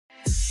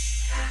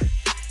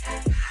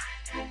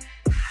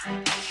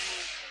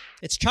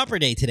It's Chopper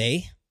Day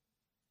today.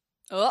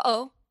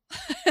 Uh-oh.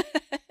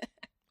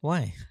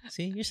 Why?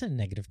 See, you're such a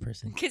negative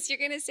person. Because you're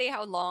going to say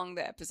how long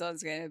the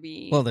episode's going to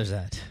be. Well, there's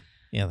that.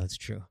 Yeah, that's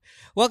true.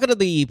 Welcome to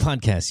the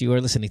podcast. You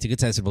are listening to Good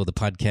Times About the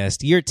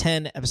Podcast, year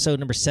 10, episode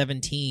number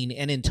 17.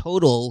 And in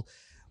total,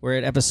 we're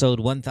at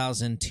episode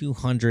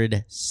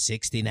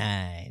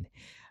 1269.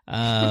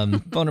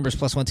 Phone numbers +1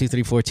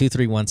 234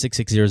 231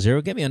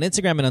 6600. Get me on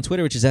Instagram and on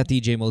Twitter, which is at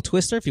DJ Mo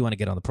Twister. If you want to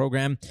get on the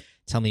program,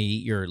 tell me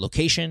your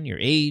location, your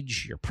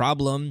age, your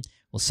problem.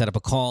 We'll set up a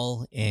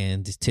call.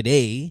 And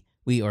today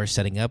we are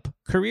setting up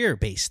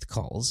career-based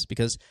calls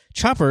because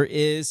Chopper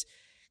is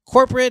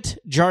corporate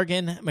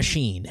jargon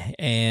machine,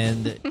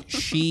 and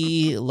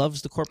she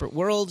loves the corporate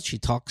world. She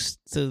talks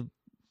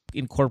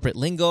in corporate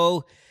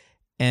lingo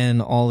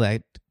and all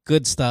that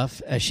good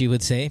stuff, as she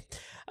would say.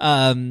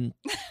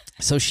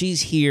 So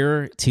she's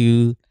here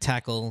to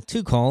tackle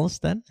two calls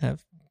that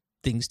have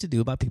things to do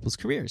about people's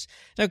careers.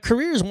 Now,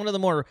 career is one of the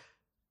more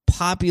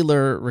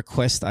popular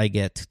requests I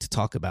get to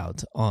talk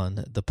about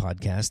on the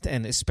podcast,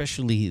 and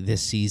especially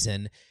this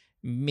season,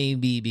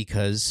 maybe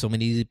because so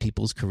many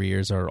people's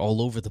careers are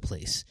all over the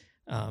place.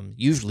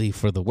 Usually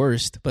for the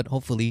worst, but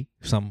hopefully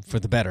some for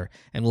the better.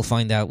 And we'll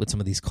find out with some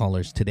of these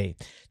callers today.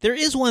 There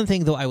is one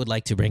thing, though, I would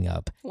like to bring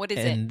up. What is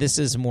it? And this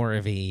is more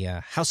of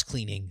a house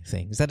cleaning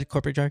thing. Is that a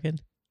corporate jargon?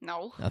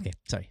 No. Okay,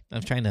 sorry.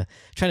 I'm trying to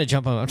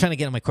jump on. I'm trying to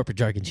get on my corporate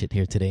jargon shit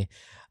here today.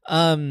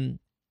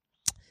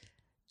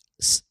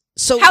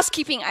 So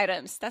housekeeping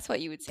items. That's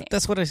what you would say.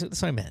 That's what I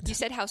meant. You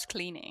said house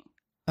cleaning.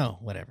 Oh,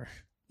 whatever.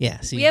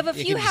 Yeah. See, we have a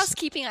few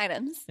housekeeping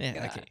items.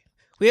 Yeah. Okay.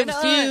 We have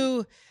a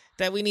few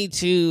that we need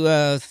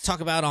to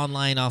talk about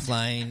online,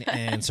 offline,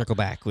 and circle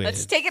back with.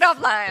 Let's take it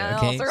offline.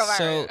 Okay.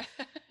 So,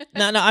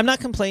 no, I'm not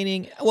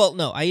complaining. Well,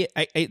 no, I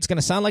it's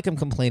gonna sound like I'm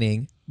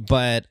complaining,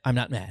 but I'm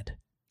not mad.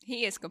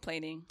 He is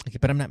complaining. Okay,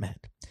 but I'm not mad.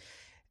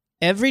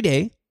 Every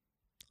day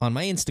on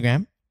my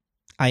Instagram,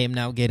 I am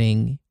now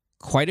getting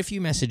quite a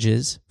few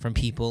messages from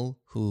people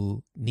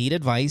who need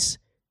advice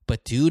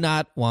but do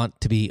not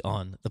want to be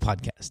on the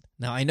podcast.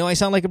 Now, I know I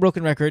sound like a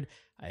broken record.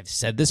 I've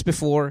said this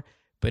before,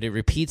 but it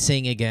repeats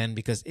saying again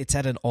because it's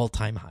at an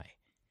all-time high.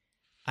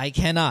 I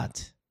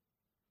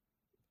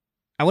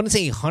wouldn't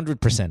say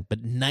 100%,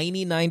 but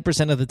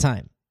 99% of the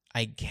time,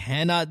 I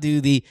cannot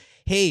do the,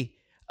 hey,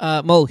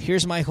 Mo,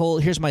 here's my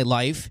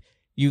life.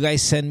 You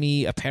guys send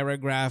me a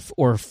paragraph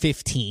or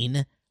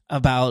 15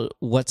 about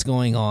what's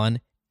going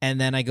on, and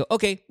then I go,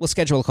 okay, we'll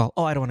schedule a call.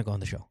 Oh, I don't want to go on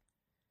the show.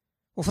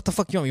 Well, what the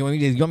fuck you want?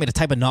 You want me to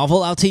type a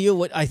novel out to you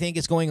what I think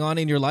is going on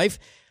in your life?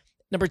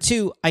 Number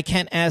two, I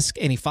can't ask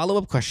any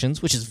follow-up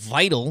questions, which is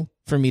vital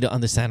for me to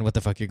understand what the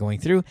fuck you're going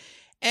through.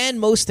 And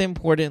most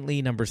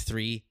importantly, number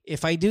three,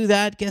 if I do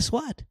that, guess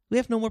what? We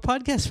have no more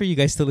podcasts for you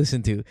guys to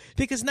listen to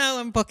because now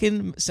I'm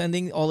fucking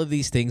sending all of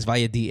these things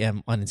via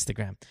DM on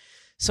Instagram.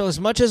 So as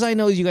much as I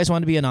know you guys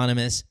want to be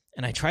anonymous,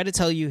 and I try to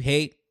tell you,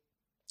 hey,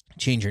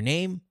 change your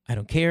name. I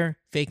don't care.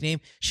 Fake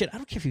name. Shit, I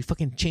don't care if you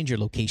fucking change your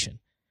location.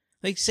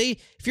 Like, say,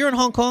 if you're in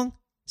Hong Kong,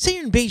 say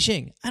you're in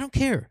Beijing. I don't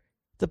care.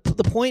 The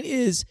point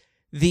is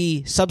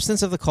the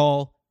substance of the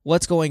call,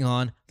 what's going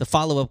on, the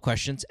follow-up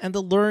questions, and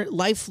the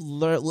life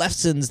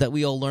lessons that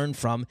we all learn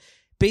from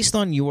based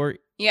on your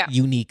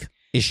unique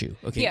issue.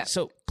 Okay,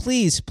 So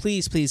please,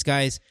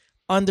 guys,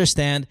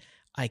 understand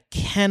I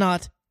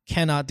cannot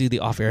do the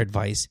off-air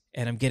advice,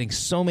 and I'm getting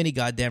so many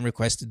goddamn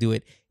requests to do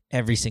it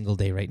every single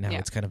day right now.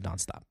 It's kind of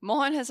nonstop.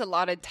 Mohan has a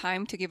lot of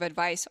time to give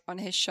advice on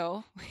his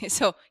show,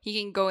 so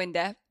he can go in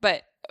depth.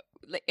 But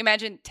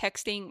imagine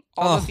texting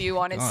all of you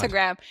on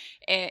Instagram.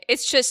 And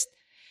it's just,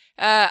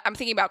 I'm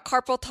thinking about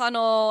carpal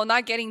tunnel,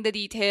 not getting the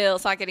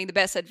details, not getting the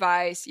best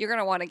advice. You're going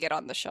to want to get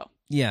on the show.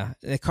 Yeah,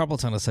 carpal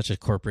tunnel is such a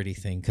corporate-y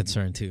thing,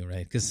 concern too,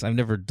 right? Because I've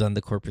never done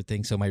the corporate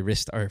thing, so my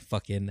wrists are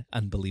fucking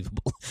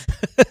unbelievable.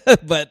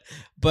 but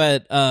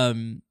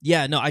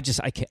yeah, no, I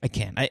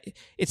can't.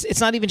 It's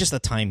not even just a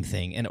time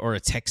thing or a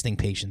texting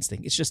patience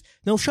thing. It's just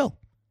no show.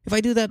 If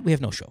I do that, we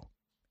have no show.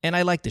 And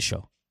I like this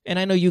show. And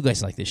I know you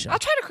guys like this show. I'll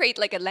try to create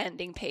like a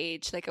landing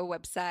page, like a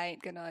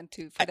website, for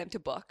them to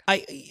book.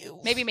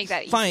 Maybe make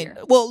that easier. Fine.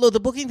 Well, no, the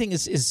booking thing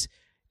is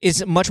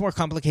much more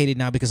complicated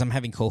now because I'm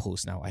having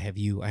co-hosts now. I have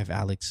you, I have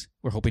Alex.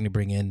 We're hoping to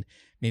bring in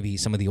maybe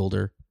some of the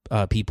older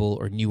people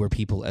or newer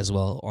people as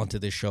well onto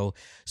this show.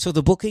 So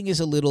the booking is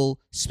a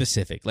little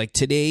specific. Like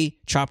today,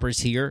 Chopper's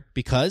here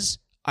because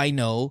I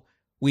know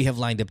we have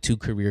lined up 2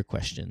 career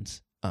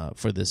questions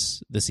for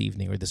this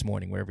evening or this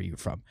morning, wherever you're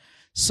from.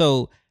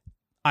 So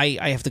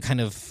I have to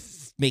kind of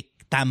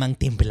make tamang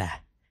timpla.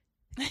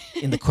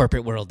 In the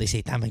corporate world, they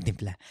say tamang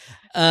timpla.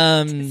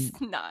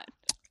 It's not.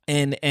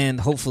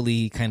 And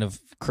hopefully kind of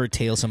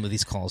curtail some of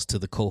these calls to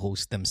the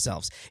co-hosts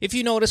themselves. If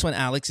you notice when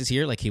Alex is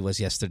here, like he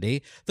was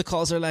yesterday, the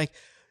calls are like,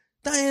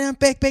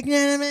 it's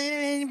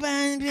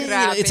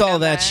all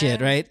that shit,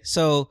 right?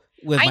 So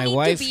with my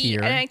wife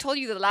here, and I told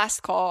you the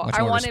last call,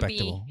 I want to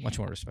be much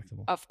more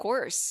respectable. Of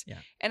course. Yeah.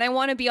 And I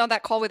want to be on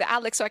that call with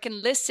Alex so I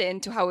can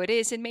listen to how it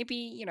is and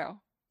maybe,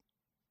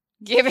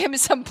 give him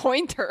some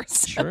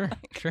pointers. Sure.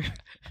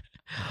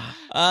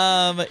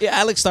 Yeah,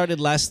 Alex started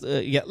last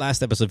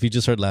episode. If you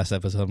just heard last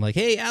episode, I'm like,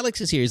 hey,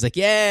 Alex is here. He's like,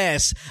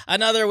 yes,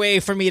 another way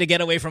for me to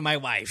get away from my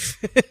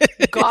wife.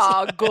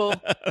 Goggle.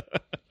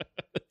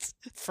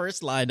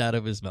 First line out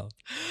of his mouth.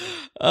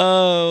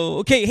 Oh,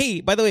 okay. Hey,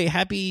 by the way,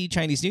 happy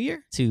Chinese New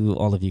Year to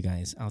all of you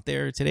guys out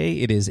there today.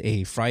 It is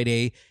a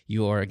Friday.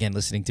 You are again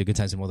listening to Good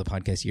Times and More, the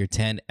podcast, year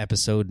 10,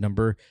 episode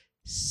number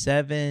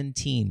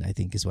 17, I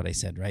think is what I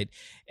said, right?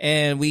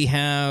 And we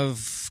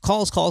have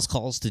calls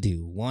to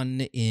do.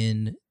 One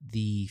in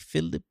the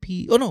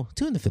Philippines. Oh, no,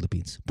 two in the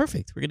Philippines.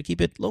 Perfect. We're going to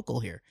keep it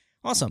local here.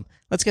 Awesome.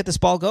 Let's get this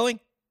ball going.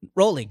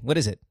 Rolling. What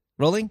is it?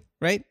 Rolling,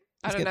 right?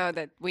 I don't know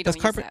that we don't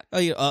use that.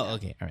 Oh,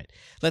 okay. All right.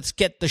 Let's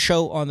get the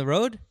show on the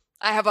road.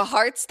 I have a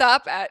hard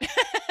stop at...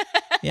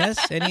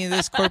 Yes? Any of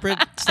this corporate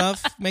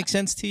stuff make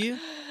sense to you?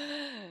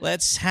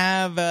 Let's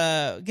have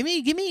give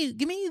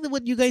me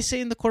what you guys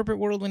say in the corporate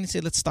world when you say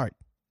let's start.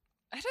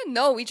 I don't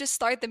know. We just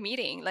start the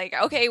meeting. Like,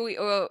 okay, we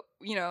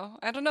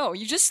I don't know.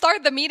 You just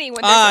start the meeting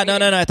when no.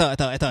 I thought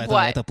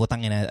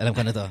putang ina, alam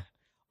ko na to.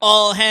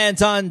 All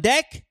hands on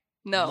deck.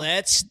 No.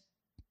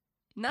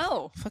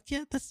 No. Fuck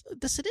yeah, that's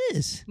it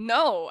is.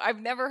 No, I've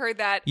never heard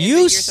that.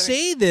 You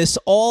say this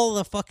all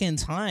the fucking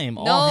time.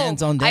 No, all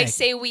hands on deck. I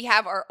say we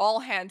have our all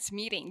hands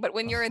meeting, but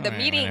when you're in the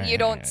meeting, you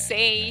don't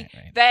say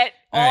that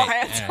all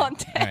hands on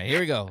deck. All right,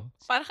 here we go.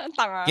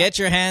 Get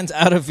your hands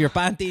out of your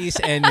panties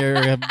and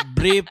your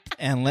brief,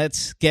 and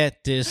let's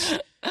get this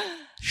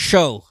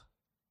show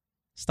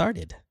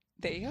started.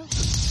 There you go.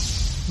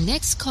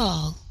 Next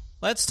call.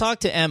 Let's talk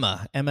to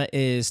Emma. Emma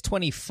is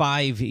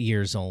 25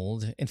 years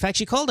old. In fact,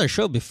 she called our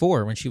show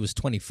before when she was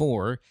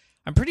 24.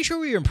 I'm pretty sure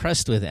we were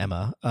impressed with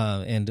Emma,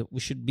 and we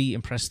should be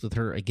impressed with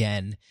her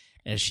again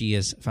as she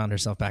has found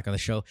herself back on the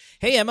show.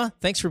 Hey, Emma.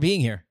 Thanks for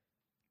being here.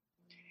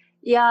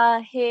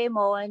 Yeah. Hey,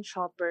 Mo and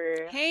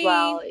Chopper. Hey.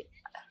 Well,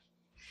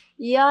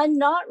 yeah,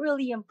 not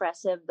really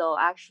impressive, though.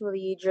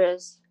 Actually,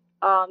 just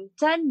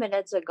 10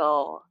 minutes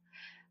ago.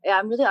 Yeah,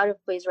 I'm really out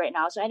of place right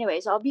now. So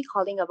anyways, I'll be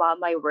calling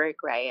about my work,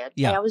 right?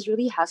 Yeah. And I was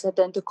really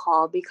hesitant to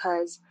call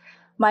because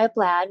my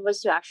plan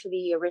was to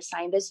actually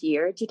resign this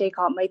year to take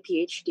out my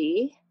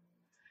PhD.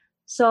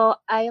 So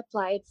I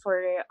applied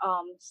for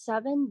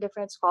 7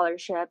 different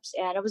scholarships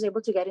and I was able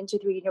to get into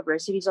 3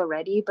 universities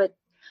already. But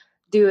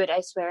dude,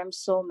 I swear I'm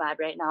so mad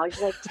right now.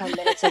 Just like 10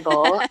 minutes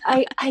ago,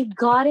 I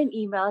got an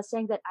email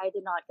saying that I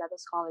did not get a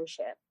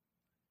scholarship.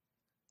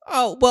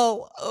 Oh,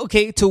 well,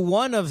 okay, to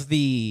one of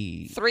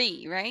the...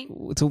 3, right?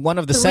 To one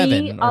of the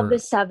 7. 3 of the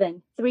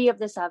 7. 3 of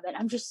the 7.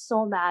 I'm just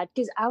so mad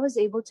because I was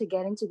able to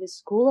get into this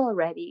school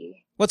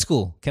already. What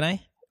school? Can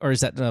I? Or is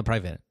that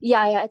private?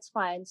 Yeah, it's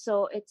fine.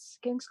 So it's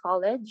King's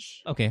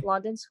College. Okay.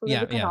 London School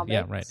of Economics.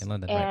 Yeah, right, in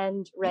London.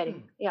 And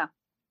Reading, yeah.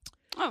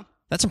 Oh.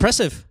 That's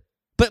impressive.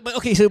 But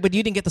okay, but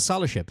you didn't get the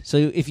scholarship. So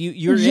if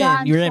you're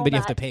in, but you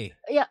have to pay.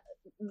 Yeah,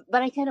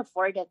 but I can't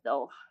afford it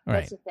though. Right.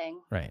 That's the thing.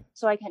 Right.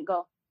 So I can't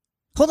go.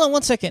 Hold on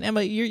one second,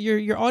 Emma.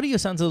 Your audio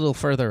sounds a little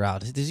further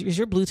out. Is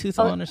your Bluetooth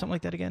on or something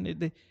like that again?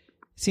 It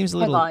seems a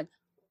little. Hang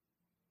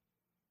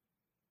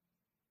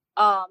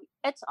on.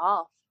 It's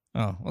off.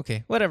 Oh,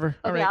 okay. Whatever.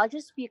 All Okay, right. I'll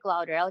just speak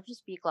louder.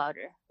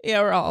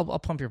 Yeah, or I'll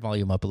pump your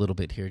volume up a little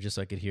bit here, just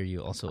so I could hear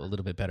you also a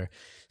little bit better.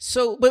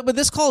 So, but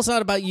this call is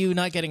not about you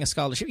not getting a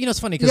scholarship. You know, it's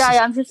funny because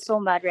yeah, I'm just so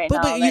mad right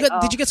now. But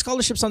did you get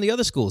scholarships on the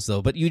other schools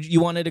though? But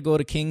you wanted to go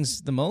to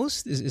King's the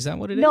most? Is that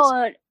what it is?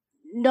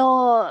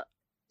 No.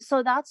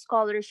 So that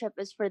scholarship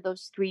is for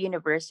those 3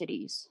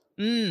 universities.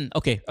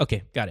 Okay,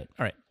 got it.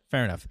 All right,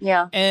 fair enough.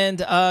 Yeah.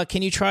 And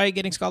can you try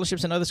getting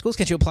scholarships in other schools?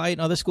 Can you apply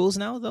in other schools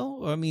now,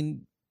 though? I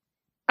mean,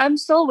 I'm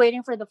still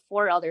waiting for the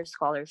 4 other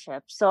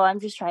scholarships, so I'm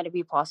just trying to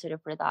be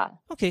positive for that.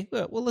 Okay,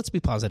 well, let's be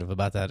positive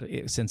about that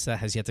since that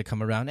has yet to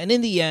come around. And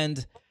in the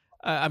end,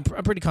 I'm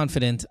pretty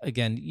confident.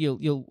 Again,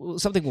 you'll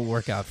something will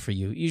work out for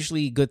you.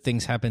 Usually, good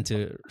things happen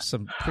to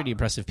some pretty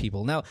impressive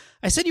people. Now,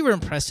 I said you were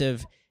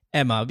impressive,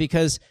 Emma,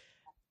 because.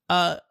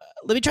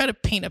 Let me try to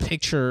paint a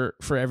picture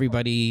for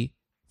everybody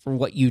for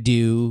what you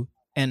do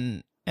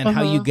and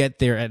how you get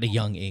there at a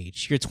young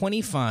age. You're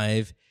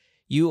 25.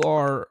 You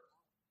are,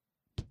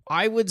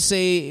 I would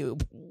say,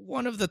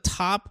 one of the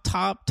top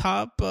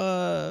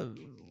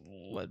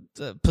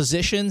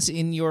positions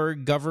in your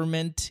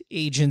government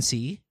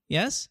agency.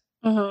 Yes?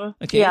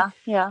 Mm-hmm. Okay.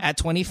 Yeah. At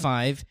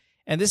 25.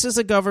 And this is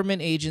a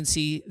government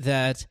agency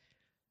that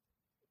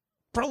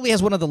probably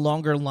has one of the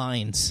longer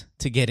lines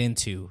to get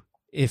into.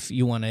 If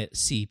you want to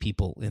see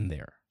people in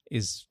there,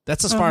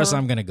 that's as far as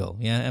I'm gonna go.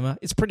 Yeah, Emma,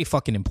 it's pretty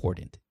fucking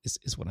important.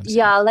 Is what I'm saying.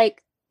 Yeah,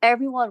 like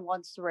everyone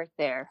wants to work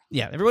there.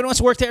 Yeah, everyone wants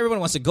to work there. Everyone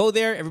wants to go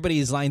there. Everybody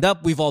is lined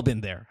up. We've all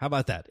been there. How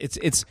about that?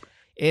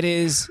 It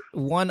is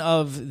one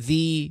of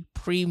the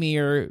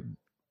premier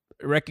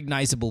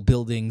recognizable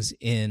buildings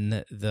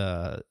in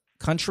the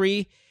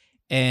country,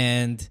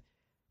 and.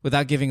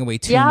 Without giving away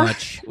too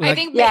much. I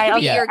think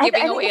maybe you're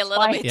giving away a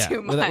little bit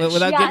too much.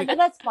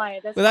 That's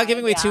fine. Without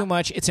giving away too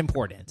much, it's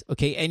important.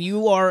 Okay, and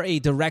you are a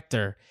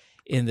director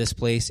in this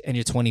place, and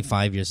you're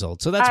 25 years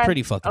old, so that's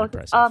pretty fucking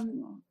impressive. Okay.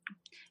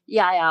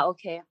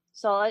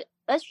 So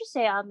let's just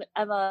say I'm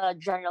a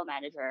general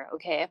manager.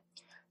 Okay,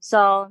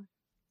 so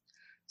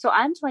So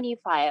I'm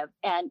 25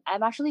 and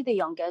I'm actually the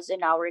youngest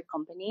in our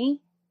company.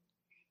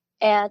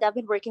 And I've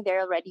been working there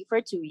already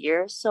for 2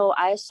 years. So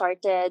I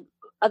started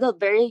at a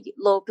very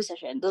low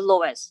position, the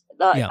lowest.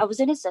 Yeah. I was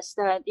an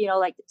assistant,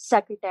 like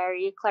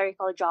secretary,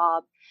 clerical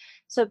job.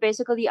 So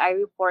basically, I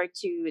report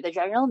to the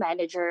general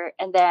manager,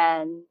 and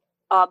then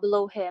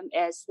below him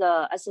is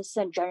the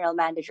assistant general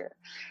manager.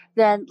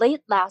 Then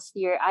late last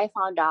year, I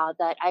found out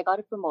that I got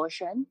a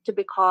promotion to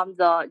become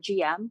the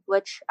GM,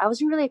 which I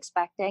wasn't really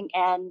expecting.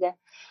 And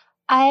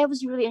I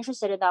was really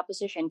interested in that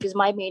position because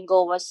my main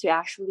goal was to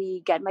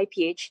actually get my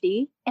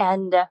PhD.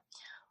 And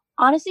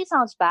honestly, it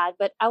sounds bad,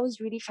 but I was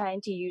really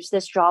trying to use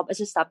this job as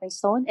a stepping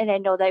stone. And I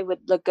know that it would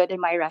look good in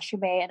my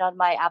resume and on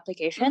my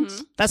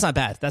applications. That's not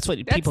bad. That's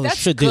what people That's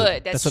should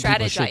good. do. That's what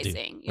people should do.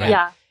 strategizing. Right?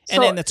 Yeah.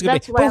 And then that's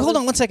good. But hold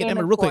on one second,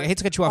 Emma, real quick. I for. hate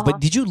to cut you off, but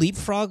did you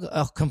leapfrog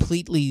a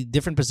completely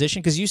different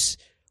position? Because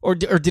or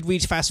did we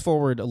fast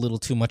forward a little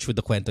too much with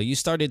the cuento? You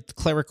started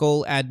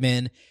clerical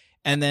admin,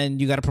 and then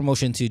you got a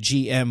promotion to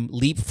GM,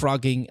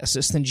 leapfrogging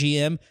assistant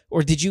GM,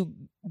 or did you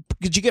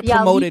get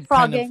promoted?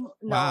 Kind of,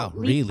 wow,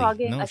 really?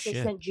 Leapfrogging No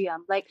assistant shit. GM.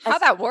 Like How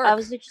that work? I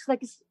was just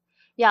like,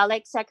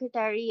 like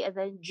secretary and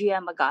then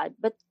GM agad.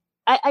 But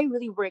I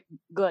really work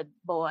good,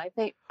 Bo. I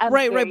think I'm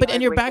Right. very But in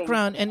your hardworking.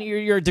 background and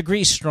your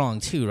degree's strong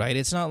too, right?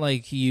 It's not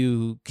like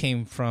you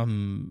came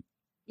from.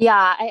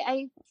 Yeah,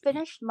 I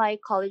finished my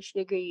college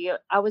degree.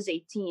 I was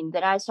 18.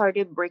 Then I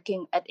started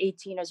working at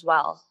 18 as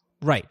well.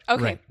 Right.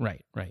 Okay.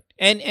 Right.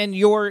 And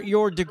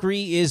your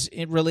degree is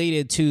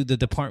related to the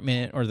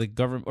department or the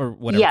government or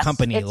whatever Yes,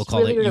 company it's we'll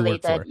call really it you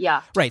related. work for.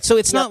 Yeah. Right. So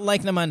it's Yep. not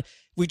like Naman,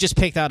 we just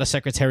picked out a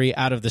secretary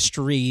out of the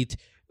street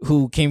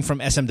who came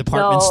from SM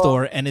department No.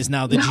 store and is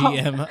now the No.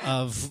 GM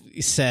of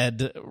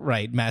said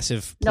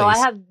massive place. No, I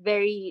have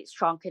very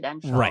strong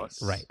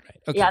credentials. Right.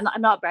 Okay. Yeah,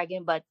 I'm not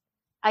bragging, but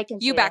I can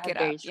You say back I have it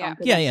very up, strong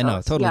Yeah, no,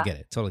 credentials. totally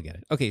Yeah. get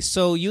it. Okay,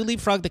 so you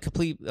leapfrog the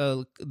complete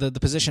the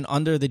position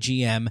under the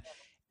GM,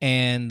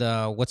 and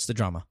what's the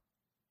drama?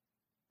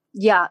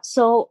 Yeah.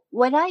 So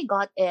when I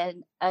got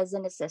in as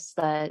an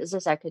assistant, as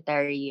a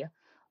secretary,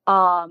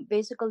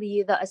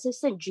 basically the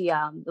assistant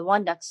GM, the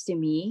one next to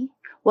me,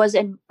 was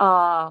in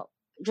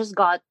just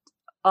got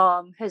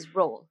his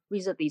role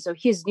recently. So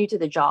he's new to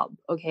the job,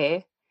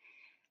 okay?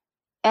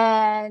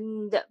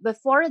 And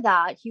before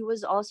that, he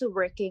was also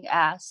working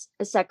as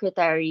a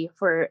secretary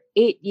for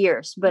 8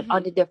 years, but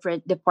on a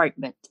different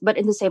department, but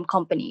in the same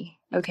company,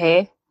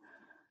 okay?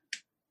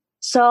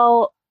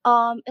 So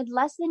in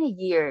less than a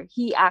year,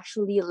 he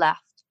actually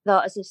left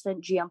the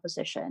assistant GM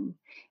position.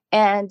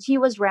 And he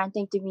was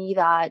ranting to me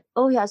that,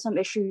 oh, he has some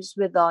issues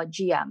with the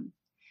GM.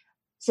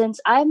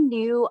 Since I'm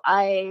new,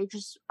 I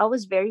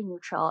was very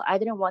neutral. I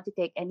didn't want to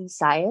take any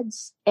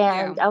sides.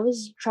 And I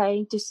was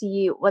trying to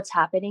see what's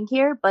happening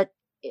here, but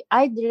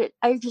I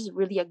just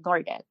really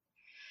ignored it.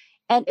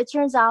 And it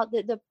turns out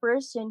that the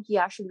person he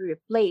actually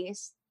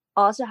replaced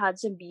also had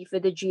some beef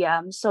with the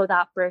GM, so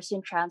that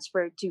person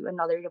transferred to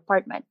another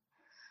department.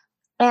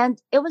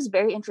 And it was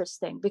very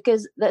interesting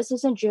because the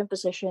assistant GM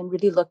position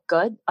really looked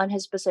good on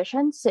his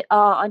position,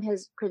 on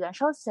his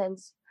credentials,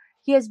 since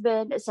he has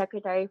been a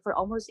secretary for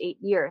almost 8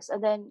 years.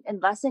 And then in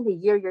less than a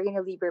year, you're going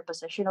to leave your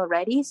position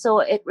already. So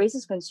it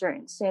raises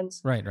concerns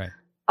since Right.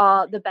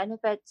 the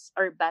benefits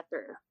are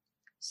better.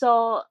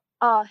 So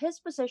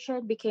his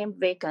position became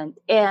vacant,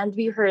 and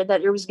we heard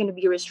that there was going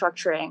to be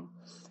restructuring.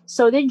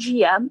 So the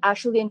GM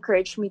actually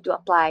encouraged me to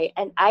apply,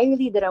 and I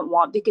really didn't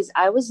want because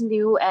I was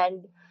new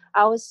and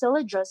I was still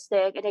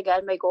adjusting. And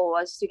again, my goal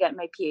was to get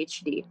my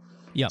PhD.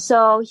 Yeah.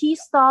 So he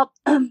stopped.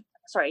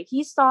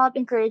 He stopped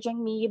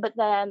encouraging me, but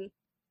then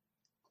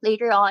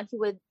later on, he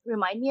would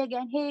remind me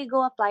again, "Hey,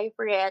 go apply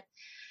for it."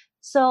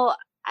 So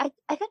I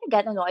kind of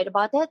get annoyed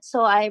about it.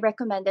 So I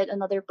recommended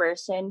another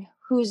person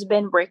who's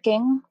been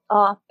working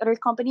at our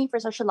company for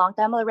such a long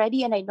time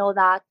already. And I know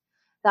that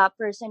that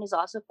person is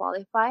also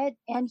qualified.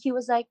 And he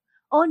was like,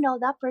 oh, no,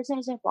 that person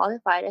isn't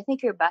qualified. I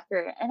think you're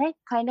better. And I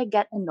kind of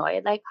get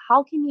annoyed. Like,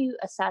 how can you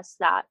assess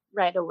that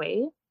right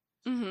away?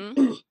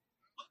 Mm-hmm.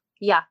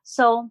 Yeah.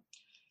 So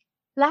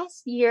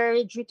last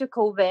year, due to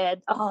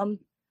COVID,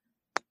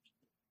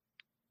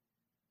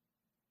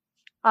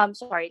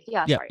 sorry.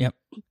 Yeah, sorry. Yep.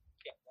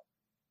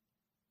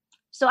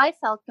 So I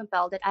felt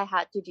compelled that I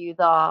had to do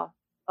the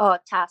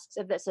tasks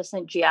of the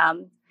assistant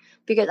GM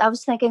because I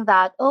was thinking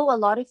that, oh, a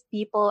lot of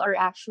people are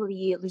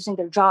actually losing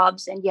their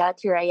jobs. And yet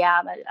here I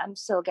am, I'm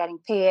still getting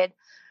paid.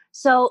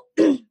 So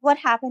what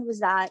happened was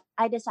that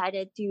I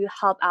decided to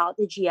help out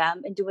the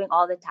GM in doing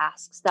all the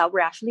tasks that were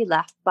actually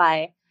left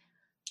by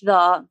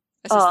the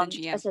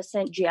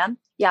assistant GM.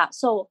 Yeah.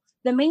 So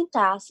the main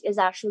task is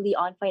actually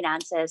on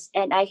finances.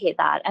 And I hate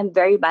that. I'm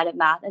very bad at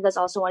math. And that's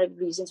also one of the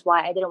reasons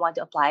why I didn't want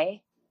to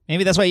apply.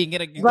 Maybe that's why you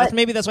can get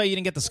maybe that's why you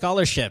didn't get the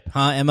scholarship,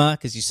 huh, Emma?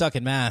 Because you suck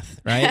at math,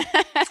 right?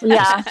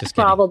 Yeah, Just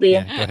kidding. probably.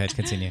 Yeah, go ahead,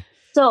 continue.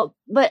 So,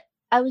 but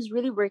I was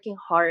really working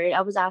hard.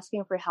 I was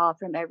asking for help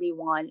from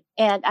everyone.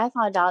 And I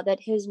found out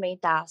that his main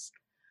task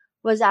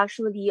was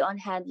actually on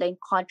handling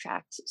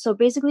contracts. So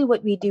basically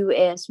what we do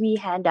is we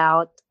hand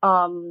out,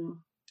 we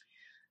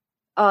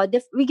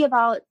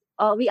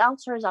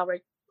outsource our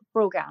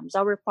programs,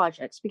 our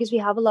projects, because we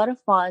have a lot of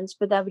funds,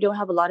 but then we don't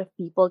have a lot of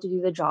people to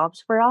do the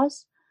jobs for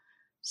us.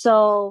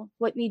 So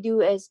what we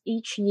do is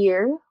each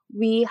year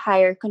we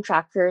hire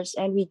contractors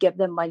and we give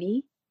them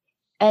money,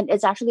 and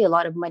it's actually a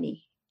lot of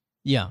money.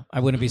 Yeah, I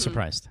wouldn't be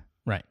surprised.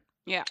 Right.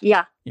 Yeah.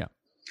 Yeah. Yeah.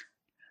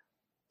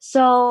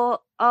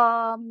 So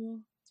I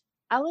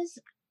was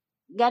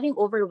getting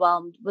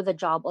overwhelmed with the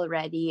job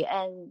already,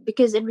 and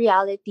because in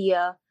reality,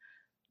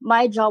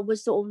 my job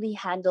was to only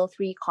handle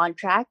 3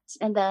 contracts,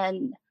 and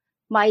then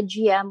my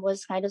GM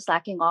was kind of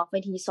slacking off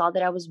when he saw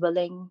that I was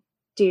willing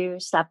to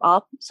step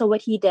up. So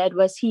what he did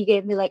was he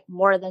gave me like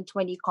more than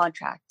 20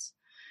 contracts.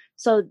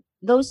 So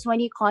those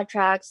 20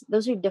 contracts,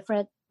 those are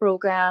different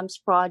programs,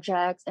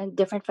 projects, and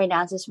different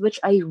finances, which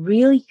I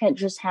really can't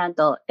just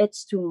handle.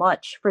 It's too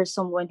much for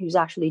someone who's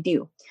actually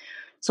new.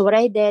 So what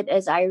I did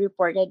is I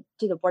reported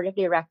to the board of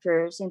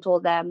directors and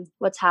told them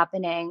what's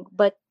happening.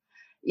 But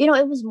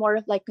it was more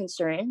of like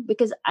concern,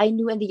 because I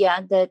knew in the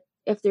end that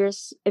if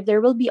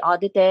there will be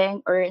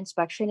auditing or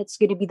inspection, it's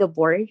going to be the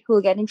board who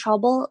will get in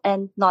trouble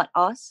and not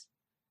us.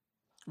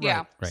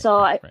 Yeah. Right, So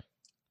right.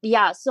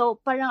 yeah,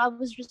 so parang I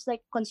was just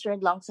like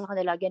concerned lang sa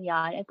kanila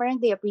ganyan, and parang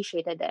they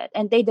appreciated it,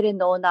 and they didn't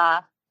know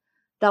na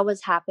that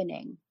was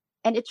happening.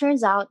 And it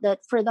turns out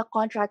that for the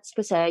contracts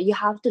kasi, you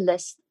have to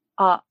list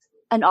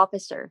an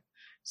officer.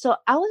 So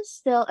I was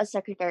still a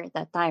secretary at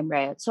that time,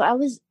 right? So I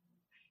was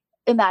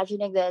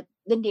imagining that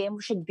the name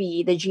should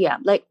be the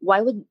GM. Like,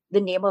 why would the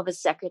name of a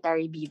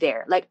secretary be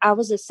there? Like, I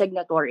was a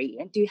signatory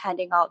into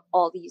handing out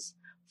all these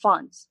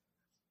funds.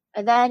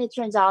 And then it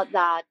turns out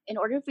that in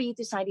order for you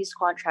to sign these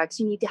contracts,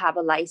 you need to have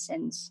a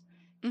license.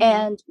 Mhm.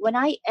 And when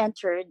I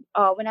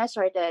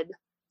started,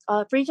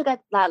 for you to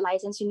get that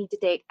license, you need to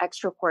take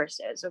extra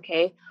courses,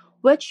 okay?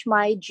 Which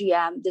my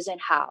GM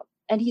doesn't have.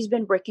 And he's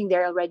been working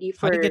there already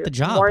for How'd you get the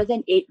job? more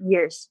than 8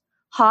 years.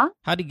 Huh?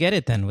 How'd you get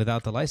it then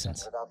without the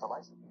license?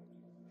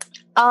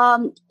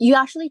 You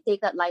actually take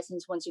that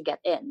license once you get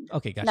in.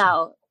 Okay, gotcha.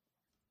 Now,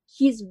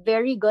 he's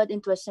very good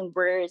in twisting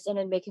words and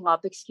in making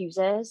up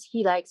excuses.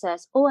 He like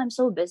says, "Oh, I'm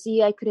so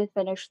busy, I couldn't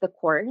finish the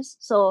course,"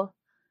 so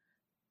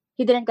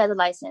he didn't get the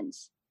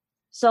license.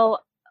 So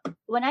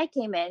when I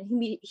came in,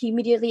 he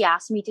immediately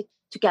asked me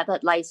to get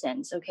that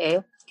license. Okay,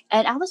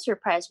 and I was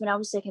surprised when I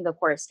was taking the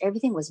course.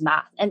 Everything was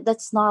math, and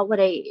that's not what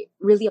I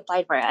really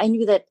applied for. I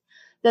knew that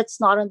that's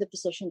not on the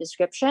position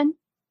description.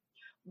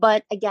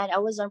 But again, I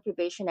was on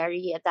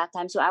probationary at that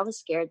time, so I was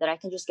scared that I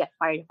can just get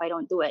fired if I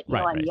don't do it.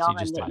 Right, I'm right. So young, you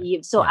I'm just do it.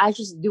 naive, so Yeah. I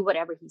just do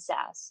whatever he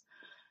says.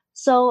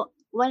 So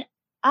when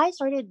I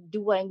started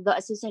doing the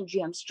assistant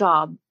GM's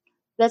job,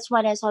 that's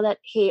when I saw that,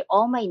 hey,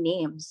 all my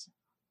name is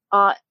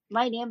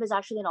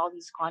actually in all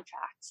these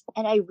contracts,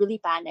 and I really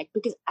panicked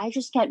because I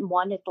just can't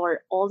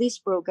monitor all these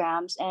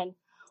programs and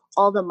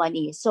all the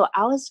money. So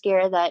I was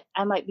scared that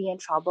I might be in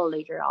trouble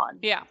later on.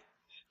 Yeah.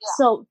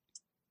 So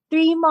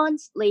 3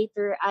 months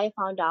later, I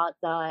found out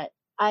that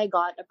I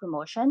got a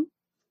promotion.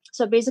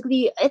 So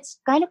basically, it's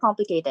kind of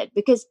complicated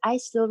because I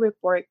still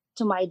report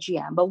to my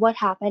GM. But what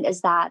happened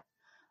is that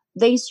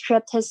they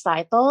stripped his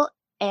title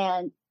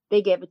and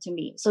they gave it to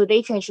me. So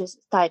they changed his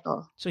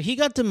title. So he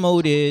got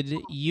demoted,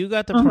 you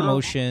got the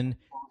promotion,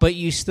 but do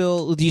you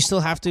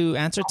still have to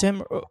answer to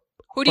him?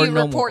 Who do you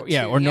no report more? to?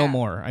 Yeah, or no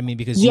more. I mean,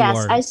 because Yes,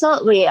 you are...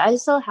 I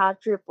still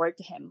have to report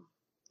to him.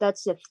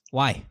 That's it.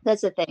 Why?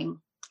 That's the thing.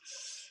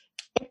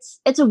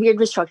 It's a weird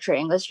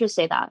restructuring. Let's just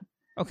say that.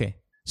 Okay.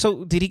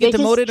 So did he get They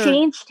demoted just or...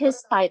 changed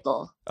his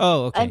title.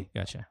 Oh, okay. And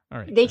Gotcha. All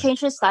right. They all right.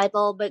 changed his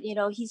title, but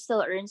he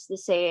still earns the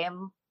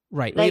same.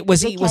 Right. like,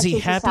 Was they he can't change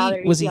his happy?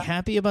 salary, Was he yeah.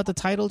 happy about the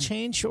title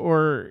change,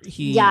 or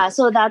he... Yeah,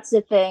 so that's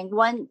the thing.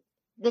 When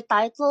the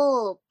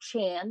title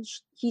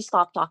changed, he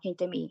stopped talking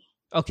to me.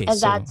 Okay. And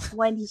so... that's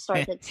when he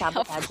started Of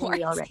sabotaging me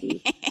course.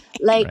 already.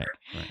 Like, Right.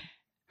 Right.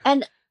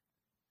 and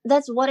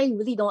that's what I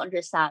really don't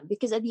understand,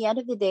 because at the end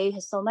of the day,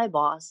 he's still my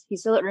boss. He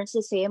still earns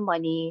the same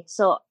money.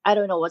 So I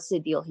don't know what's the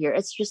deal here.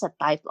 It's just a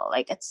title.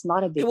 Like, it's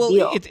not a big Well,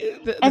 deal.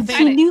 the And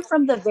thing... he knew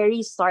from the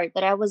very start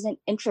that I wasn't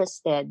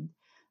interested.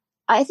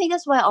 I think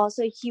that's why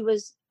also he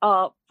was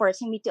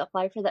forcing me to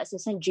apply for the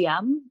assistant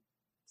GM.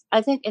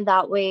 I think in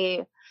that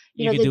way,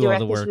 You the could do all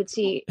the directors work. would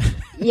see,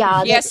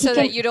 yeah, Yes, he so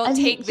can- that you don't and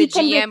take he the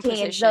can GM retain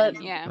position.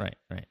 the- Yeah. Right.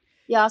 Right.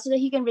 Yeah, so that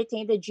he can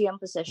retain the GM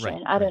position.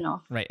 Right, I don't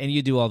know. Right, and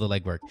you do all the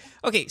legwork.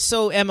 Okay,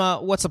 so Emma,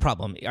 what's the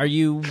problem? Are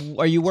you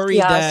worried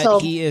Yeah, that so-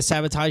 he is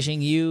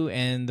sabotaging you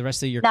and the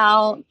rest of your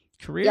Now,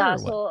 career? yeah, or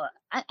what? so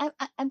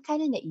I'm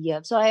kind of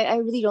naive, so I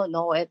really don't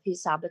know if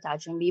he's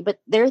sabotaging me. But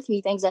there are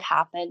 3 things that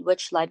happened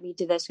which led me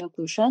to this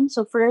conclusion.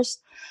 So first,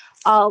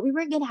 we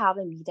were gonna have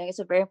a meeting. It's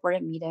a very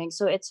important meeting,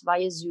 so it's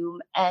via Zoom,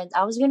 and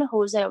I was gonna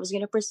host it. I was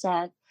gonna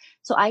present.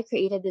 So I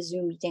created the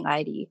Zoom meeting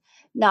ID.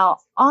 Now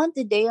on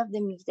the day of the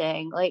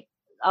meeting, like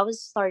I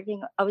was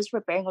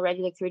preparing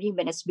already like 30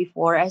 minutes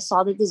before. I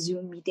saw that the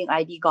Zoom meeting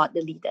ID got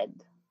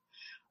deleted.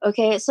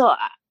 Okay, so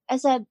I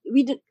said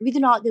we do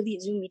not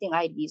delete Zoom meeting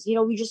IDs.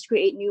 We just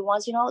create new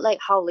ones. Like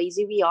how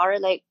lazy we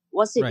are. Like,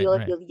 what's the Right, deal of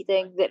right.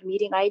 deleting the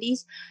meeting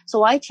IDs?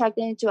 So I checked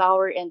into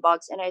our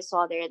inbox and I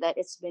saw there that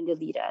it's been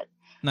deleted.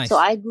 Nice. So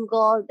I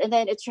googled, and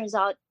then it turns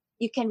out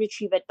you can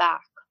retrieve it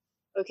back.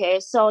 Okay,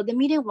 so the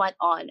meeting went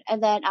on,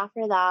 and then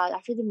after that,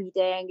 after the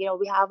meeting,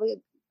 we have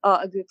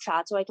a group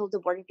chat. So I told the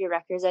board of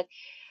directors that,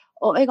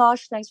 oh my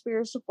gosh, thanks for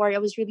your support. I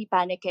was really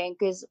panicking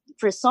because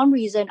for some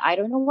reason I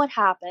don't know what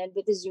happened,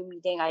 but the Zoom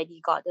meeting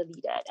ID got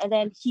deleted. And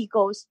then he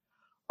goes,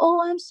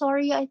 "Oh, I'm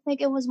sorry. I think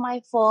it was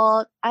my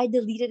fault. I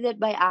deleted it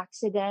by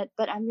accident."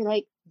 But I'm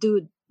like,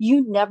 dude,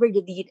 you never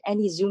delete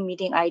any Zoom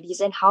meeting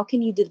IDs, and how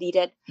can you delete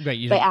it Right,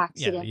 you by don't,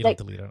 accident? you Like,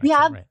 don't delete it on we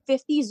accident, have right?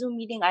 50 Zoom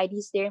meeting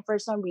IDs there, and for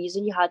some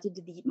reason you had to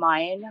delete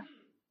mine.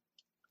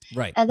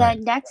 Right. And then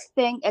right. next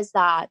thing is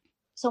that,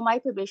 so my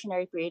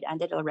probationary period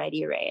ended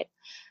already, right?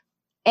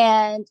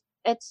 And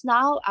it's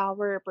now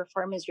our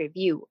performance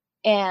review.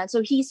 And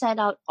so he sent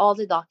out all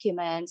the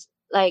documents,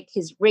 like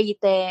his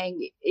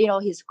rating,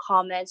 his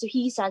comments. So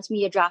he sends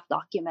me a draft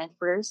document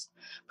first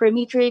for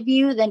me to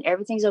review, then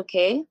everything's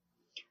okay.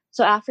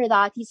 So after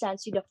that, he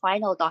sends you the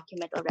final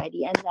document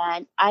already, and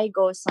then I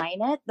go sign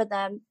it. But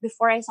then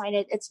before I sign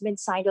it, it's been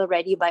signed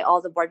already by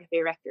all the board of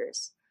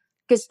directors,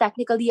 because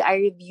technically I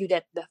reviewed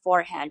it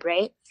beforehand,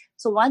 right?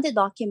 So when the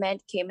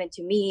document came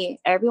into me,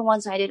 everyone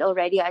signed it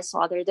already. I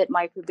saw there that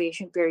my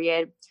probation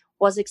period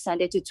was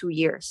extended to 2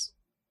 years.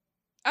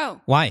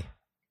 Oh, Why?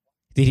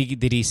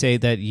 Did he say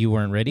that you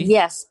weren't ready?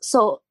 Yes.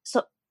 So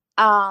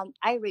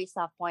I raised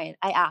that point.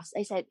 I asked,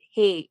 I said,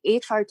 "Hey,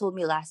 HR told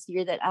me last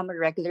year that I'm a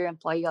regular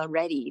employee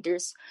already.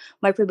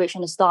 My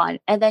probation is done."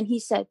 And then he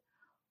said,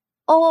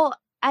 "Oh,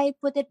 I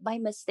put it by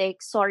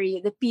mistake.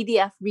 Sorry, the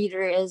PDF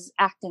reader is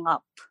acting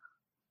up."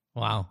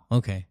 Wow.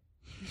 Okay.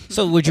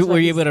 So were That's you what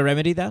he able to said.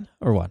 remedy that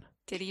or what?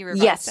 did he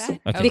revise Yes, that?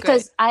 Okay. Oh,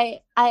 because good.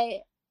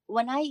 I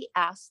when I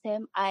asked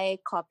him, I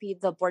copied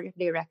the board of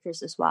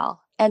directors as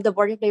well, and the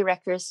board of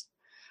directors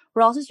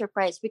were also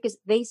surprised because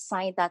they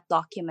signed that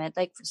document.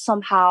 Like,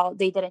 somehow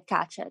they didn't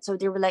catch it, so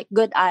they were like,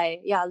 "Good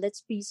eye, yeah,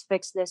 let's please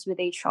fix this with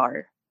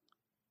HR."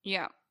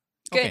 Yeah.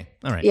 Good. Okay.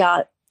 All right.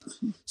 Yeah.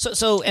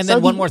 So and So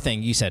then one the more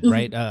thing you said, Mhm.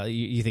 right?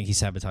 You think he's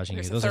sabotaging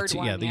There's you. a Those are third two.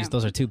 one, Yeah. yeah.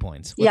 Those are 2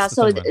 points. yeah. What's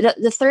So the third one?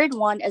 the third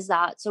one is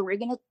that, so we're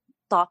gonna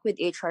talk with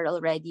HR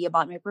already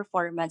about my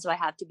performance, so I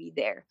have to be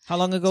there. How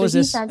long ago So was he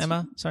this, sends.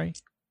 Emma? Sorry.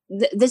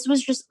 This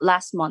was just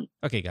last month.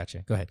 Okay.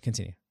 Gotcha. Go ahead.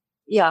 Continue.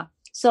 Yeah.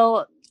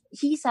 So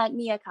he sent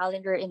me a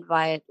calendar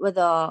invite with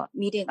a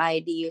meeting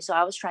ID. So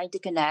I was trying to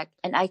connect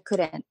and I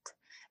couldn't.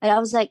 And I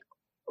was like,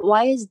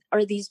 why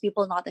are these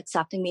people not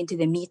accepting me into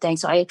the meeting?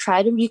 So I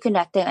tried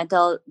reconnecting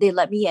until they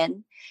let me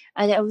in.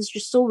 And it was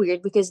just so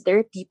weird because there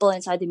are people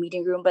inside the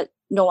meeting room, but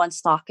no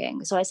one's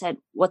talking. So I said,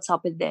 what's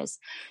up with this?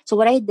 So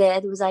what I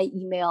did was I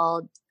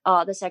emailed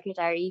the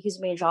secretary,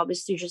 whose main job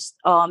is to just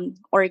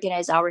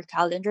organize our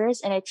calendars,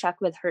 and I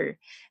checked with her.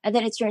 And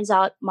then it turns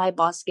out my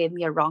boss gave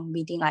me a wrong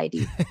meeting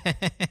ID.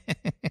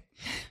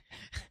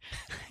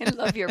 I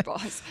love your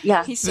boss.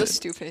 Yeah. He's so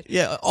stupid.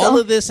 Yeah. All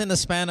of this in the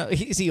span of.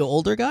 Is he an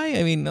older guy?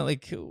 I mean,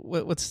 like,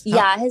 what's?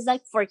 Yeah, he's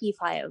like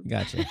 45.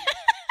 Gotcha.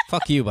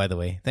 Fuck you, by the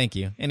way. Thank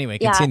you. Anyway,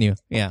 Yeah. continue.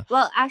 Yeah.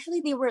 Well, actually,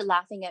 they were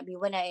laughing at me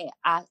when I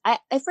asked.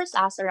 I first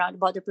asked around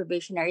about the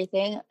probationary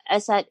thing. I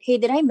said, "Hey,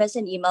 did I miss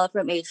an email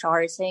from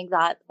HR saying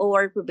that, oh,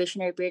 our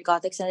probationary period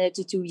got extended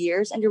to 2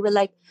 years?" And they were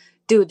like,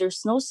 "Dude,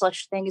 there's no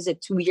such thing as a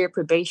 2-year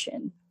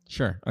probation."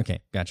 Sure. Okay.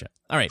 Gotcha.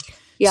 All right.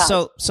 Yeah.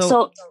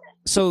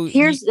 So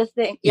here's the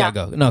thing. yeah. Yeah.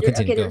 Go. No.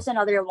 Continue. Okay, Go. there's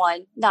another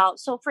one now.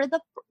 So for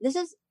this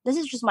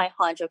is just my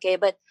hunch, okay?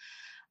 But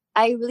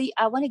I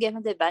want to give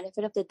him the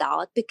benefit of the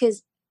doubt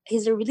because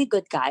he's a really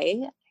good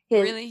guy.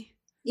 Really?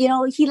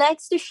 He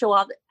likes to show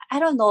up. I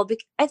don't know.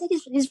 I think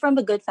he's from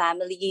a good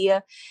family,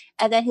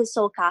 and then he's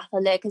so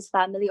Catholic. His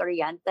family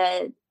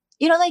oriented.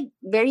 Like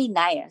very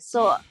nice.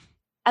 So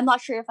I'm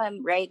not sure if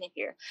I'm right in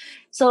here.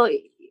 So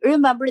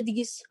remember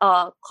these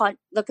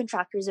the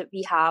contractors that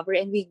we have,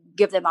 and we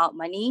give them out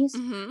monies.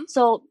 Mm-hmm.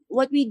 So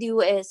what we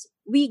do is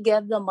we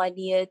give the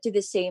money to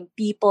the same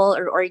people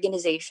or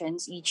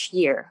organizations each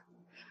year.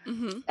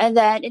 Mm-hmm. And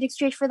then in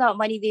exchange for that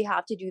money, they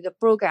have to do the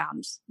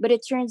programs. But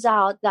it turns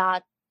out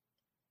that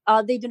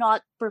they do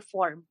not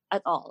perform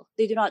at all.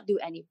 They do not do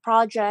any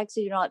projects.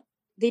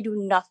 They do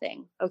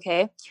nothing.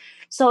 Okay.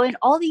 So in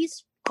all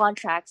these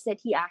contracts that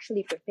he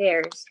actually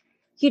prepares,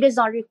 he does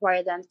not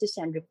require them to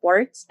send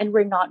reports, and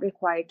we're not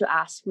required to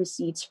ask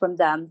receipts from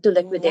them to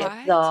liquidate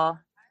What? the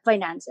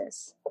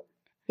finances.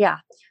 Yeah.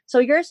 So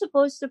you're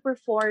supposed to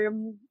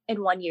perform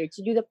in 1 year,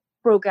 to do the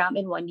program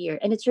in 1 year.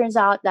 And it turns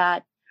out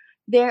that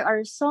there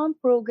are some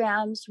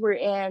programs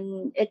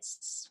wherein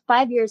it's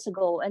 5 years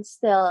ago and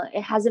still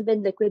it hasn't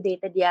been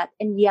liquidated yet.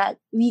 And yet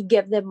we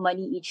give them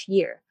money each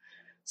year.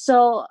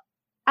 So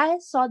I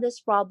saw this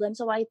problem.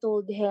 So I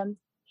told him,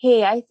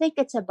 hey, I think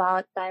it's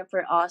about time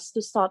for us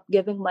to stop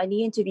giving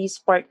money into these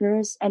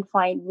partners and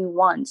find new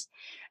ones.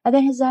 And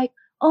then he's like,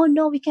 oh,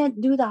 no, we can't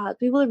do that.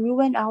 We will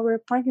ruin our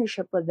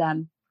partnership with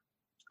them.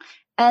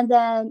 And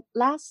then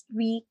last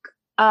week,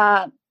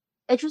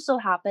 it just so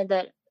happened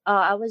that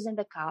I was in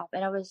the CAP,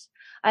 and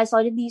I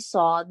suddenly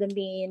saw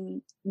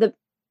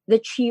the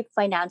chief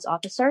finance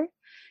officer,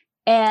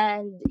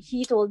 and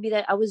he told me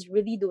that I was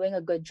really doing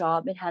a good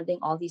job in handling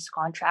all these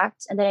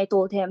contracts. And then I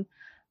told him,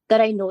 that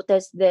I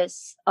noticed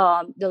this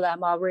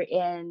dilemma we're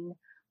in.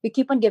 We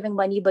keep on giving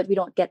money, but we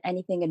don't get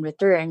anything in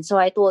return. So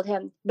I told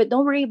him, but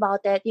don't worry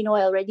about that. You know,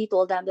 I already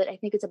told them that I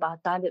think it's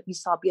about time that we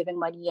stop giving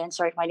money and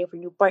start finding for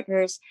new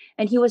partners.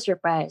 And he was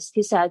surprised.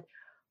 He said,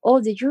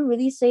 "Oh, did you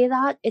really say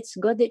that? It's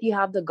good that you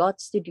have the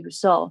guts to do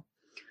so."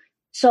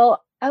 So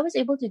I was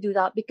able to do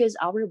that because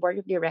our board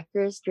of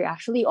directors, they're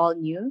actually all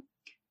new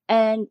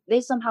and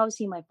they somehow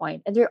see my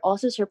point. And they're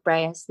also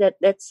surprised that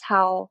that's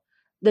how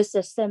the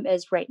system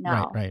is right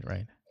now.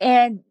 Right.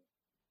 And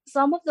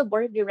some of the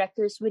board of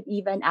directors would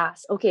even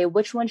ask, okay,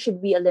 which one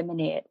should we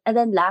eliminate? And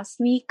then last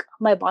week,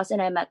 my boss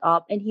and I met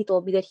up and he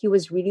told me that he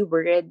was really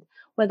worried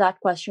when that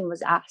question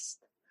was asked.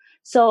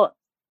 So,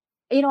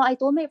 you know, I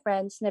told my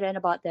friends Naren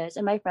about this,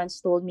 and my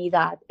friends told me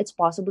that it's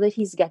possible that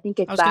he's getting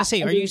kicked I was back.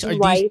 going to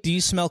say, do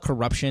you smell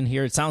corruption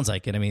here? It sounds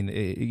like it. I mean,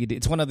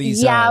 it's one of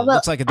these,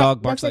 looks like a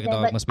dog, barks like a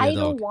dog, must be a dog. I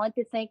don't want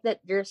to think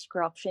that there's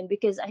corruption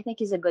because I think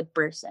he's a good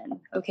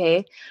person,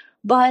 okay?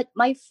 But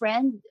my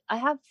friend, I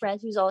have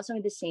friends who's also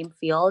in the same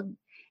field,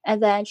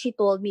 and then she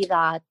told me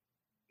that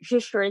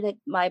she's sure that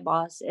my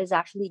boss is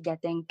actually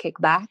getting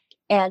kickback.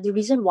 And the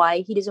reason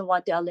why he doesn't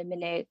want to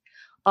eliminate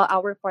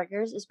our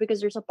partners is because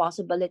there's a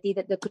possibility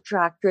that the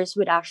contractors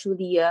would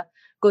actually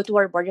go to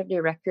our board of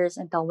directors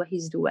and tell what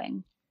he's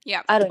doing.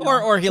 Yeah, I don't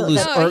know. Or he'll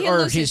lose,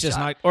 or he's just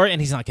job. not, or and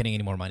he's not getting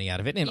any more money out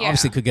of it, and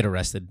obviously could get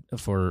arrested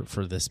for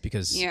this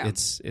because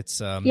it's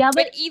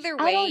but either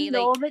way, I don't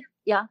know,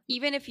 but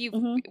even if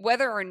you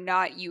whether or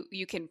not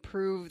you can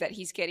prove that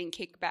he's getting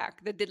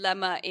kickback, the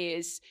dilemma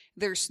is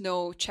there's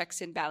no checks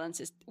and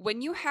balances.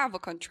 When you have a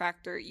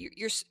contractor,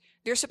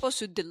 they're supposed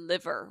to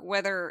deliver,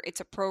 whether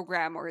it's a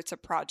program or it's a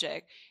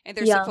project, and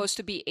they're supposed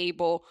to be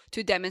able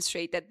to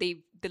demonstrate that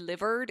they've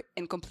delivered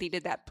and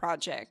completed that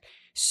project.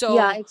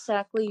 So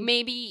exactly.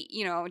 Maybe,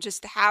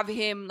 just have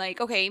him like,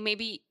 okay,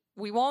 maybe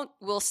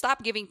we'll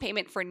stop giving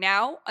payment for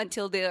now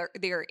until they're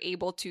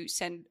able to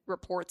send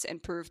reports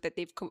and prove that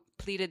they've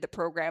completed the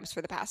programs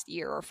for the past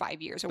year or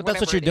 5 years or whatever.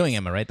 That's what you're doing,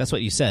 Emma, right? That's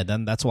what you said,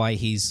 and that's why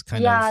he's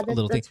kind of a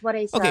little thing. That's what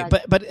I said. Okay,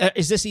 but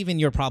is this even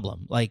your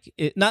problem? Like,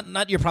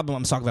 not your problem.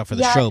 I'm talking about for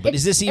the show, but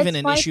is this even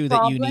an issue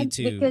that you need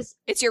to? Because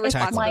it's your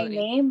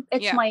responsibility.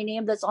 It's my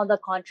name that's on the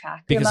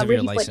contract. Because Remember, of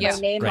your he license. put my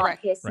name, not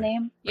his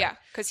name. Yeah,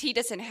 because he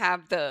doesn't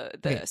have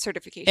the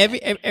certification.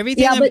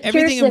 Everything. Yeah, but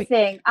here's the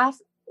thing.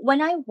 When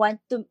I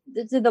went to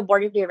the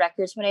board of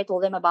directors, when I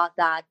told him about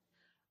that,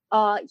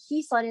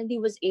 he suddenly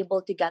was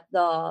able to get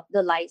the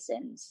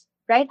license.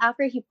 Right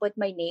after he put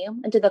my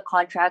name into the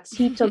contracts,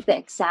 he took the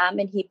exam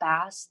and he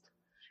passed.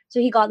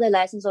 So he got the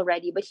license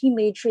already, but he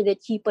made sure that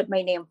he put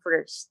my name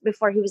first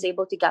before he was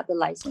able to get the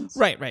license.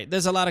 Right.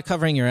 There's a lot of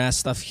covering your ass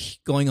stuff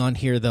going on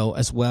here, though,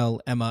 as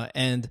well, Emma.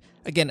 And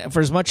again,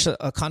 for as much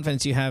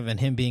confidence you have in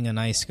him being a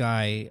nice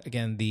guy,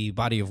 again, the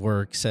body of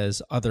work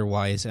says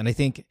otherwise. And I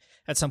think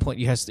at some point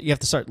you have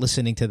to start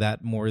listening to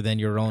that more than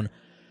your own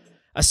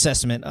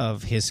assessment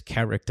of his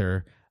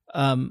character.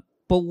 But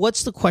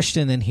what's the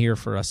question in here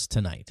for us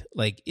tonight?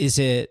 Like,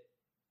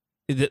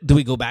 do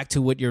we go back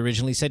to what you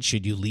originally said?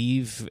 Should you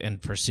leave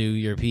and pursue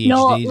your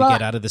PhD to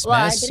get out of this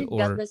mess? I didn't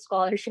get the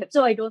scholarship,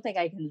 so I don't think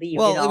I can leave.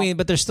 Well, I mean,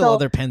 but there's still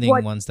other pending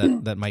ones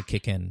that might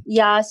kick in.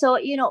 Yeah, so,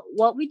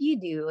 what would you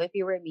do if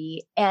you were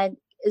me? And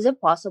is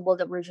it possible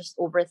that we're just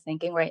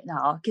overthinking right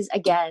now? Because,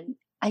 again,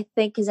 I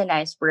think he's a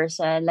nice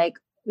person. Like,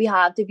 we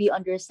have to be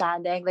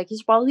understanding. Like,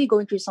 he's probably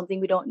going through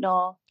something we don't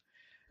know.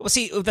 Well,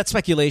 see, that's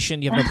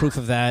speculation. You have no proof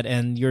of that,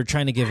 and you're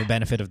trying to give a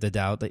benefit of the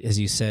doubt, as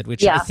you said,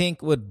 which I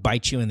think would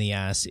bite you in the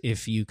ass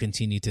if you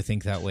continue to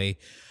think that way.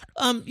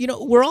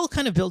 We're all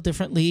kind of built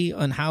differently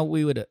on how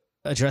we would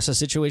address a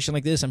situation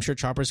like this. I'm sure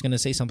Chopper's going to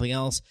say something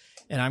else,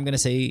 and I'm going to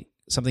say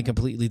something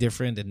completely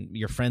different, and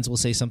your friends will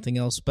say something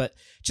else. But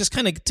just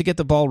kind of to get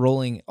the ball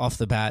rolling off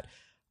the bat,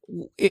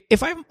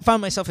 if I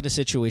found myself in a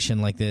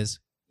situation like this,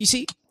 you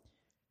see,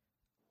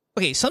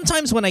 okay,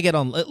 sometimes when I get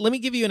on, let me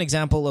give you an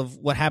example of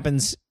what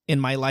happens in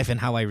my life and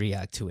how I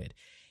react to it.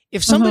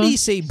 If somebody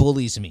say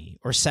bullies me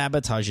or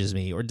sabotages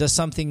me or does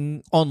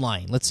something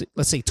online, let's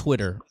say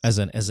Twitter as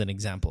an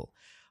example,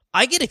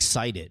 I get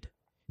excited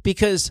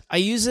because I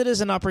use it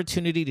as an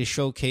opportunity to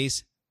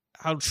showcase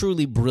how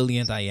truly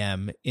brilliant I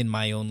am in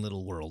my own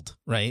little world,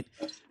 right?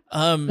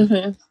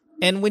 And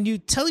when you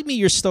tell me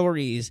your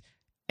stories,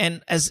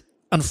 and as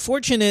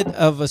unfortunate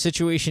of a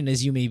situation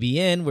as you may be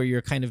in, where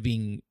you're kind of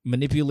being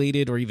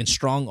manipulated or even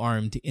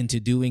strong-armed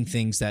into doing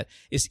things that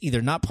is either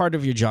not part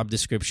of your job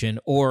description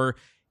or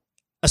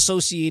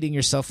associating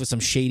yourself with some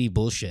shady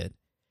bullshit,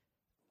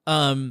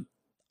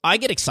 I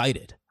get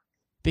excited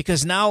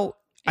because now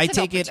I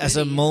take it as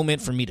a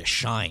moment for me to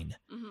shine.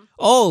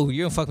 Oh,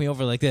 you're gonna fuck me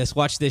over like this.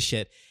 Watch this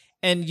shit.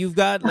 And you've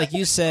got, like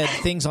you said,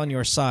 things on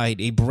your side,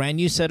 a brand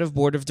new set of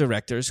board of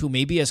directors who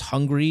may be as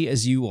hungry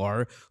as you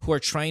are, who are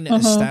trying to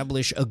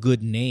establish a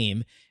good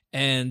name.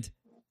 And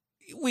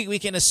we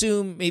can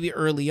assume maybe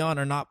early on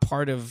are not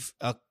part of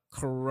a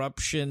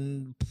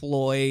corruption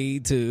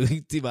ploy to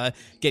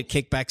get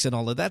kickbacks and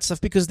all of that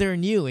stuff because they're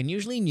new. And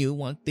usually they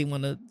want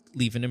to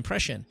leave an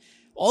impression.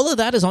 All of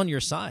that is on your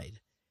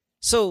side.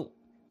 So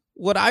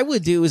what I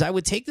would do is I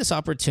would take this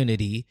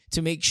opportunity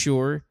to make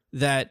sure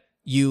that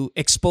you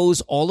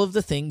expose all of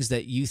the things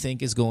that you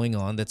think is going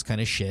on that's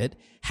kind of shit.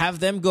 Have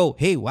them go,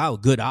 hey, wow,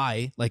 good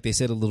eye. Like they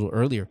said a little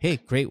earlier. Hey,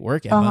 great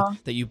work, Emma,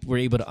 that you were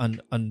able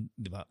to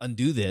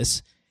undo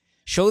this.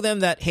 Show them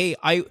that, hey,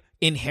 I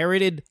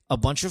inherited a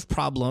bunch of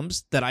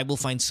problems that I will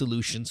find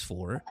solutions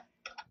for.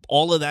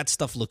 All of that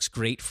stuff looks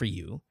great for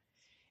you.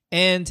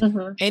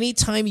 And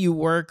anytime you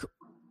work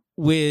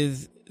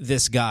with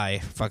this guy,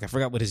 fuck, I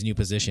forgot what his new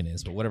position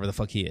is, but whatever the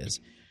fuck he is.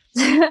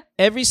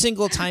 Every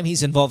single time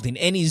he's involved in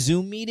any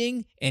Zoom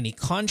meeting, any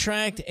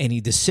contract, any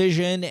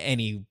decision,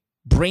 any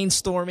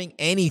brainstorming,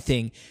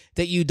 anything,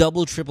 that you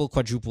double, triple,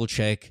 quadruple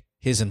check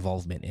his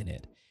involvement in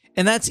it.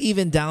 And that's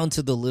even down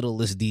to the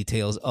littlest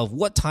details of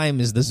what time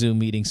is the Zoom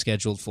meeting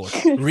scheduled for.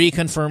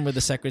 Reconfirm with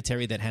the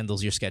secretary that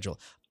handles your schedule.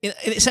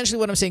 Essentially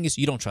what I'm saying is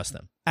you don't trust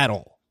them at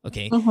all.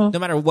 Okay? No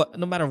matter what,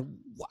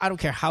 I don't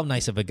care how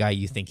nice of a guy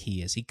you think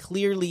he is. He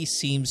clearly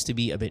seems to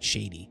be a bit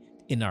shady,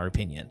 in our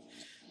opinion.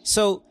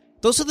 So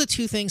those are the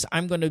two things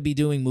I'm going to be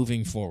doing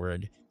moving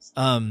forward.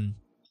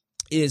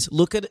 Is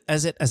look at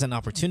it as an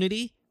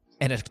opportunity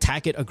and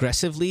attack it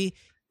aggressively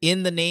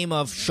in the name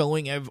of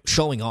showing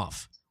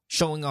off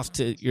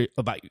to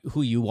about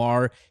who you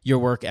are, your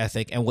work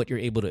ethic, and what you're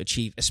able to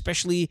achieve.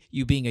 Especially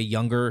you being a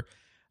younger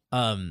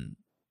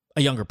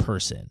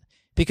person,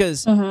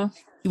 because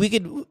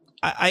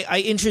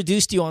I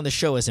introduced you on the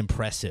show as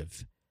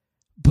impressive,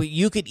 but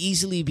you could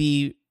easily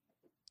be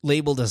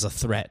labeled as a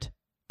threat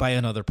by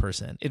another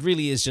person. It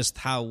really is just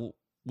how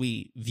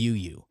we view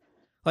you.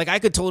 Like, I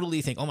could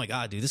totally think, oh my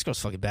God, dude, this girl's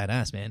fucking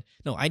badass, man.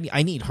 No, I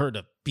need her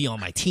to be on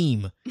my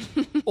team.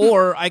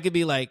 Or I could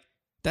be like,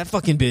 that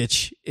fucking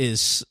bitch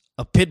is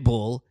a pit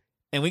bull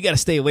and we got to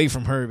stay away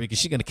from her because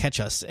she's going to catch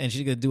us and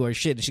she's going to do our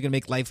shit and she's going to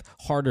make life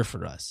harder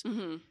for us.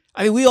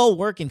 I mean, we all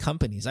work in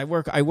companies. I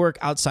work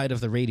outside of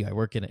the radio. I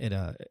work in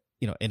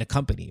a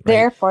company, right? The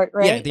airport,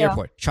 right? Yeah, the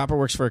airport. Chopper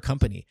works for a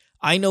company.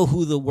 I know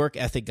who the work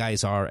ethic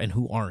guys are and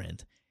who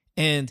aren't.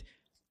 And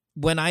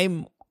when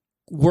I'm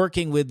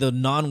working with the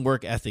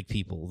non-work ethic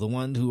people, the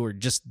ones who are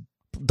just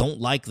don't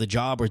like the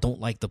job or don't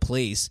like the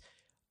place,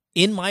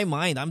 in my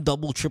mind, I'm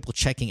double, triple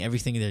checking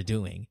everything they're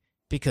doing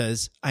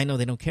because I know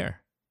they don't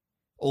care.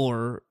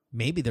 Or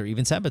maybe they're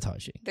even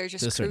sabotaging. They're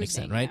just to a certain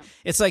cruising, extent, right? yeah.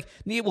 It's like,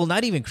 well,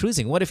 not even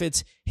cruising. What if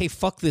it's, hey,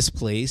 fuck this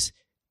place.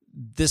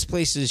 This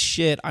place is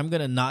shit. I'm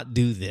going to not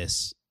do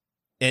this.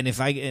 And if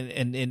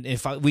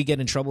we get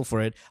in trouble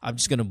for it, I'm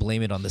just going to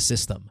blame it on the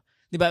system.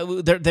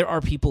 But there are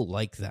people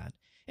like that.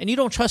 And you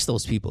don't trust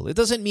those people. It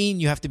doesn't mean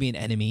you have to be an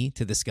enemy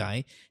to this guy.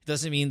 It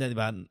doesn't mean that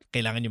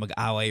kailangan nyo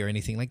mag-away or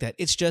anything like that.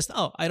 It's just,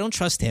 I don't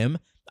trust him.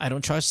 I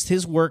don't trust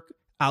his work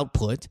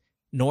output,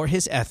 nor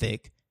his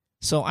ethic.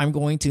 So I'm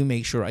going to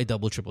make sure I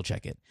double, triple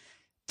check it.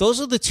 Those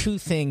are the two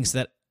things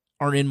that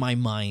are in my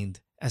mind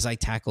as I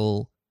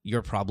tackle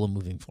your problem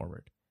moving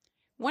forward.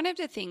 One of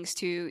the things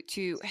to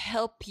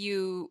help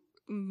you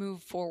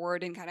move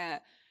forward and kind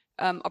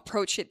of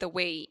approach it the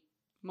way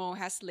Mo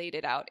has laid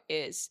it out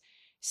is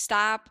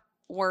stop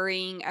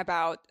worrying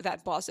about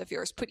that boss of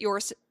yours. Put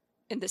yours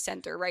in the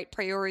center, right?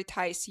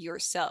 Prioritize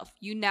yourself.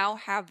 You now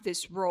have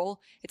this role.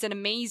 It's an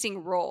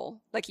amazing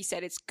role. Like he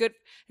said, it's good,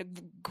 a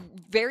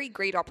very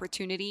great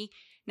opportunity.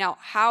 Now,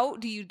 how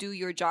do you do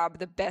your job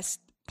the best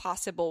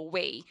possible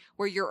way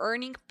where you're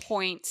earning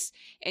points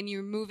and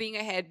you're moving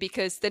ahead?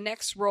 Because the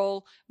next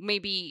role may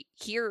be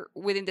here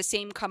within the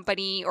same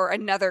company or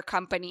another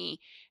company.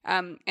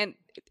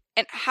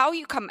 And how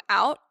you come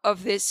out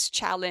of this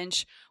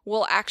challenge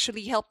will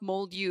actually help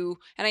mold you.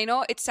 And I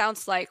know it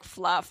sounds like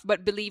fluff,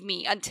 but believe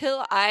me,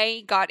 until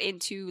I got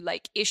into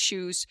like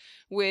issues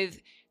with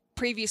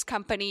previous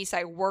companies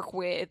I work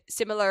with,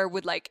 similar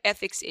with like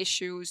ethics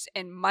issues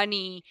and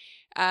money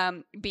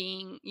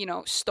being,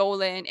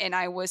 stolen, and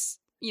I was,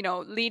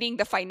 leading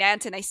the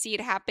finance and I see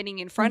it happening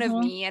in front of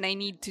me and I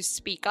need to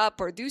speak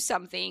up or do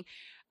something.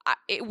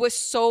 It was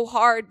so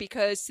hard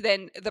because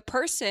then the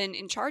person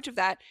in charge of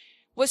that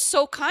was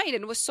so kind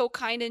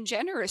and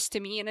generous to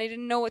me, and I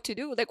didn't know what to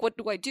do. Like, what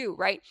do I do,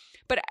 right?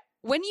 But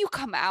when you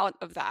come out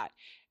of that,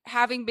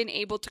 having been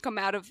able to come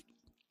out of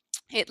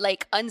it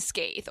like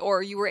unscathed,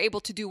 or you were able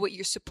to do what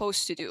you're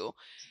supposed to do,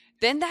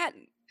 then that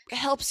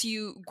helps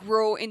you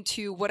grow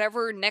into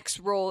whatever next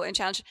role and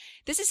challenge.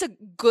 This is a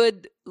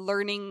good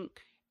learning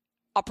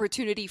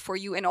opportunity for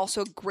you, and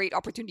also a great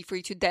opportunity for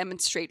you to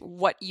demonstrate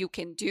what you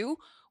can do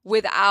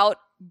without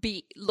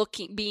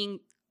being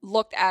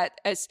looked at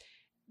as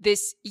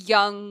this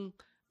young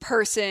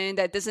person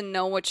that doesn't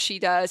know what she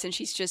does and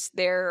she's just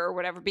there or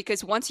whatever.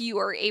 Because once you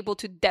are able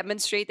to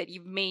demonstrate that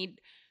you've made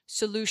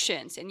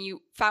solutions and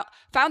you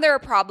found there are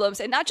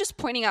problems, and not just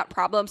pointing out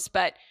problems,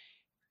 but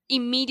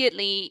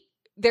immediately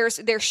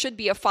there should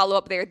be a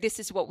follow-up there. This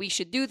is what we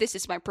should do. This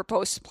is my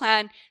proposed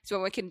plan. This is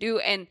what we can do.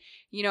 And,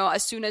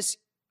 as soon as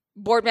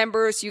board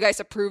members, you guys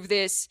approve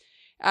this,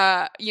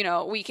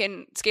 we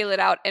can scale it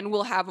out and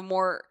we'll have a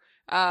more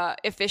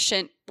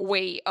efficient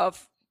way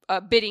of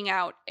bidding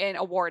out and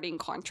awarding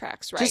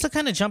contracts, right? Just to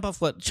kind of jump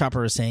off what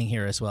Chopper is saying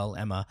here as well,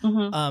 Emma,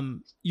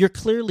 you're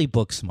clearly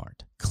book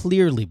smart.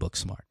 clearly book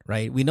smart,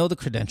 right? We know the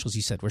credentials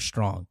you said were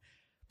strong.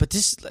 But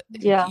this,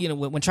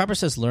 when Chopper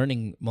says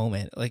learning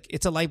moment, like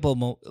it's a light bulb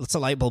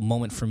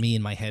moment for me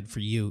in my head for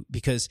you,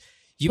 because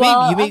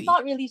I'm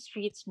not really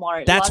street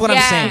smart. That's what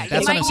I'm saying.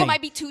 That's what I'm saying. You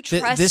might be too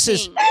trusting. This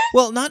is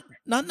not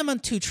I'm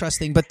too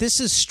trusting, but this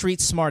is street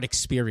smart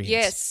experience.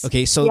 Yes.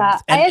 Okay. So I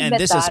admit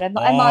this that. is I'm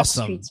awesome. not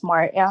street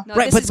smart. Yeah. No,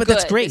 right, but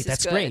that's great. This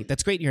That's is great. good.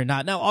 That's great. You're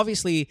not. Now,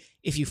 obviously,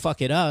 if you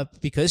fuck it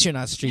up because you're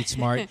not street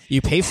smart,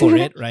 you pay for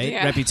it, right?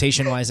 Yeah.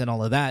 Reputation wise and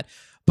all of that.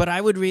 But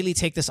I would really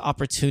take this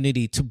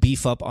opportunity to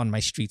beef up on my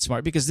street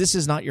smart, because this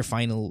is not your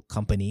final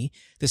company.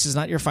 This is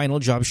not your final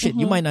job. Shit,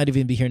 you might not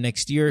even be here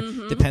next year,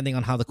 depending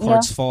on how the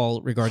cards fall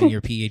regarding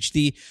your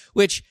PhD.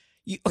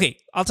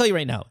 I'll tell you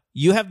right now,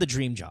 you have the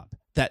dream job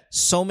that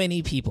so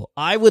many people.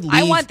 I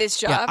want this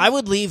job. Yeah, I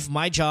would leave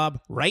my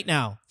job right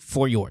now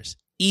for yours.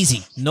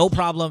 Easy, no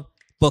problem.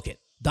 Book it,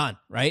 done.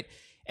 Right,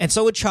 and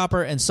so would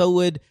Chopper, and so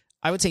would,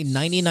 I would say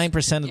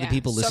 99% of the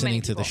people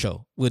listening to the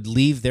show would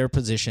leave their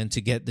position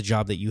to get the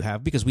job that you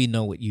have, because we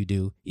know what you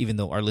do, even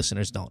though our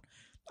listeners don't.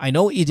 I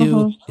know what you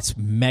do. It's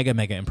mega,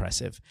 mega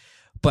impressive.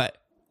 But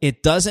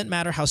it doesn't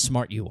matter how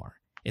smart you are.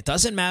 It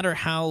doesn't matter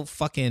how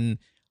fucking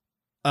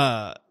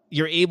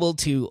you're able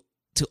to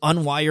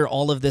unwire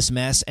all of this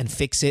mess and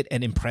fix it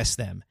and impress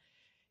them.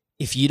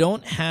 If you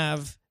don't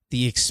have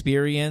the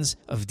experience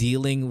of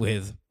dealing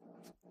with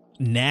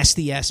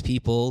nasty ass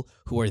people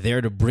who are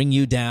there to bring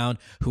you down,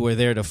 who are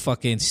there to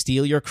fucking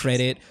steal your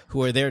credit,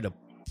 who are there to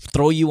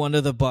throw you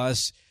under the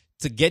bus,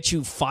 to get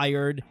you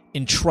fired,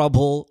 in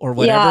trouble, or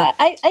whatever. Yeah,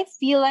 I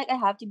feel like I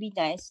have to be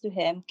nice to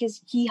him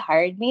because he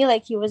hired me.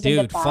 Like he was in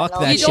the panel.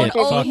 Fuck that you shit.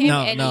 don't owe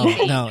him No.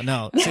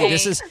 anything. See,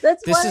 this is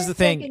That's this what is the I'm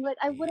thing. thinking. Like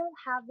I wouldn't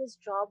have this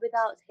job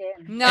without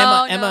him.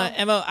 No,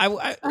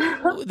 Emma,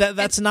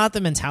 that's not the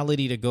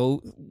mentality to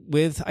go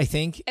with, I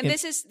think. And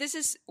this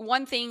is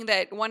one thing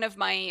that one of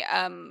my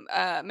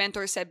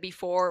mentors said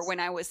before,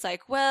 when I was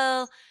like,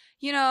 well,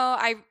 when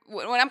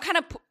I'm kind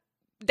of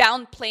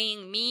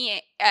downplaying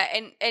me,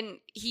 and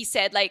he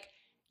said, like,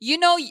 you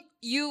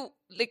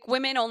like,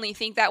 women only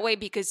think that way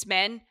because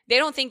men, they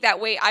don't think that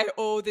way. I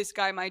owe this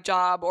guy my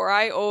job, or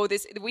I owe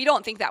this. We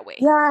don't think that way.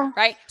 Yeah.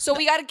 Right. So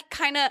we got to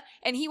kind of,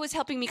 and he was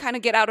helping me kind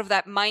of get out of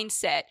that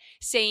mindset,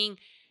 saying,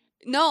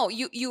 no,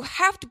 you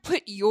have to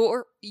put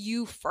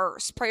you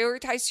first.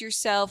 Prioritize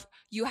yourself.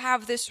 You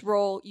have this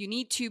role. You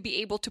need to be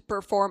able to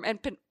perform and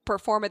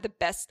perform at the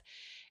best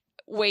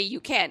way you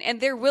can. And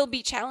there will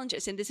be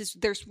challenges. And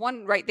there's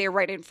one right there,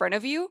 right in front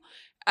of you.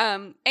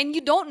 And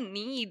you don't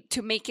need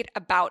to make it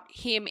about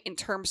him in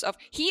terms of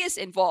he is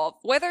involved,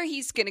 whether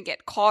he's going to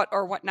get caught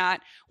or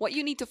whatnot. What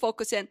you need to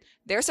focus in,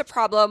 there's a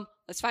problem.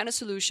 Let's find a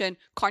solution.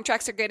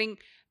 Contracts are getting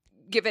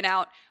given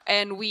out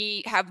and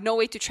we have no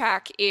way to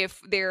track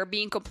if they're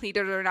being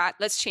completed or not.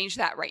 Let's change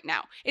that right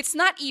now. It's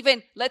not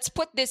even, let's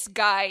put this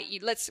guy,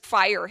 let's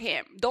fire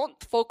him.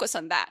 Don't focus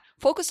on that.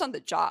 Focus on the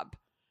job.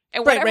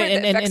 And whatever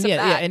the effects of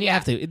that. And you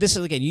have to. This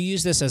is, again, you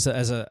use this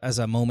as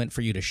a moment for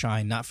you to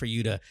shine, not for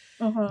you to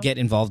get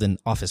involved in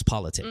office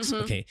politics.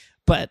 Okay,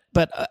 but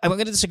I'm going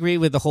to disagree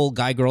with the whole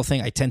guy girl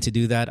thing. I tend to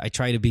do that. I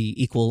try to be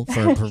equal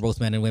for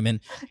both men and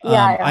women.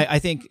 I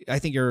think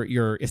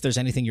your if there's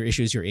anything, your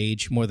issue is your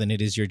age more than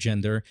it is your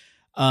gender.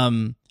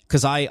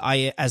 Because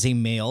I as a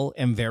male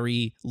am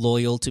very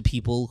loyal to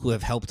people who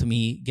have helped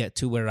me get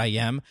to where I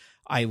am.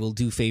 I will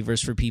do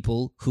favors for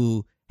people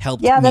who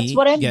helped me. Yeah, that's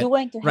what I'm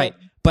doing to him. Right.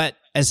 But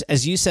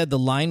as you said, the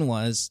line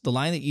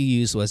that you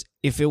used was,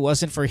 if it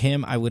wasn't for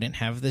him, I wouldn't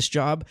have this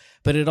job.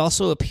 But it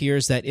also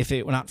appears that if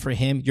it were not for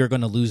him, you're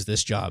going to lose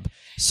this job.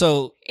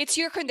 So it's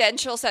your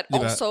credentials that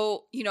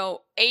also,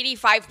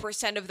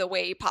 85% of the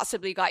way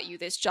possibly got you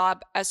this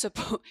job,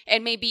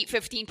 and maybe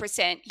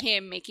 15%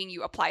 him making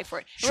you apply for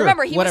it. Sure,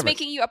 remember, he was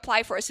making you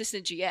apply for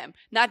assistant GM,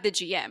 not the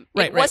GM.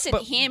 It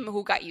wasn't him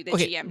who got you the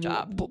GM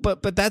job.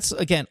 But that's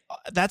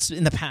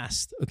in the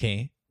past.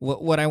 Okay.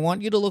 What I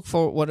want you to look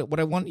for, what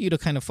I want you to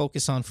kind of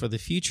focus on for the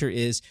future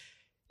is,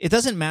 it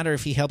doesn't matter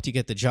if he helped you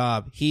get the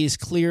job. He is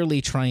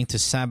clearly trying to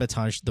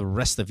sabotage the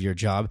rest of your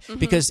job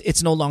because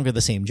it's no longer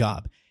the same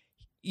job.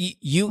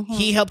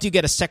 He helped you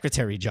get a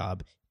secretary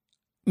job,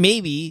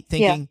 maybe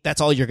thinking that's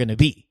all you're going to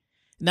be.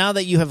 Now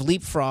that you have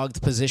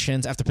leapfrogged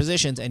positions after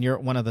positions and you're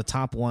one of the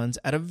top ones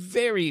at a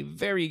very,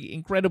 very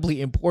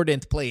incredibly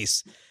important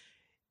place,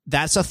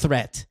 that's a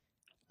threat.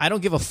 I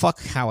don't give a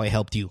fuck how I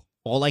helped you.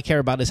 All I care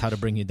about is how to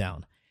bring you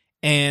down.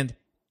 And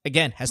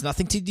again, has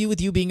nothing to do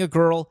with you being a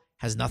girl,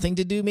 has nothing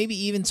to do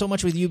maybe even so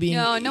much with you being...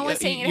 No one's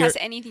saying it has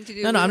anything to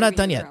do with I'm not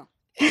done yet. Girl.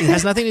 It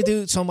has nothing to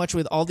do so much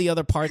with all the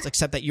other parts,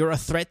 except that you're a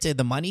threat to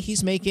the money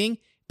he's making,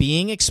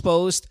 being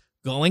exposed,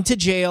 going to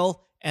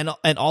jail, and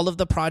all of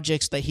the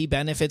projects that he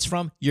benefits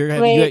from. You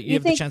have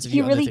the chance of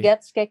he really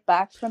gets kicked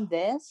back from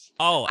this?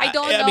 Oh, I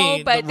don't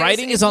know, but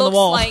writing is on the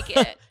wall. Like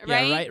it,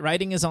 right? Yeah,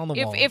 writing is on the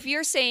wall. If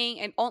you're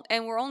saying,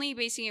 and we're only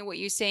basing it what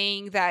you're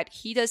saying, that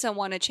he doesn't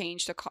want to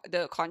change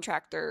the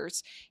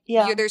contractors.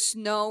 Yeah. There's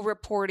no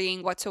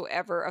reporting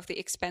whatsoever of the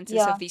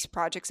expenses of these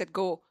projects that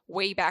go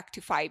way back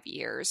to 5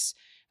 years.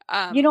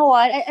 You know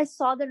what? I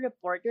saw the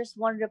report. There's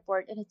one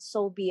report and it's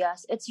so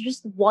BS. It's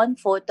just one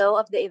photo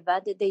of the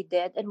event that they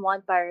did in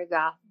one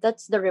paragraph.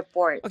 That's the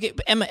report. Okay,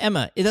 but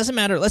Emma, it doesn't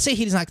matter. Let's say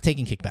he's not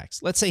taking kickbacks.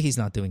 Let's say he's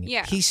not doing it.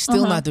 Yeah. He's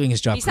still not doing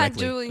his job He's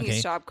correctly. not doing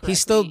his job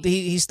correctly.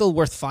 He's still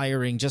worth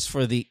firing just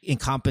for the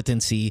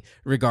incompetency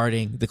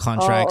regarding the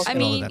contracts I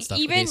and all of mean, that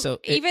stuff.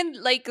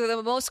 even like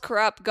the most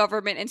corrupt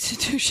government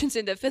institutions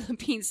in the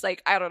Philippines,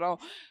 like, I don't know,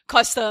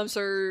 customs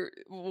or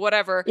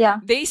whatever,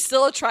 they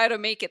still try to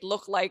make it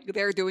look like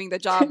they're doing the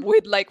job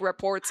with like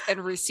reports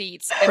and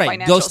receipts and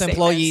financial ghost statements.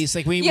 employees,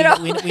 like we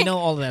know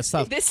all of that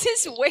stuff. This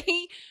is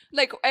way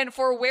like, and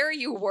for where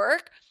you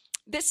work,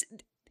 this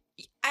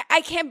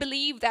I can't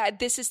believe that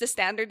this is the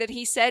standard that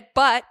he said,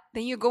 but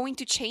then you're going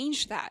to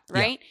change that,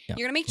 right? You're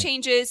going to make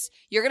changes.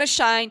 You're going to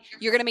shine.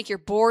 You're going to make your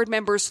board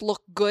members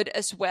look good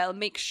as well.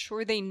 Make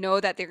sure they know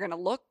that they're going to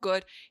look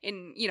good.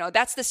 And,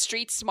 that's the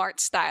street smart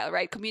style,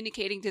 right?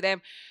 Communicating to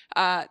them,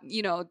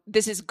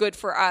 this is good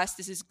for us.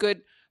 This is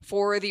good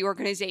for the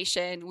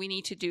organization. We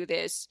need to do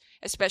this,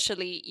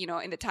 especially,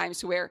 in the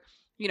times where,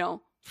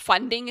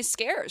 funding is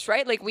scarce,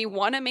 right? Like, we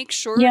want to make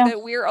sure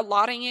that we're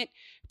allotting it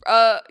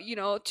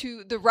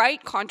to the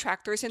right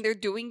contractors and they're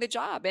doing the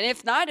job. And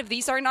if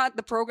these are not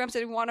the programs that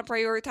we want to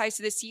prioritize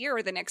this year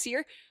or the next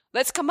year,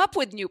 let's come up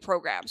with new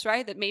programs,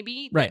 right? That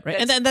maybe right.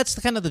 And then that's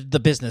kind of the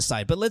business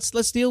side. But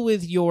let's deal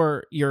with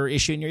your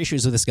issue and your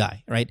issues with this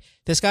guy, right?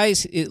 This guy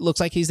it looks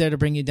like he's there to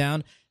bring you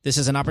down. This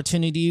is an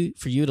opportunity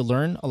for you to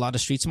learn a lot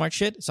of street smart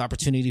shit. It's an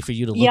opportunity for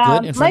you to look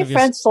good in front of your...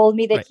 My friends told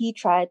me that he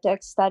tried to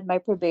extend my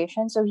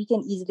probation so he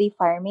can easily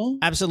fire me.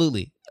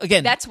 Absolutely.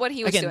 Again, that's what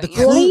he was doing.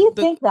 Really? You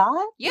think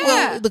that? Yeah.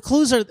 Well, the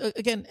clues are,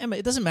 again, Emma,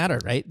 it doesn't matter,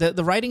 right?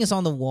 The writing is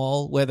on the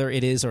wall, whether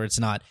it is or it's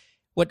not.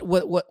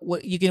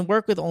 What you can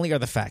work with only are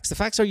the facts. The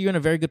facts are you're in a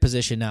very good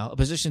position now, a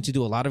position to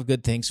do a lot of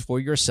good things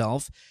for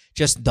yourself.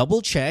 Just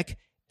double check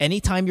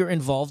anytime you're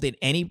involved in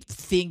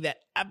anything that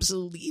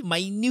absolutely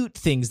minute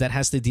things that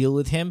has to deal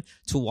with him,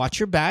 to watch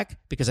your back,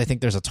 because I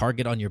think there's a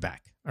target on your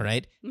back. All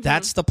right. Mm-hmm.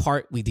 That's the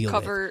part we deal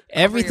with.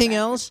 Everything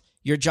else,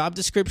 your job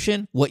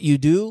description, what you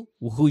do,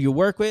 who you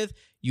work with,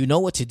 you know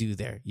what to do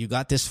there. You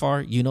got this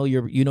far. You know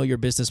your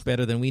business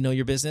better than we know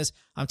your business.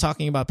 I'm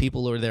talking about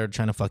people who are there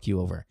trying to fuck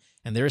you over.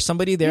 And there is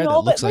somebody there that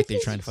looks like they're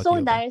trying to fuck you over.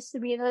 It's so nice to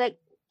me. Like,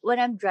 when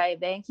I'm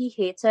driving, he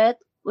hates it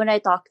when I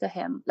talk to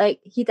him. Like,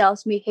 he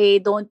tells me, hey,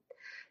 don't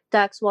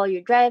text while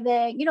you're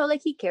driving.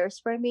 Like, he cares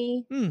for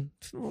me.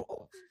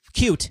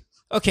 Cute.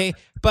 Okay,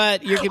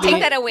 but you can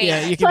take that away.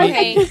 Yeah, you can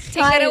take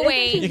that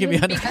away. You can be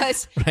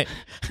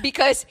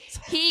because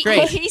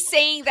he's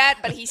saying that,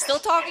 but he's still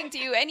talking to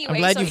you anyway. I'm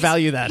glad you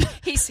value that.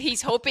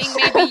 He's hoping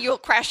maybe you'll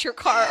crash your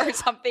car or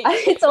something.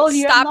 I told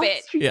you, stop I'm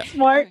it. Not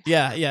smart.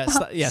 Yeah.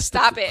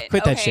 Stop it.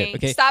 Quit that shit.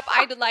 Okay. Stop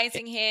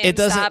idolizing him. It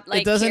doesn't. Stop,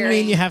 it doesn't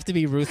mean you have to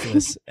be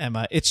ruthless,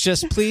 Emma. It's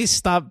just please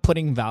stop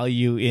putting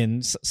value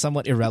in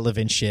somewhat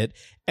irrelevant shit.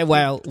 And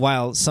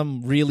while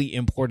some really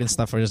important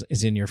stuff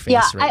is in your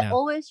face right now. I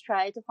always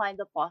try to find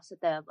the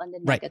positive and the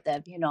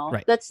negative,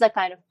 Right. That's the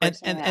kind of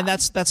person and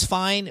that's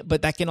fine,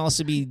 but that can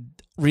also be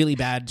really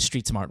bad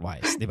street smart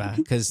wise,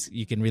 because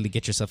you can really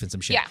get yourself in some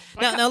shit.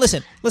 Yeah. Now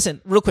listen,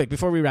 real quick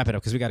before we wrap it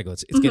up, because we got to go.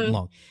 It's getting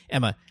long.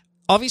 Emma,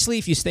 obviously,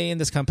 if you stay in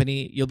this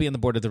company, you'll be on the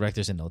board of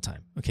directors in no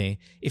time. Okay,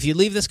 if you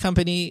leave this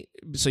company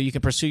so you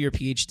can pursue your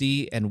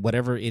PhD and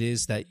whatever it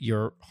is that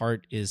your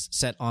heart is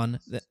set on,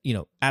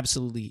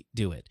 absolutely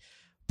do it.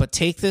 But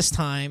take this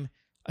time,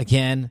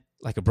 again,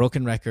 like a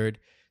broken record,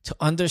 to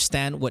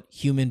understand what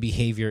human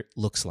behavior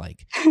looks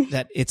like.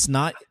 That it's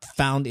not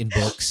found in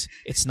books.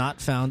 It's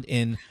not found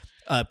in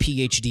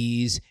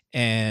PhDs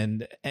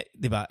and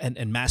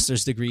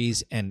master's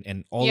degrees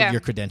and all of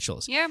your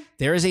credentials. Yeah.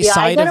 There is a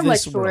side of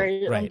this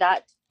world. Right.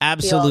 That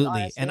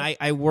Absolutely. Field, and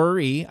I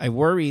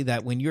worry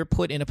that when you're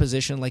put in a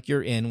position like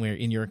you're in, where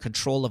you're in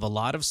control of a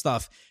lot of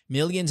stuff,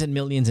 millions and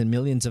millions and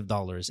millions of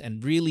dollars,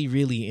 and really,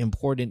 really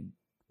important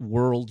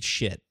world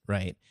shit,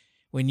 right?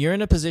 When you're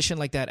in a position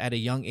like that at a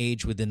young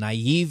age with the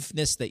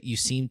naiveness that you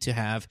seem to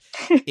have,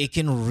 it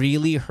can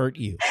really hurt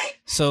you.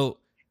 So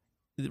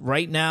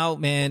right now,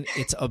 man,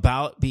 it's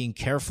about being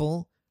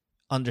careful,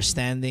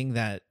 understanding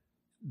that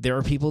there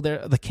are people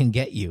there that can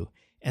get you.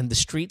 And the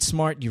street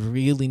smart, you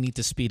really need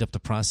to speed up the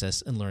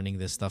process in learning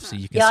this stuff so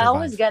you can survive. I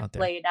always get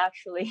played,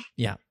 actually.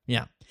 Yeah.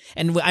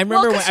 And I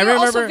remember I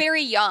remember also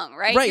very young,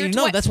 right? Right,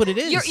 that's what it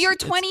is. You're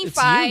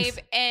 25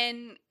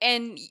 and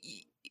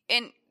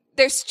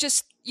there's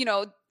just,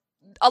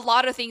 a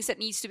lot of things that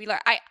needs to be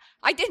learned.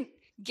 I didn't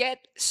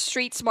get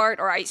street smart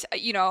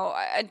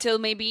until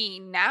maybe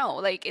now,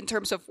 like in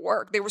terms of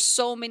work. There were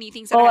so many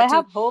things that I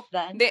have hope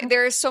then.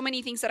 There are so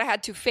many things that I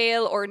had to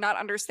fail or not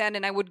understand,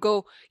 and I would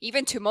go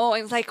even to Mo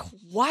and like,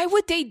 why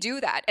would they do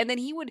that? And then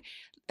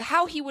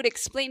how he would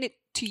explain it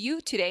to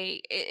you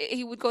today,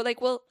 he would go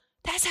like, well,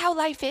 that's how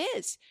life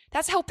is.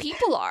 That's how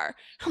people are.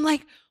 I'm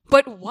like,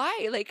 but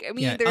why? Like, I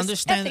mean, there's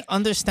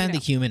understand the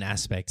human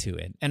aspect to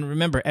it. And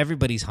remember,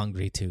 everybody's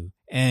hungry too.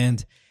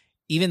 And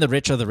even the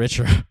rich of the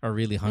richer are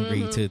really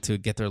hungry to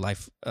get their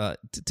life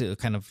to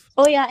kind of.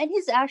 Oh yeah, and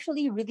he's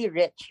actually really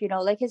rich.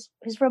 Like he's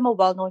from a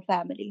well-known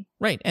family.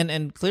 Right,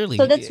 and clearly.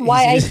 So that's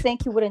why I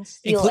think he wouldn't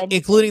steal anything.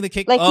 Including the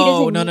kick. Like,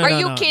 oh no! Are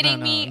you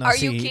kidding me? Are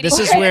you kidding me? This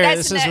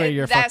is where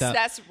you're fucked up.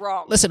 That's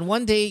wrong. Listen,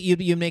 one day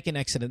you make an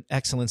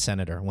excellent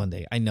senator. One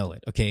day, I know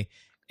it. Okay,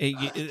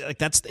 if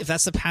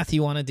that's the path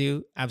you want to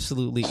do,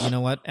 absolutely. You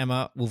know what,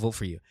 Emma, we'll vote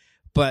for you.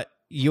 But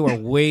you are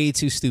way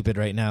too stupid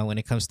right now when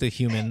it comes to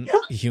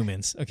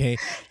humans. Okay,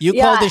 you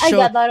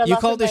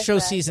called this show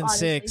season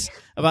 6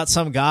 about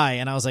some guy,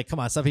 and I was like, come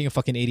on, stop being a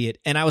fucking idiot.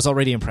 And I was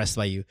already impressed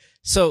by you.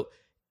 So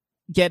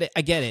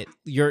I get it.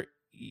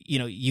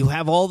 You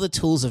have all the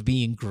tools of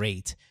being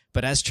great.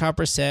 But as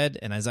Chopper said,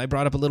 and as I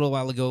brought up a little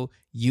while ago,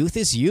 youth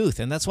is youth.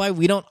 And that's why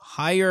we don't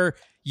hire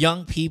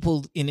young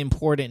people in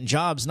important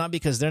jobs, not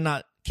because they're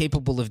not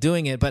capable of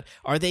doing it, but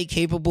are they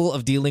capable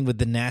of dealing with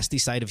the nasty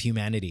side of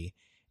humanity?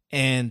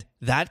 And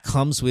that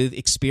comes with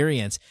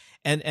experience.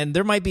 And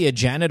there might be a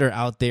janitor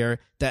out there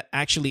that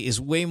actually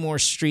is way more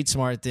street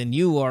smart than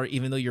you are,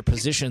 even though your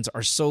positions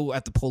are so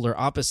at the polar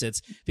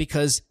opposites,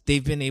 because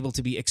they've been able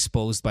to be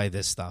exposed by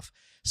this stuff.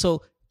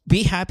 So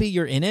be happy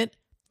you're in it.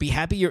 Be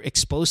happy you're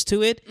exposed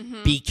to it.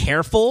 Be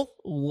careful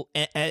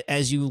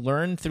as you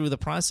learn through the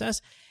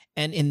process.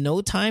 And in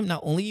no time,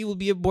 not only you will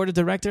be a board of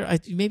director,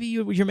 maybe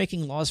you're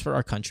making laws for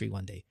our country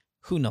one day.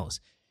 Who knows?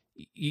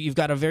 You've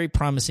got a very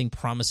promising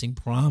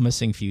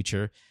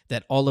future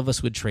that all of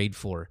us would trade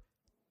for.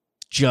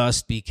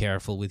 Just be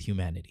careful with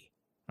humanity.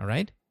 All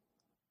right?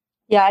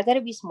 Yeah, I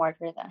gotta be smart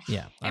for that.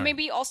 Yeah. And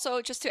maybe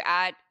also, just to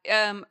add,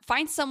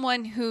 find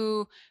someone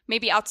who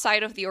maybe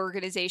outside of the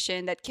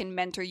organization that can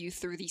mentor you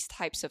through these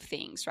types of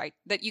things, right?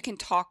 That you can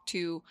talk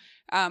to.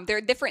 There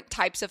are different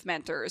types of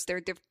mentors.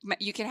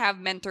 You can have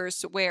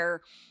mentors where,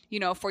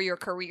 for your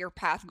career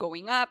path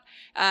going up,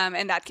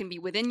 and that can be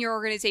within your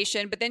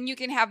organization. But then you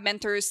can have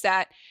mentors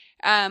that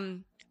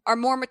are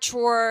more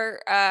mature,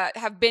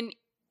 have been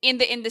in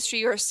the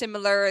industry or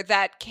similar,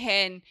 that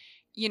can,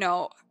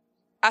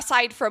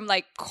 aside from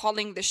like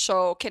calling the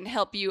show, can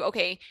help you.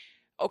 Okay,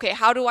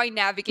 how do I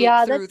navigate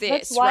through this?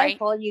 That's why right? I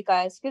call you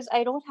guys, because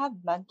I don't have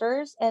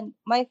mentors, and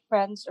my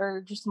friends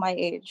are just my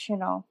age.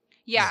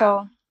 Yeah.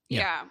 So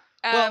yeah.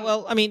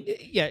 Well, I mean,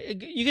 yeah,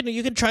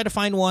 you can try to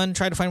find one.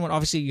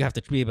 Obviously, you have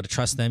to be able to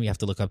trust them. You have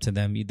to look up to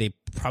them. They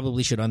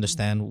probably should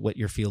understand what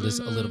your field is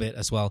a little bit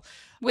as well.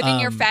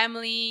 Within your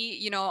family,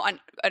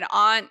 an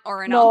aunt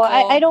or an uncle.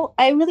 No,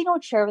 I really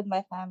don't share with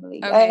my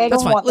family. Okay.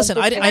 That's fine. Listen,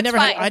 I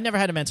fine. never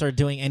had a mentor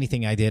doing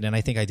anything I did, and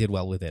I think I did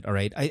well with it. All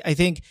right. I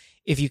think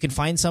if you can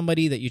find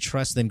somebody that you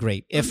trust, then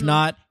great. If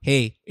not,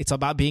 hey, it's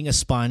about being a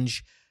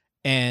sponge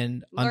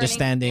and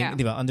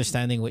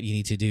understanding what you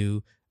need to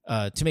do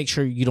to make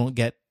sure you don't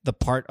get the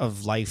part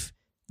of life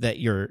that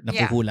you're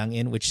napuhulang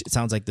in, which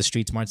sounds like the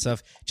street smart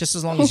stuff. Just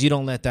as long as you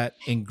don't let that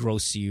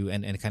engross you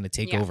and kind of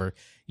take over,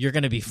 you're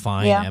going to be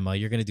fine, Emma.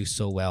 You're going to do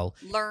so well.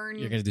 You're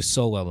going to do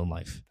so well in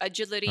life.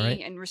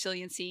 Agility and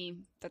resiliency.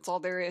 That's all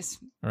there is.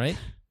 All right.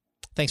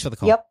 Thanks for the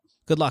call. Yep.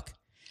 Good luck.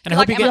 And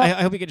Good luck,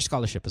 I hope you get your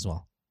scholarship as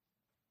well.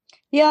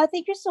 Yeah,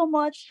 thank you so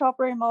much,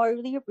 Chopper and Mo. I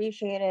really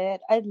appreciate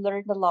it. I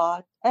learned a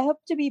lot. I hope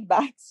to be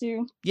back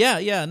soon.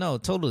 Yeah, no,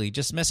 totally.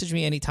 Just message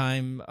me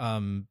anytime.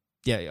 On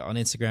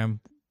Instagram.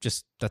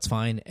 Just that's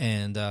fine.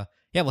 And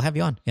we'll have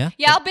you on. Yeah.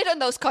 Yeah, I'll bid on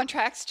those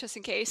contracts just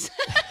in case.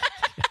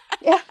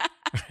 Yeah.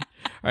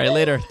 All right,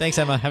 later. Thanks,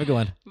 Emma. Have a good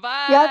one.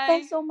 Bye. Yeah,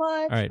 thanks so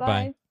much. All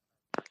right,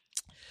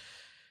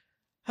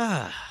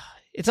 bye.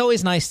 It's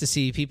always nice to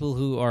see people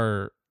who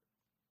are,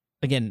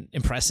 again,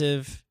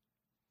 impressive,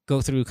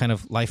 go through kind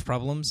of life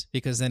problems,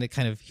 because then it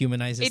kind of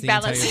humanizes the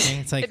entire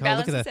thing. It's like,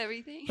 look at that.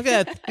 Everything. Look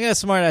at that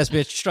smart ass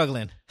bitch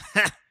struggling.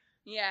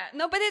 Yeah,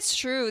 no, but it's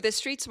true. The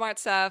street smart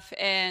stuff,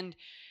 and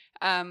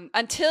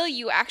until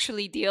you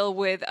actually deal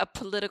with a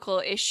political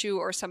issue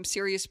or some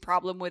serious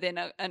problem within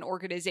an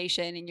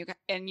organization,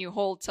 and you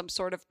hold some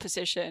sort of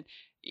position,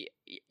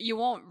 you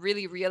won't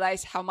really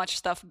realize how much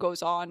stuff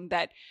goes on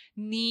that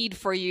need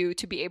for you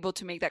to be able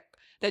to make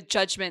that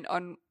judgment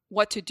on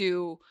what to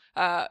do,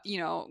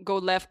 go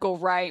left, go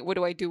right. What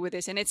do I do with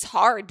this? And it's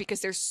hard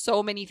because there's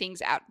so many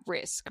things at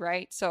risk,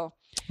 right? So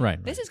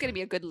this is going to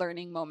be a good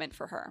learning moment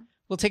for her.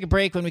 We'll take a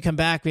break. When we come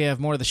back, we have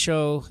more of the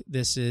show.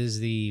 This is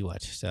the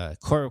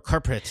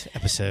corporate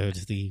episode,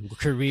 the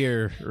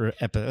career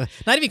episode.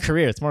 Not even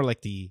career. It's more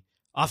like the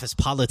office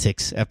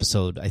politics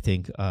episode, I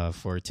think,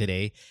 for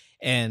today.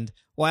 And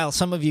while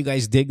some of you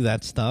guys dig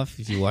that stuff,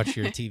 if you watch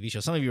your TV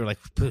show, some of you are like,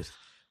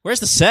 where's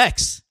the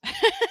sex?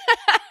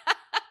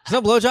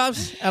 There's no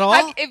blowjobs at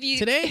all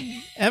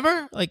today?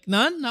 Ever? Like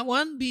none? Not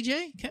one?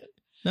 BJ?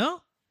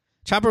 No?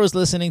 Chopper was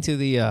listening to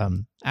the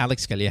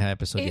Alex Calleja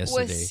episode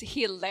yesterday. It was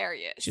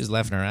hilarious. She was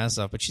laughing her ass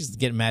off, but she's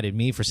getting mad at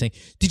me for saying,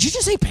 "Did you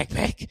just say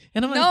pek-pek?"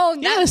 And I'm like, no,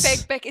 yes. Not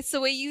pek-pek. It's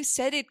the way you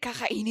said it.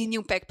 Kakainin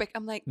yung pek-pek.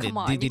 I'm like, come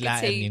on.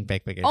 Didilaan yung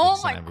pek-pek.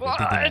 Oh my God.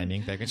 Didilaan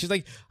yung pek-pek. She's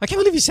like, I can't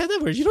believe you said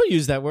that word. You don't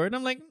use that word. And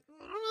I'm like,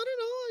 I don't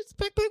know. It's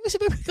pek-pek. We say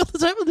pek-pek all the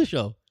time on the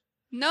show.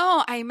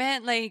 No, I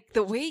meant like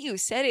the way you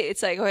said it.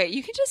 It's like, okay,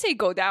 you can just say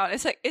go down.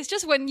 It's like, it's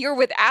just when you're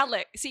with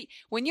Alex. See,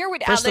 when you're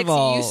with First Alex, of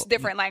all, you use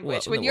different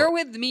language. well, when you're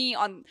with me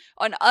on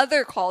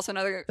other calls, on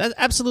other. That's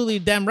absolutely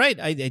damn right.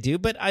 I do,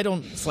 but I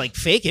don't like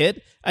fake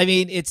it. I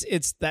mean,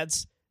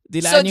 that's.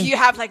 So do you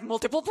have like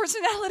multiple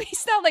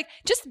personalities now? Like,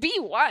 just be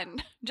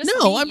one. Just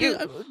no, be you.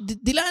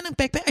 Dilaan ng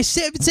pekpek.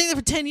 I've been saying that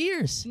for 10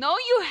 years. No,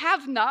 you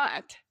have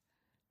not.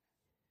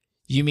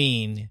 You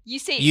mean you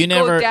say you go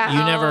never down.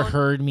 You never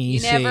heard me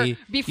say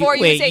before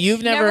you wait, say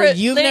you've never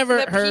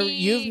heard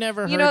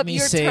me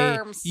say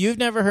terms. You've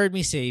never heard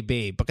me say,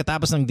 babe,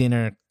 pagkatapos ng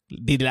dinner,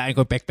 didilaan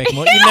ko pekpek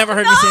mo. You've never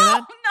heard me say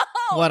that?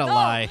 No. What a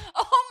lie.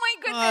 Oh my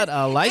goodness. What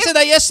a lie. I said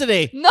that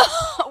yesterday. No.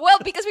 Well,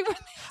 because we were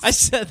I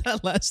said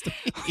that last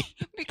week.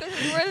 because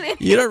we were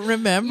You don't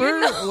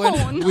remember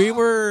when we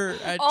were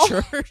at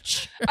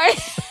church? I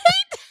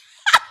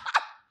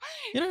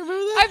You don't remember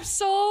that? I'm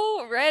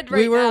so red right now.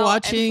 We were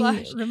watching.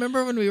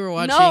 Remember when we were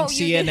watching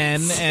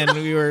CNN and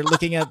we were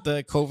looking at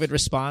the COVID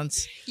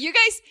response? You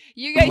guys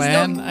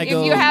Plan, know. If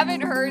you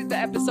haven't heard the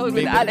episode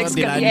with Alex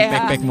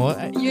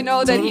Calleja, you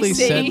know that totally he's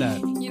saying.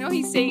 said that. You know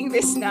he's saying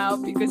this now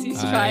because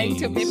he's trying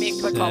to mimic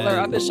the caller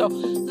on the show.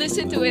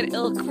 Listen to it;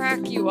 it'll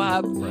crack you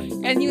up. Right.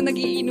 And yung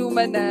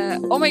nagiinuman na,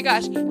 oh my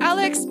gosh,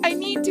 Alex, I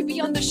need to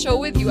be on the show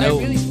with you.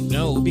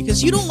 No,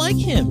 because you don't like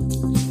him.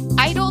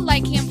 I don't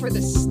like him for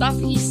the stuff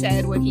he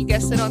said when he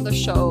guested on the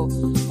show,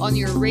 on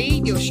your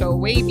radio show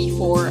way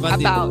before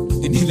about.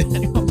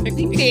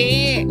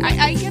 Hindi.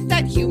 I get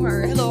that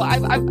humor. Hello,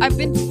 I've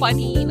been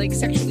funny like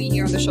sexually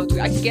here on the show too.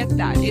 I get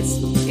that.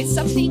 It's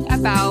something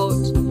about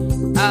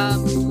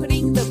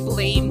putting the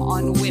blame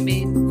on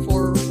women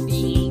for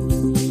being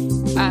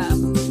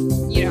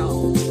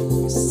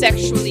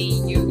sexually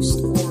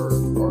used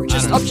or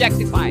just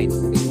objectified.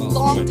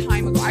 Long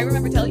time ago, I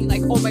remember telling you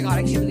like, oh my god,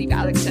 I can't believe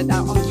Alex said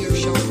that on your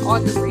show,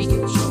 on the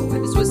radio show,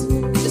 and this was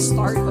the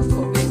start of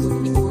COVID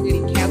when people were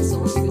getting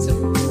canceled because of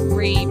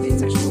rape and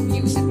sexual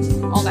abuse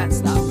and all that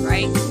stuff,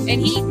 right?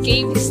 And he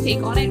gave his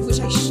take on it, which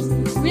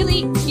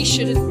he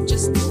shouldn't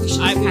just. We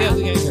gotta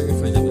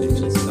find that one.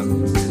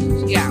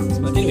 Yeah.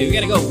 But anyway, we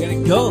gotta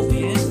go,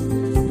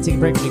 man. Take a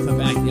break. When we come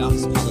back, the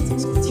Office of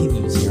Politics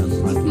continues here on the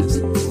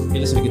podcast.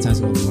 You're listening to Good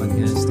Times with Mo, the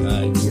podcast.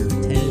 Year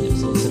 10,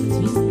 episode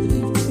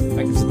 17.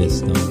 Back to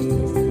this.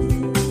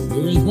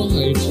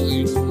 Worldwide,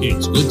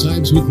 it's Good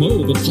Times with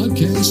Mo, the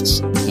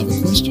podcasts. Have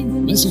a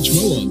question? Message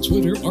Mo on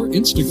Twitter or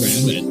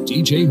Instagram at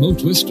DJ Mo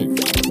Twister.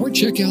 Or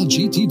check out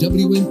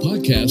GTWN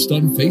Podcast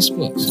on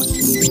Facebook.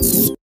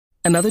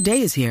 Another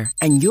day is here,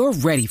 and you're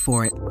ready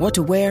for it. What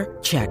to wear?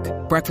 Check.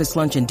 Breakfast,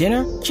 lunch, and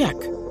dinner? Check.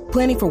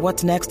 Planning for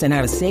what's next and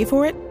how to save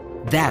for it?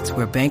 That's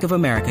where Bank of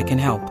America can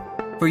help.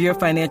 For your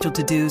financial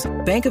to-dos,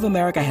 Bank of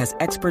America has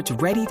experts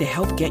ready to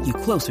help get you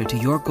closer to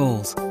your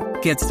goals.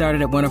 Get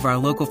started at one of our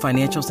local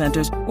financial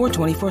centers or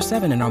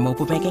 24/7 in our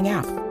mobile banking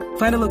app.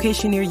 Find a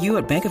location near you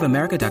at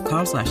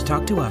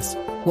bankofamerica.com/talktous.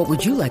 What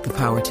would you like the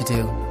power to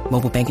do?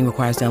 Mobile banking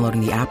requires downloading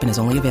the app and is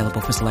only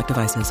available for select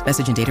devices.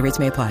 Message and data rates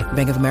may apply.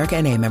 Bank of America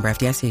N.A., member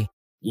FDIC.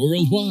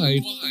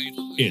 Worldwide,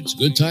 it's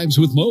Good Times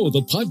with Mo,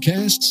 the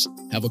podcasts.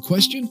 Have a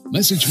question?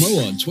 Message Mo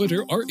on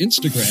Twitter or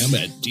Instagram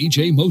at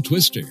DJ Mo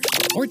Twister.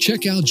 Or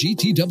check out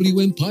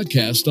GTWN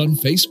Podcast on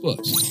Facebook.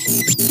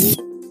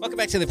 Welcome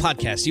back to the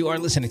podcast. You are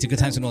listening to Good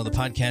Times with Mo, the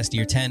podcast,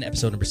 year 10,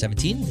 episode number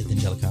 17, with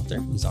Angelicopter,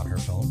 who's on her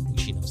phone.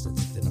 She knows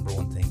that's the number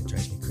one thing that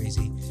drives me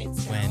crazy.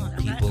 It's when down.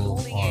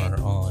 people are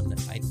on.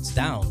 It's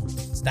down.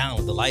 It's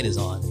down. The light is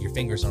on. Your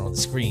fingers are on the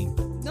screen.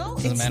 No,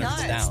 Doesn't it's matter if not.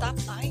 it's down.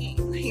 Stop lying.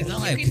 Like, No,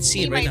 you I can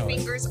see it right my now.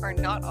 fingers are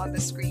not on the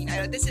screen. I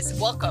know this is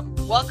welcome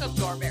to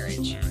our marriage.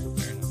 All right,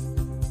 fair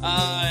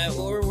enough.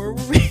 Where were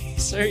we?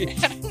 Sorry.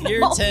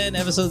 Year 10,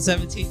 episode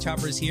 17.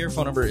 Chopper is here.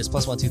 Phone number is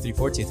 +1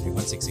 234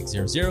 231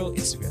 6600.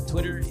 Instagram,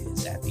 Twitter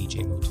is at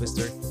DJ Mo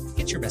Twister.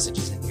 Get your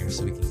messages in here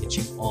so we can get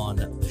you on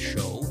the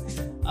show.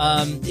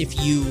 If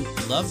you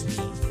love me,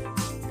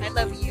 I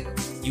love you.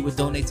 you would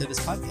donate to this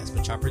podcast,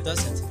 but Chopper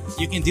doesn't.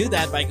 You can do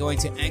that by going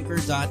to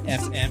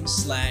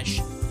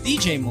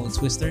anchor.fm/DJ Mo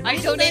Twister. I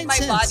donate my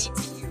body to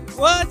you.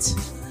 What?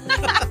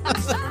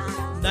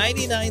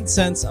 99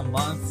 cents a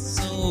month.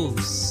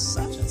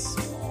 Such a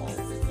small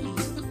fee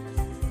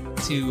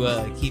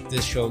to keep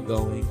this show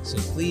going. So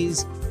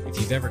please, if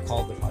you've ever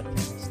called the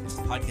podcast, if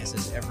the podcast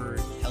has ever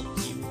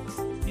helped you,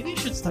 maybe you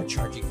should start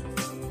charging for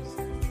things.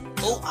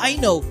 Oh, I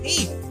know.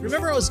 Hey,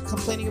 remember I was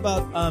complaining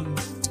about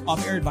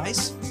off-air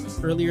advice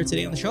earlier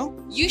today on the show?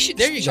 You should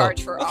There you charge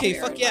go. for Okay,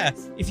 off-air fuck yeah.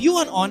 advice. If you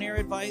want on-air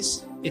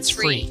advice, it's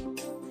free.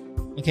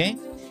 Okay?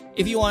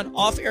 If you want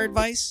off-air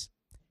advice,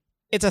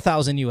 it's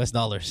 $1,000 US.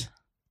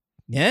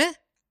 Yeah?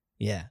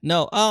 Yeah.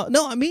 No,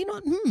 I mean,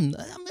 I'm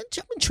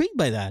intrigued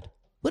by that.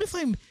 What if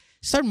I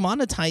start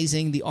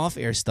monetizing the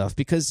off-air stuff?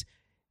 Because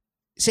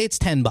say it's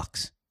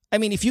 $10. I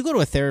mean, if you go to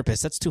a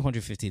therapist, that's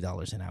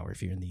 $250 an hour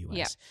if you're in the US.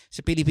 Yeah.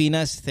 Sa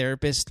Pilipinas,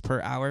 therapist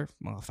per hour,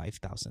 mga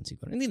 5,000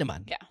 siguro. Hindi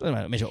naman. Yeah.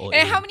 Medyo OA,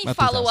 And how many mga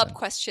follow-up 2,000.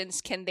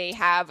 questions can they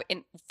have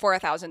for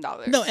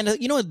 $1,000? No, and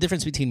you know the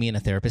difference between me and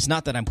a therapist?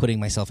 Not that I'm putting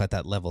myself at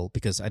that level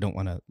because I don't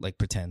want to like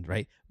pretend,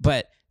 right?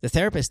 But the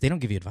therapist, they don't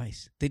give you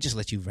advice. They just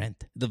let you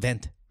rant.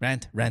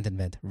 Rant, and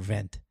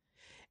vent.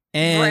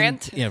 And,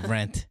 Rant? Yeah,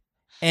 rant.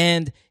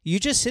 And you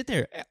just sit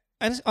there.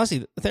 And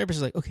honestly, the therapist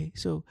is like, okay,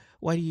 so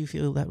why do you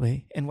feel that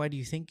way? And why do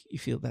you think you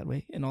feel that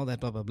way? And all that,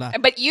 blah, blah, blah.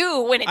 But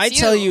when it's I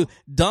tell you,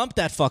 dump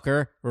that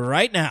fucker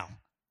right now.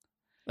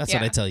 That's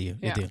what Yeah. I tell you.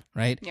 Yeah. You do,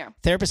 right? Yeah.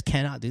 Therapists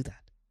cannot do that.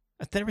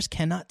 A therapist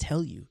cannot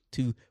tell you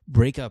to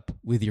break up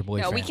with your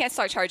boyfriend. No, we can't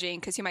start charging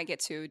because you might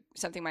get sued.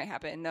 Something might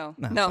happen. No.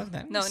 Nah, No. fuck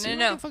that. No. Sued?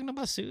 No. Fucking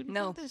about sued.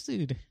 No. Fuck that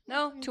sued.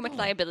 No. Too much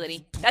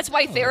liability. That's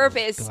why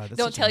therapists God, that's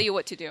don't such tell a- you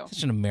what to do.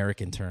 Such an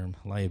American term,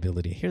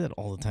 liability. I hear that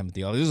all the time at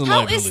the office. This is a How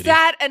liability. is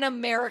that an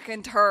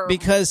American term?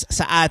 Because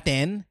sa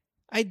atin,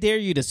 I dare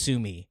you to sue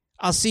me.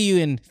 I'll see you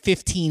in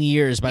 15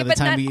 years by the but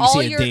time not we all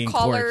see a your day in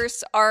court.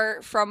 callers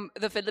are from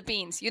the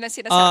Philippines. Yun ang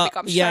sinasabi ko.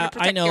 I'm just Yeah, trying to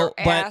protect I know, your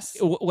but ass.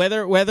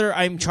 whether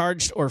I'm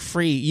charged or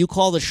free, you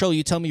call the show,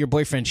 you tell me your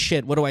boyfriend's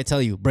shit. What do I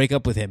tell you? Break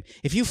up with him.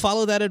 If you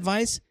follow that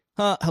advice,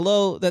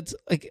 hello, that's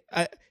like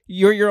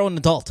you're your own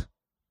adult.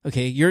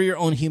 Okay, you're your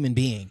own human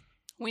being.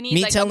 We need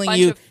Me like telling a bunch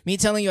you,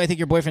 of I think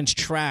your boyfriend's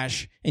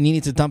trash and you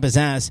need to dump his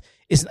ass.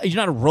 You're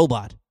not a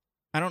robot.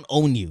 I don't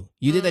own you.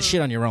 You did that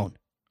shit on your own.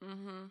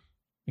 Mhm.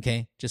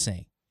 Okay, just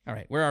saying. All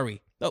right, where are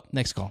we? Oh,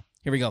 next call.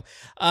 Here we go.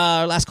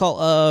 Our last call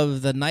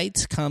of the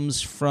night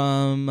comes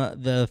from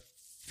the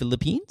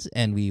Philippines,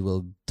 and we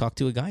will talk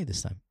to a guy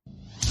this time.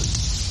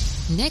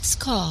 Next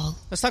call.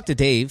 Let's talk to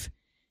Dave.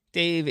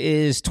 Dave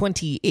is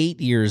 28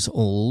 years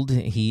old.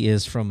 He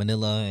is from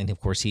Manila, and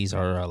of course, he's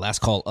our last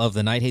call of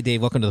the night. Hey,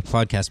 Dave, welcome to the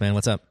podcast, man.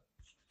 What's up?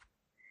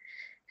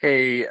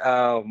 Hey,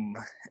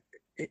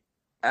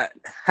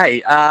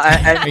 hi.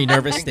 I'm Are you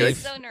nervous, doing good. Dave?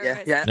 So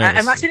nervous. Yeah. Nervous.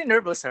 I'm actually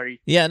nervous.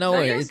 Sorry. Yeah, no No,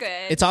 worries. you're It's,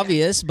 good. it's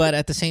obvious, but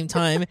at the same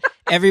time,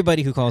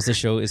 everybody who calls the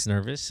show is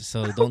nervous,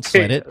 so don't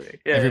sweat it. Okay,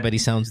 yeah. Everybody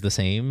sounds the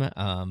same. How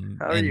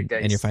are and, you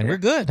guys? and you're fine. Yeah. We're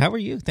good. How are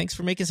you? Thanks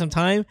for making some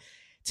time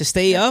to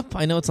stay up.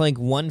 I know it's like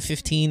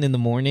 1:15 in the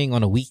morning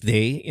on a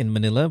weekday in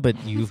Manila, but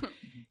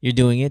you're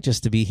doing it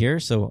just to be here,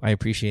 so I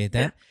appreciate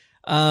that.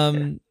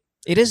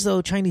 It is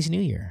though Chinese New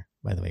Year,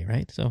 by the way,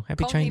 right? So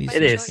happy Call me Chinese by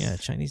New It Year. is. Yeah,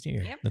 Chinese New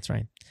Year. Yep. That's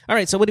right. All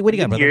right, so what do you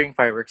got, I'm brother? hearing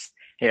fireworks.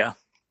 Yeah.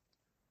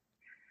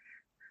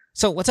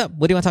 So what's up?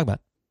 What do you want to talk about?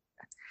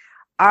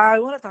 I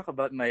want to talk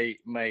about my.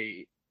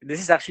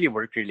 This is actually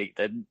work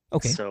related.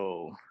 Okay.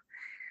 So,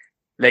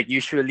 like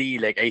usually,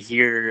 like I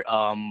hear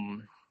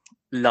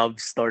love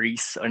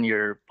stories on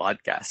your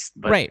podcast.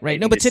 But Right. I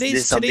No, think but this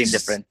is something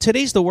different.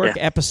 Today's the work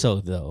Yeah.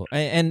 episode though,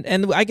 and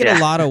I get a Yeah.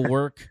 lot of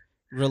work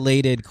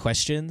related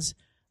questions.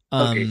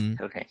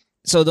 Okay.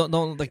 So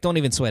don't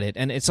even sweat it.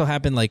 And it so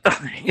happened like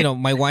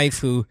my wife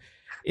who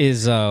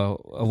is a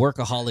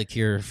workaholic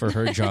here for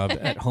her job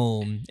at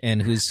home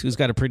and who's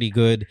got a pretty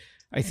good,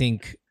 I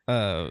think,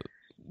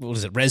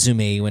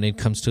 resume when it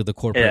comes to the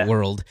corporate Yeah.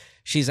 world.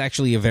 She's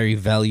actually a very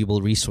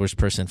valuable resource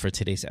person for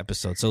today's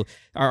episode. So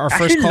our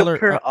first Actually, caller,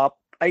 look her up.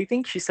 I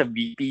think she's a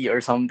VP or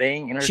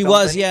something in her she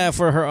was, company. yeah,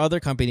 for her other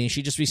company.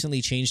 She just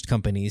recently changed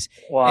companies.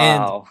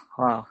 Wow.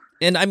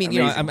 And I mean,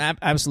 Amazing. I'm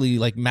absolutely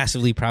like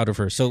massively proud of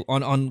her. So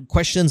on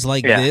questions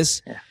like Yeah,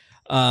 this, yeah.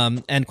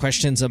 and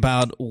questions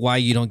about why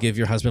you don't give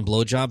your husband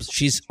blowjobs,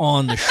 she's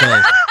on the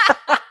show.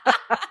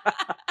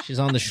 She's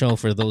on the show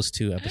for those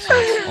two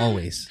episodes.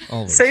 Always.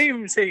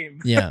 Same.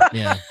 Yeah.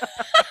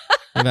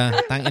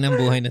 Diba? Tangin ang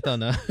buhay na to,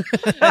 no?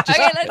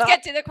 Okay, let's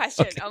get to the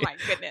question. Oh my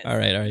goodness. All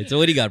right. So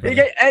what do you got, Hey,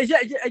 brother?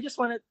 guys, I just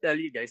want to tell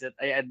you guys that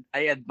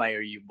I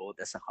admire you both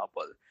as a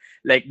couple.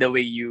 Like the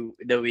way you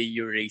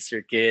raise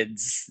your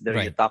kids, the way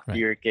you Right, talk right. to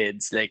your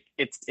kids, like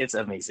it's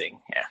amazing.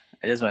 Yeah,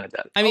 I just want to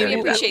tell. I mean, we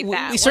appreciate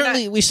that. We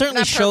We're certainly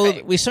not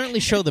perfect. we certainly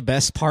show the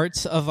best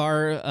parts of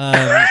our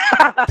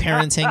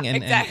parenting and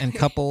Exactly.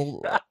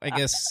 couple, I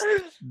guess,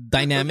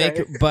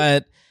 dynamic.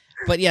 Okay.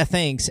 But yeah,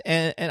 thanks.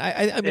 And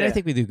I mean, I Yeah.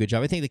 think we do a good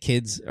job. I think the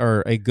kids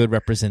are a good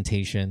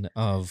representation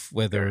of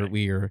whether Right.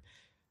 we are,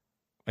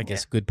 I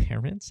guess, good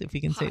parents, if we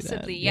can say that.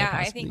 Possibly, yeah,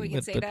 I think we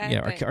can say that,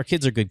 Yeah, but- our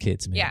kids are good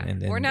kids, man. Yeah,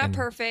 and we're not and-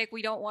 perfect.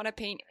 We don't want to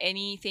paint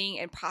anything,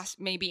 and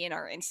maybe in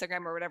our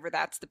Instagram or whatever,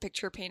 that's the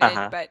picture painted.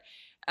 Uh-huh. But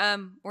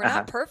we're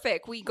not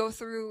perfect. We go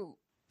through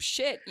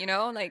shit,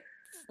 like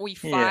we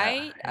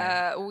fight.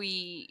 yeah.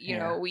 We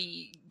Yeah.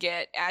 we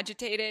get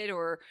agitated,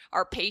 or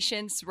our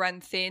patience run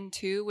thin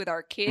too with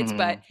our kids. Mhm.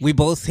 But We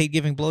both hate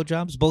giving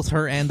blowjobs. Both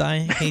her and I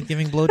hate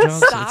giving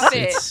blowjobs. Stop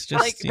it. It's just,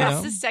 Like, you that's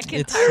know, the second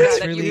it's- time now it's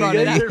that you really- brought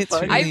it up.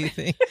 It's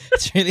really,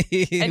 it's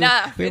really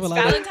enough. we have a It's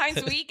lot of-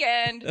 Valentine's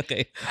weekend.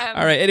 Okay. Um,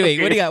 All right. Anyway,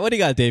 okay. what do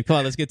you got, Dave? Come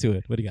on, let's get to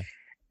it. What do you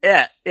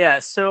got? Yeah.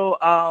 So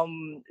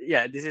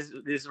this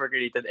is work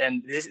related,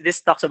 and this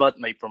talks about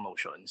my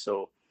promotion.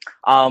 So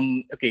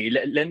okay,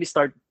 let me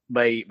start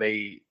by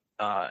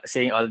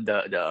saying all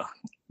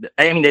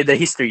the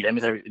history. Let me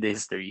start with the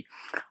history.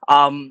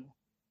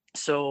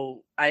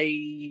 So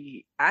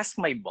I asked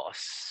my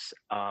boss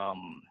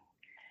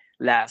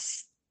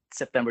last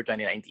September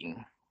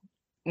 2019.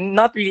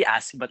 Not really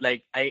asked, but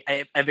like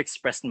I've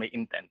expressed my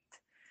intent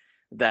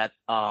that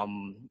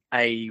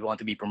I want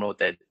to be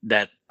promoted.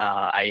 That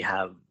I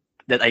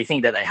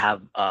think that I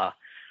have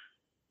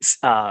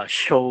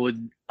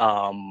showed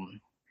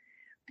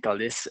call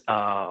this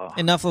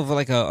enough of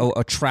like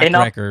a track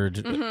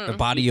record, a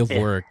body of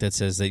work that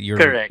says that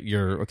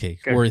you're okay,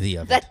 worthy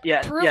of it.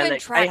 Proven like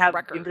track I have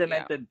record,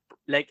 implemented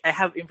like I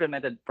have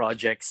implemented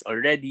projects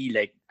already,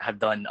 like have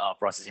done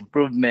process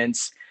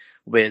improvements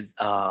with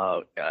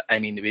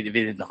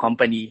within the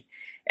company,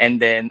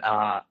 and then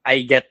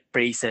I get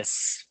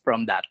praises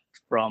from that,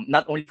 from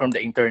not only from the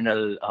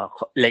internal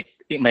like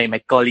my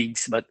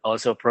colleagues, but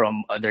also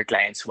from other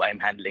clients who I'm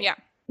handling.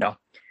 No,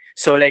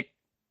 so like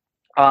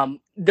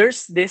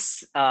there's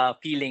this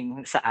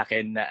feeling sa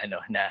akin na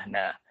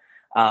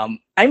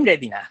I'm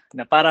ready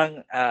na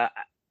parang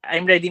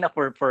I'm ready na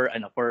for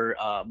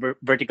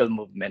vertical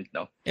movement,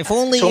 no. If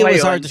only so it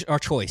was our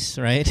choice,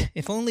 right?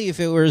 If only if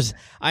it was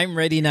I'm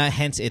ready na,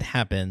 hence it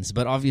happens.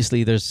 But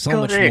obviously there's so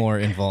much more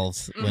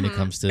involved when it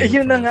comes to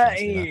yun na nga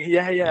eh.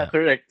 Yeah,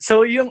 correct.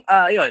 So yung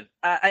yun,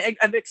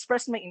 I've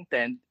expressed my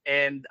intent,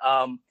 and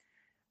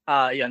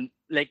yun,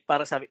 like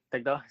para sabi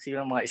tagdo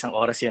siguro mga isang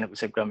oras yan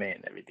nag-usap kami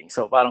and everything.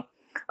 So parang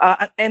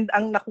and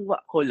ang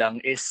nakuha ko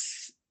lang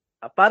is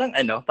parang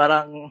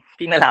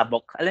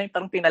pinalabok. Alam mo,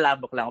 parang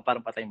pinalabok lang,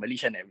 parang patay mali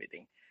siya and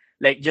everything.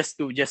 Like just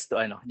to get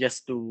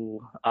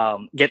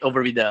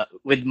over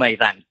with my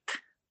rant,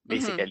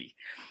 basically.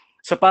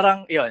 So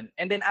parang yun.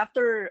 And then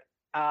after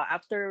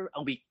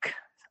a week,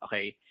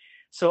 okay,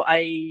 so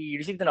I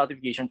received a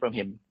notification from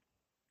him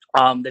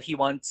that he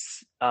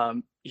wants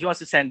to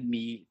send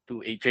me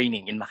to a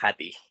training in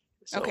Makati.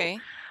 So, okay.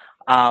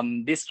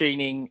 This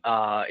training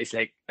is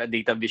like a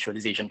data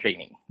visualization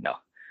training,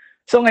 no.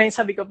 So ngayon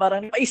sabi ko,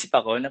 parang naisip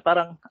ako na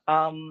parang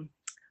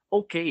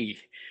okay,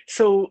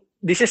 so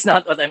this is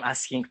not what I'm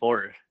asking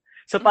for.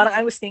 So parang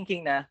I was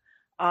thinking na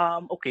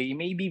okay,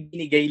 maybe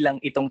binigay lang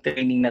itong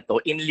training na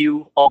to in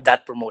lieu of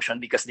that promotion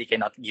because they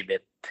cannot give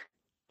it.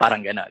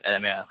 Parang gano'n,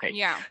 alam mo, okay.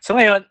 Yeah. So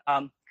ngayon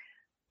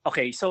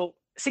okay, so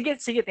sige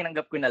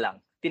tinanggap ko na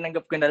lang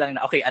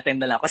na okay,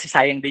 attend na lang kasi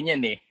sayang din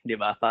yan eh, 'di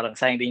ba? Parang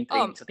sayang din yung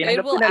training. So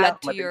tinanggap ko na lang,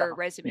 to your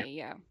resume,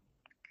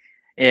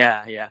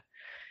 Yeah.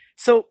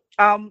 So,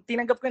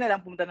 tinanggap ko na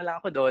lang, pumunta na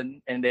lang ako doon,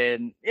 and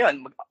then,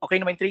 yun,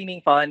 okay naman training,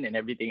 fun, and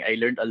everything. I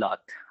learned a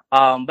lot.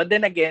 But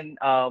then again,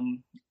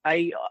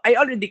 I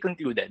already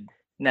concluded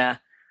na,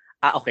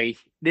 okay,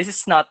 this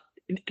is not,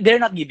 they're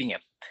not giving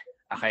it.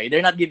 Okay,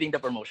 they're not giving the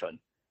promotion.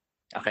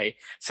 Okay,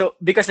 so,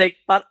 because like,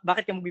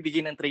 bakit ka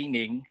magbibigay ng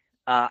training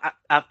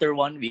after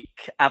 1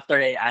 week, after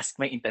I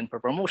ask my intent for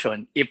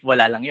promotion, if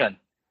wala lang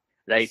yun?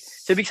 Right?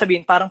 So, ibig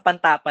sabihin, parang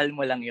pantapal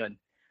mo lang yun.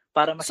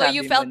 So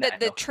you felt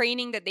that the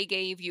training that they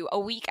gave you a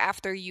week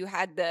after you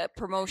had the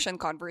promotion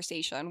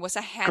conversation was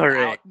a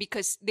handout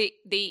because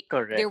they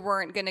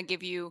weren't gonna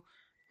give you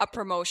a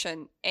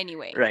promotion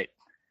anyway. Right.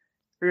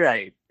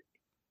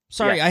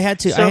 Sorry, I had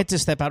to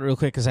step out real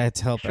quick because I had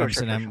to help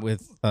Amsterdam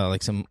with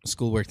like some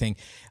schoolwork thing.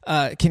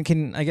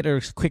 Can I get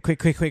a quick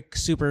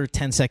super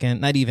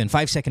 10-second, not even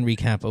 5-second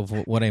recap of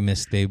what I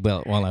missed, babe,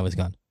 while I was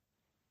gone?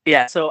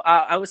 Yeah, so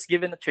I was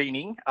given a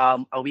training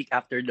a week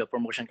after the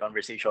promotion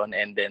conversation,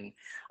 and then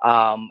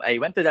I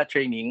went to that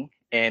training,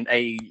 and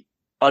I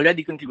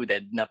already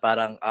concluded na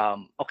parang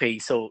okay,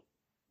 so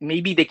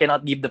maybe they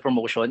cannot give the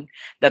promotion.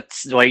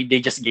 That's why they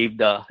just gave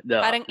the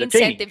parang the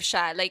incentive training.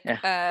 siya, like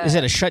is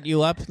it a shut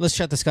you up? Let's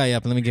shut this guy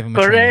up and let me give him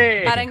a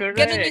training. Parang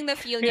ganun yung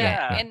na-feel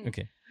niya. And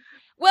okay.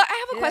 Well, I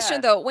have a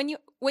question though.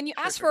 When you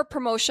ask for a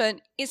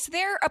promotion, is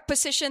there a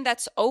position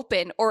that's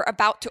open or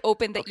about to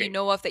open that you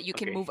know of that you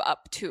can move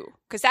up to?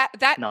 Because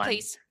that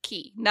plays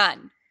key.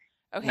 None.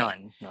 Okay.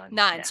 None.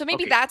 Yeah. So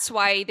maybe that's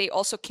why they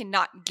also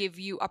cannot give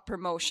you a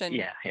promotion.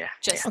 Yeah.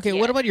 Okay.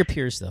 What about your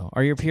peers though?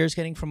 Are your peers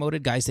getting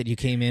promoted? Guys that you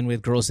came in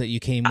with, girls that you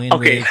came in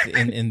with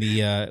in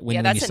the when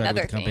you started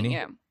with the company? Thing,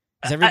 yeah.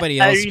 Is everybody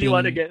else? I really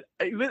want to get.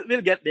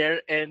 We'll get there,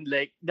 and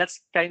like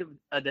that's kind of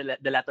the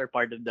latter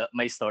part of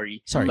my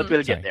story. Sorry, but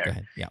we'll get there. Go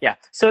ahead. Yeah.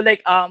 So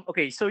like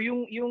okay, so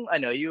yun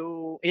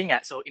nga.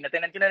 So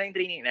inattended ko na lang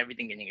training and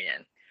everything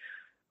ganyan.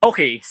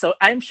 Okay, so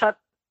I'm shut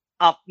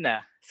up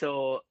na.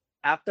 So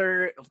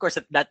after, of course,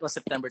 that was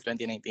September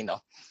 2019,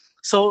 no.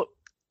 So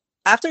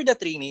after the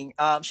training,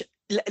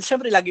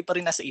 syempre lagi pa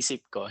rin nasa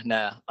isip ko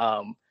na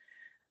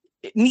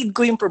need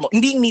ko yung promotion.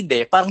 Hindi need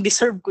parang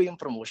deserve ko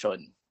yung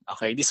promotion.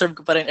 Okay, deserve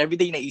ko pa rin. Every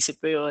day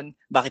naisip ko yun,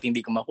 bakit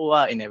hindi ko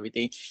makuha and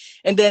everything.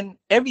 And then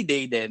every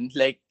day then,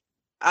 like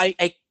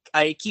I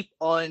keep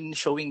on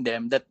showing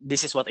them that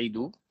this is what I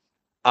do.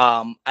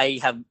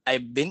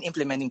 I've been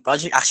implementing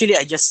project. Actually,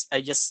 I just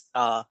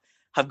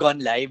have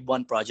gone live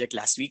one project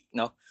last week,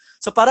 no.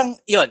 So parang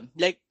yun,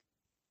 like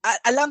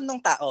alam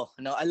ng tao,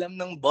 no, alam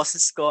ng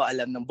bosses ko,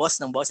 alam ng boss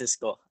ng bosses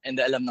ko, and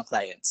alam ng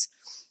clients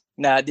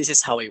na this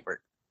is how I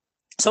work.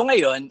 So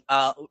ngayon,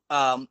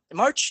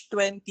 March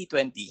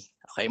 2020.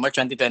 Okay, March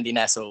 2020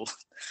 na. So,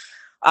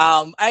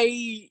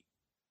 I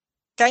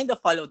kind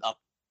of followed up.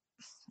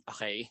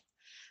 Okay.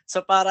 So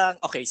parang,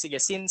 okay, sige,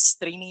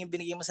 since training yung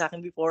binigay mo sa akin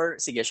before,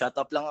 sige, shut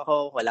up lang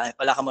ako, wala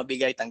ka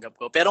mabigay, tanggap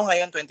ko. Pero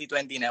ngayon,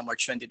 2020 na,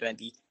 March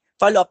 2020,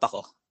 follow up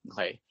ako.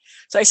 Okay.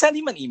 So I sent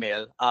him an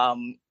email,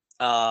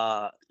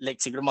 like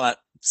siguro mga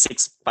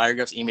 6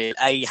 paragraphs email.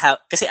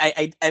 Kasi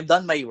I've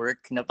done my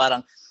work na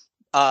parang,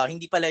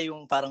 hindi pala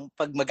yung parang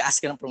pag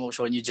mag-ask ka ng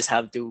promotion, you just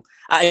have to,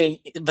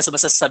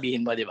 basta-basta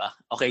sabihin mo, di ba?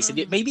 Okay,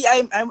 sige, maybe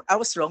I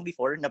was wrong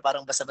before na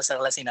parang basta-basta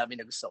lang sinabi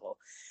na gusto ko.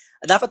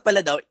 Dapat pala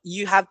daw,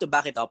 you have to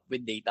back it up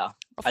with data.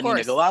 Ano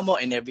yung nagawa mo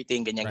and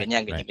everything, ganyan.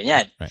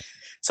 Right.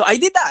 So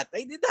I did that.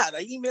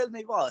 I emailed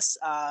my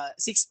boss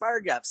 6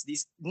 paragraphs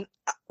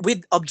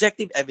with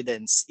objective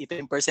evidence.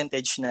 Ito yung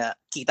percentage na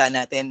kita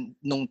natin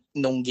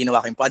nung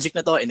ginawa ko yung project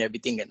na to and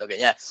everything,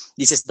 ganyan.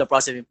 This is the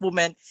process of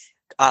improvement.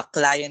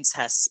 Clients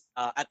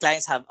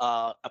have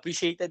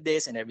appreciated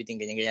this and everything,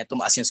 ganyan.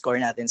 Tumaas yung score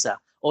natin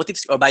sa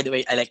OTIP. Or by the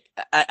way,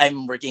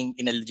 I'm working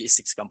in a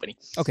logistics company.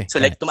 Okay. So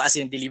like tumaas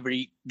yung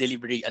delivery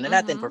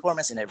natin,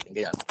 performance and everything,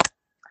 ganyan.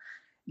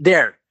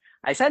 There,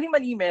 I sent him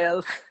an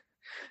email,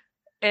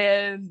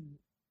 and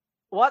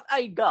what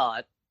I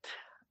got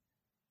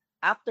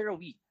after a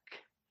week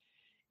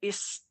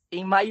is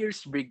a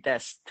Myers-Briggs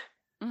test.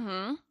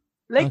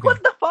 Like, okay.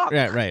 What the fuck?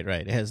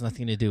 Right. It has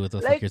nothing to do with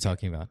what the fuck you're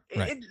talking about.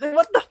 Right.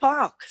 What the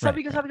fuck?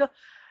 Sabi ko,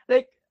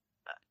 like,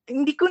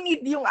 hindi ko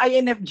need yung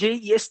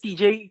INFJ,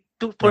 ESTJ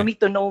for me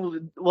to know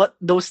what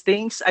those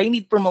things. I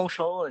need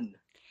promotion.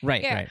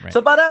 Right.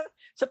 So parang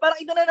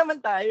ito na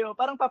naman tayo.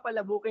 Parang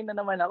papalabukin na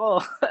naman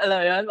ako. Alam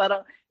mo yun?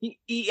 Parang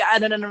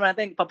ano na naman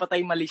natin,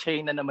 papatay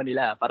malishay na naman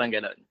nila. Parang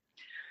ganon.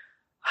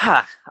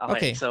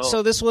 Okay.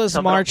 So this was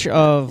March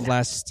of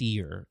last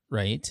year,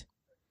 right?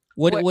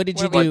 What did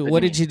you do?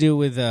 What did you do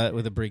with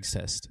the Briggs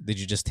test? Did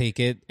you just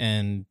take it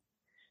and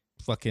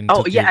fucking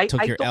took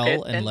your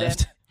L and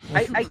left?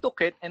 I took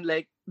it and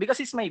like, because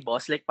he's my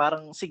boss, like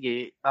parang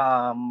sige,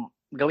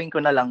 gawin ko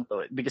na lang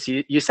to because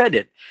you said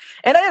it.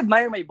 And I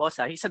admire my boss.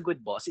 He's a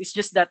good boss. It's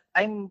just that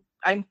I'm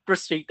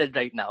frustrated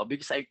right now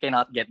because I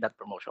cannot get that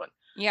promotion.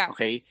 Yeah.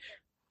 Okay.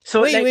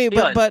 So wait,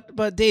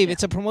 but Dave,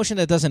 it's a promotion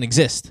that doesn't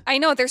exist. I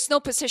know there's no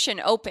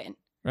position open.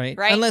 Right?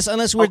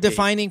 Unless we're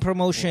defining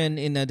promotion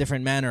in a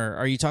different manner.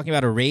 Are you talking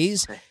about a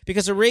raise?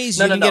 Because a raise,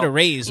 you can get a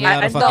raise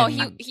without a fucking...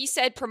 No, he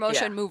said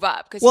promotion move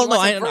up.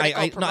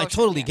 I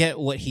totally get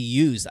what he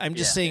used. I'm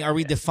just saying, are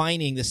we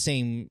defining the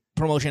same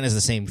promotion as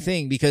the same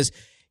thing? Because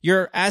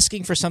you're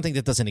asking for something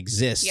that doesn't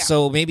exist. Yeah.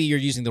 So maybe you're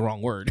using the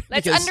wrong word.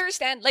 Let's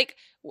understand, like,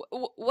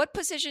 what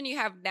position you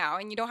have now,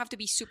 and you don't have to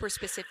be super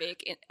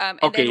specific. And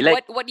then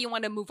like, what do you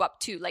want to move up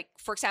to? Like,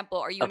 for example,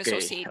 are you an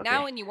associate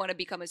now and you want to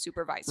become a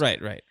supervisor?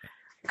 Right.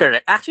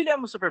 Correct. Actually,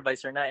 I'm a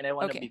supervisor now and I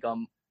want to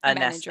become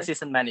an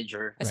assistant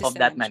manager of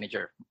that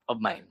manager of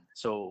mine.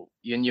 So,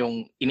 yun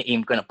yung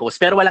ini-aim ko na post.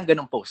 Pero walang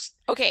ganong post.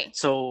 Okay.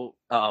 So,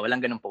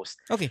 walang ganong post.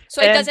 Okay.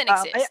 So, it doesn't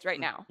exist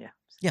right now.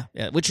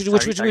 Yeah. Which is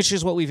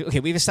what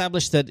we've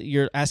established that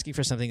you're asking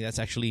for something that's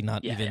actually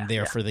not even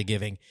there for the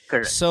giving.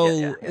 Correct.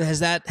 So,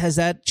 has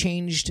that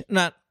changed?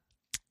 Not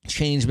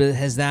changed, but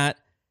has that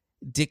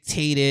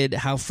dictated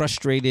how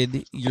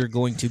frustrated you're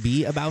going to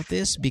be about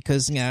this?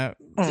 Because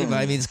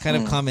it's kind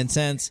of common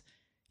sense.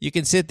 You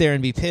can sit there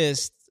and be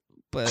pissed,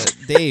 but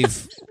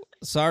Dave,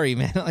 sorry,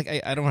 man,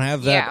 like I don't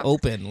have that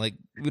open. Like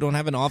we don't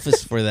have an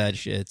office for that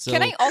shit. So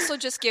can I also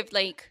just give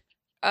like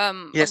a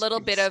little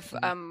bit of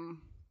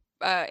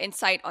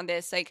insight on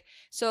this? Like,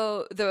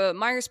 so the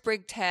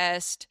Myers-Briggs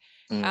test,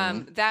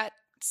 that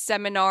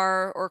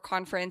seminar or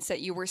conference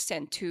that you were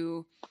sent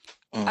to,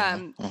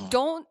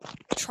 don't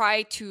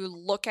try to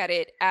look at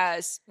it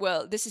as,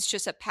 well, this is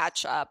just a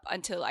patch up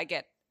until I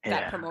get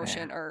that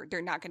promotion or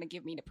they're not going to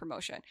give me the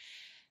promotion.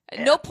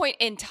 No point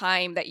in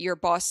time that your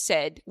boss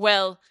said,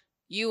 well,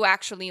 you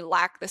actually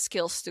lack the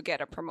skills to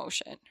get a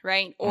promotion,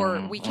 right?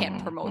 Or we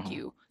can't promote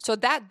you. So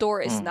that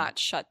door is not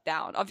shut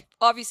down.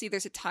 Obviously,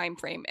 there's a time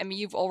frame. I mean,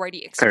 you've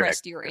already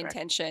expressed your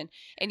intention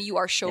and you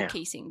are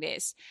showcasing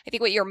this. I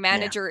think what your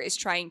manager is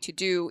trying to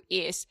do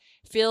is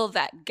fill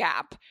that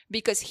gap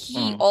because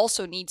he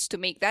also needs to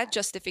make that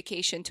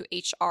justification to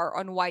HR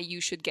on why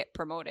you should get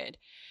promoted.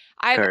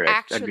 I've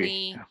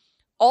actually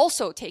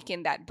also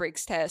taken that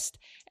Briggs test,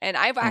 and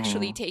I've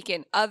actually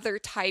taken other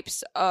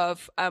types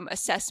of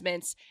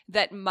assessments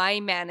that my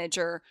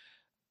manager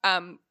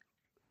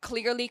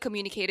clearly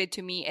communicated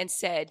to me and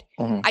said,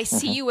 I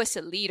see you as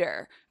a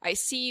leader. I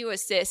see you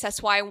as this.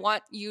 That's why I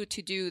want you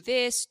to do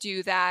this,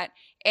 do that.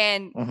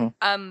 And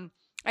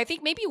I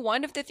think maybe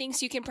one of the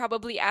things you can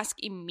probably ask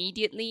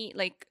immediately,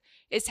 like,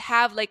 is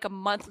have like a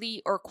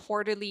monthly or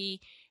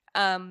quarterly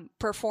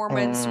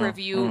performance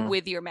review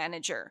with your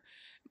manager.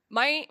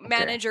 My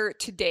manager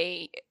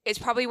today is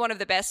probably one of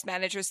the best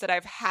managers that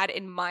I've had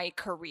in my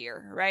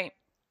career, right?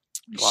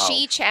 Wow.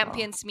 She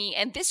champions me,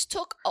 and this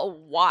took a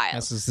while.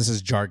 This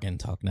is jargon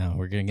talk now.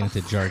 We're getting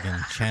into jargon.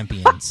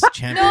 Champions.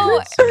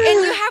 No, and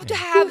you have to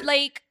have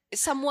like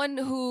someone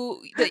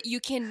that you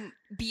can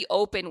be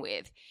open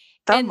with.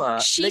 Tama.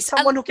 And she's like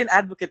someone who can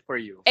advocate for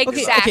you.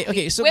 Exactly.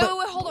 Okay. So wait,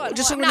 hold on.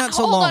 Just so I'm we're not, not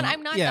so hold long. on.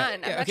 I'm not Yeah, done.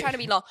 yeah, I'm not okay. trying to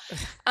be long.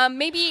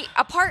 Maybe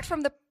apart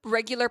from the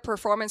regular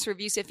performance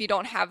reviews, if you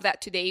don't have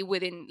that today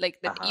within like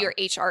your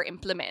HR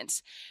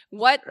implements,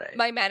 what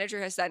my manager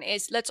has done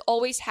is let's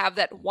always have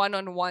that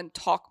one-on-one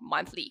talk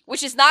monthly,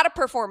 which is not a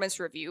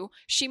performance review.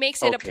 She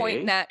makes it a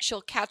point that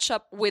she'll catch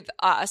up with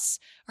us,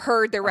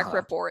 her direct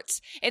reports,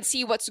 and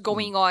see what's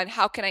going on.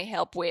 How can I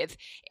help with?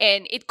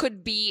 And it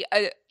could be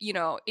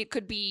it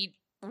could be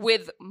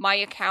with my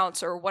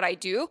accounts or what I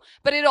do,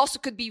 but it also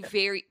could be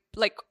very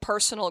like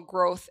personal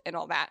growth and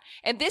all that.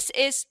 And this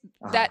is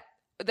that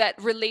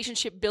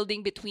relationship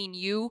building between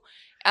you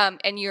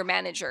and your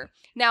manager.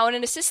 Now, in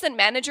an assistant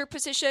manager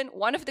position,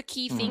 one of the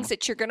key things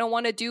that you're going to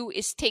want to do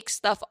is take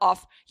stuff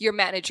off your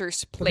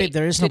manager's plate. Babe,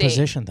 there is today. no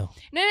position though.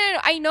 No,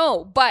 I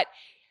know, but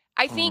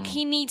I think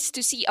he needs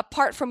to see,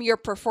 apart from your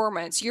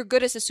performance, you're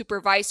good as a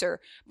supervisor,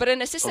 but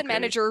an assistant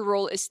manager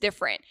role is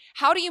different.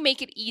 How do you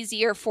make it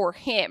easier for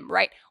him,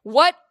 right?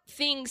 What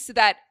things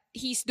that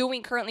he's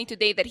doing currently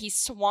today that he's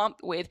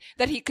swamped with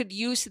that he could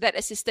use that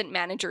assistant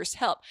manager's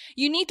help?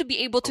 You need to be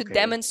able to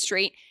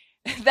demonstrate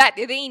that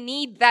they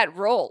need that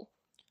role.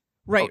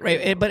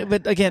 Right.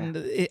 But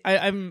again,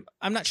 I'm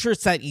not sure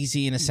it's that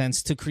easy in a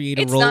sense to create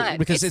a role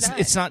because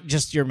it's not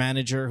just your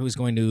manager who's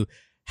going to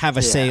have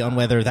a say on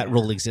whether that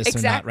role exists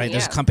or not, right?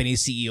 There's a company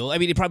CEO. I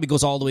mean, it probably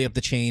goes all the way up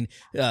the chain,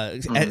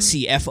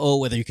 CFO,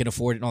 whether you can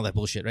afford it and all that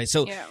bullshit, right?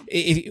 So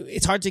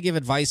it's hard to give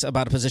advice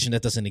about a position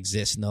that doesn't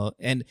exist, no?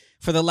 And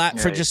for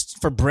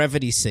for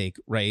brevity's sake,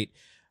 right?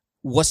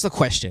 What's the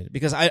question?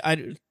 Because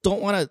I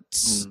don't want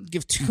to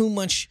give too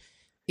much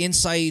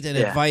insight and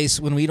advice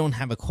when we don't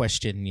have a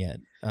question yet.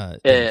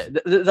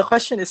 The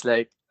question is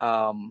like,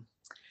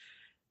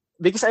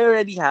 because I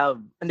already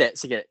have,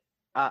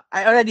 I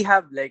already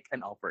have like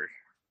an offer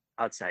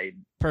outside.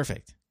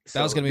 Perfect.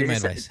 That was going to be my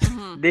advice.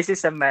 This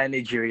is a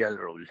managerial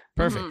role.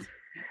 Perfect.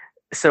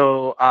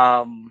 So,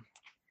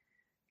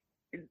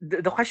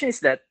 the question is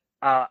that,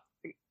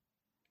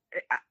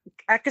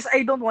 because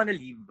I don't want to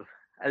leave.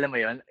 Alam mo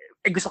yun?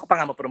 Gusto ko pa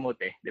nga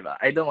ma-promote di ba?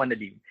 I don't want to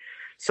leave.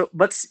 So,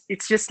 but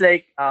it's just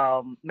like,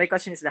 my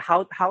question is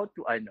how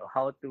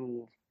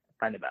to,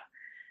 paano ba?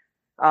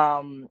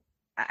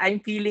 I'm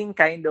feeling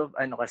kind of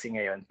kasi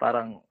ngayon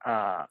parang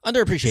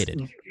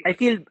underappreciated. I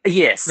feel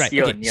yes, right.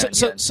 Yun.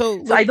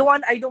 So I don't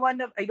want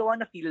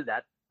to feel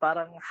that.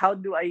 Parang how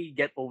do I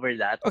get over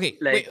that? Okay,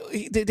 like,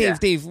 wait,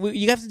 Dave,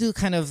 you have to do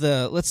kind of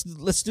the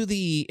let's do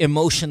the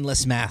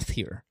emotionless math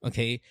here.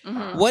 Okay,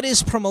 what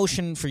is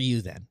promotion for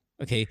you then?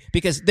 Okay,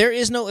 because there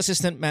is no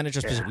assistant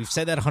manager's position. We've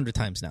said that 100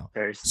 times now.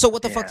 So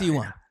what the fuck do you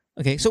want?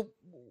 Okay, so.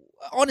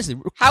 Honestly,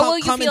 how will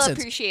you feel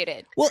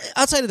appreciated? Well,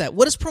 outside of that,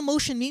 what does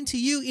promotion mean to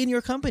you in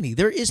your company?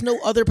 There is no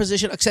other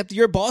position except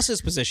your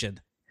boss's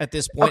position at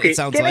this point. It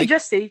sounds can like. I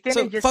just say?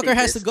 Fucker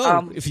has to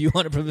go if you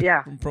want a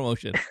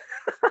promotion.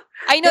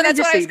 I know that's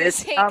what I was going to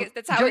say.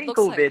 That's how it looks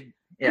COVID,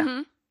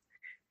 like.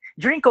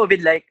 During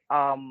COVID, like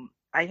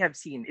I have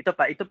seen ito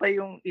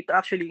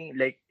actually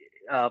like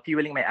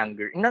fueling my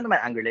anger. Not my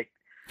anger, like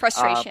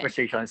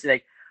frustrations.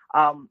 Like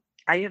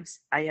I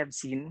have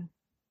seen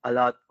a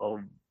lot of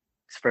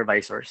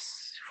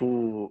supervisors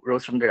who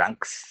rose from the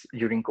ranks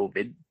during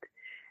COVID,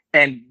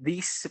 and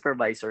these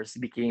supervisors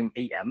became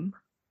AM.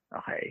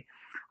 Okay,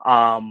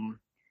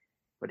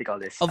 what do you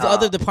call this? Of the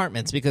other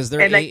departments, because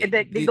they're they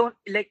don't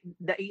like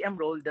the AM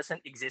role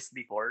doesn't exist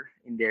before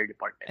in their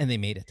department, and they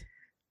made it.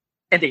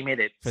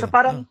 So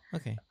parang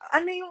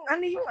ano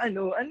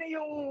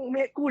yung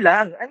may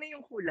kulang? Ano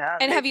yung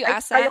kulang? And have you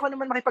asked that? Kaya ko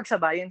naman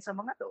makipagsabayan sa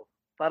mga to.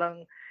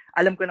 Parang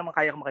alam ko naman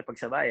kaya ko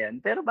makipagsabayan,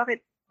 pero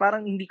bakit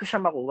parang hindi ko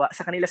siya makuha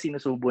sa kanila,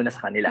 sinusubo na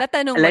sa kanila.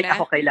 Natanong like mo na?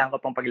 Ako kailangan ko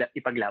pang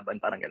ipaglaban,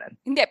 parang ganun.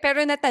 Hindi, pero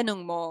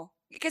natanong mo.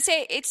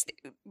 Kasi it's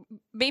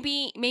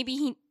maybe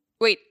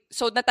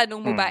so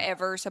natanong mo ba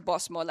ever sa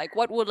boss mo, like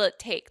what will it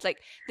take?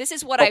 Like this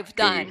is what I've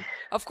done.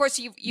 Of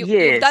course you've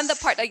done the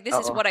part, like this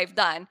is what I've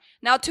done.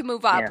 Now to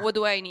move up, what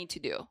do I need to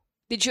do?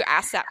 Did you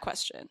ask that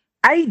question?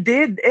 I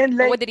did, and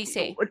like what did he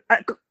say?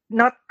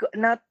 Not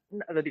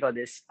what do you call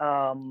this?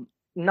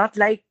 Not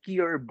like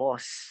your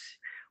boss.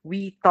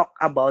 We talk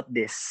about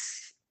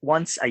this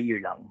once a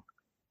year lang.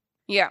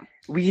 Yeah.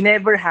 We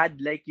never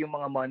had like yung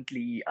mga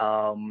monthly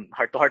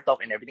heart-to-heart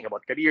talk and everything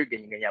about career,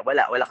 ganyan.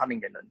 Wala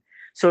kaming ganun.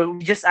 So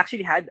we just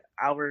actually had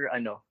our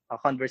a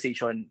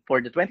conversation for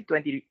the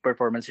 2020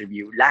 performance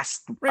review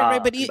last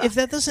right. But if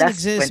that doesn't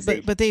exist,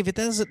 but Dave,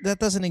 that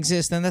doesn't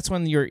exist, then that's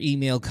when your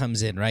email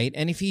comes in, right?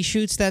 And if he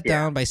shoots that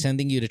down by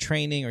sending you to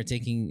training or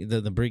taking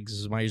the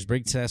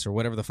Myers-Briggs test or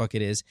whatever the fuck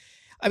it is.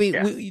 I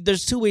mean,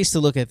 there's two ways to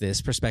look at this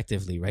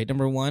prospectively, right?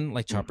 Number one,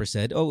 like Chopper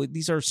said,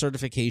 these are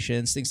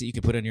certifications, things that you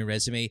can put on your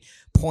resume,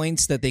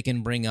 points that they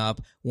can bring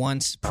up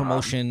once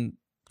promotion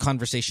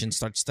conversation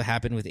starts to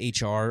happen with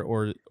HR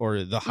or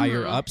the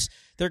higher ups.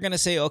 They're going to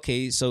say,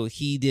 okay, so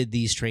he did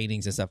these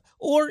trainings and stuff.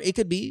 Or it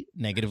could be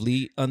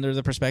negatively under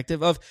the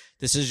perspective of,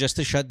 this is just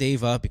to shut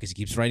Dave up because he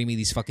keeps writing me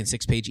these fucking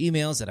 6-page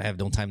emails that I have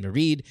no time to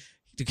read.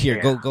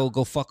 Here,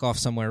 go fuck off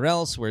somewhere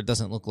else where it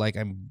doesn't look like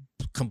I'm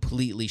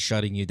completely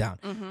shutting you down.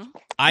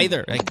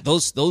 Either like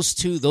those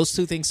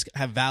two things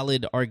have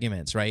valid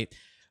arguments, right?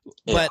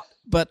 Yeah.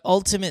 But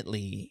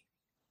ultimately,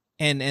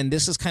 and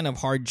this is kind of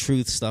hard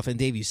truth stuff. And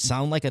Dave, you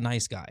sound like a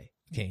nice guy.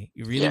 Okay,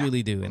 you really,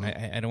 really do. And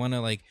I don't want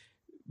to like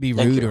be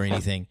Thank rude you. or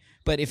anything.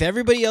 But if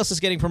everybody else is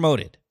getting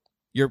promoted,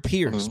 your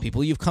peers,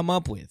 people you've come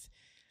up with,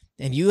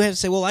 and you have to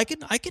say, well, I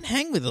can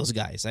hang with those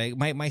guys.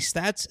 My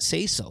stats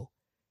say so.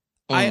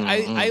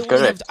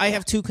 I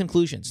have two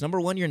conclusions. Number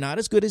one, you're not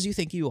as good as you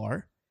think you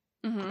are.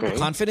 The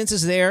confidence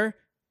is there,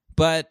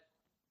 but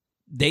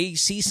they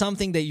see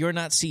something that you're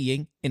not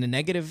seeing in a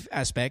negative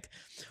aspect.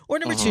 Or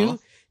number two,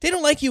 they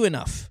don't like you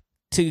enough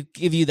to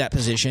give you that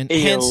position.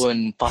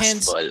 Yun,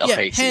 possible.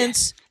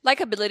 Hence,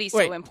 likability is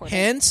so important.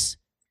 Hence,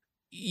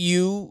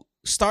 you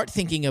start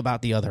thinking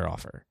about the other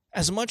offer.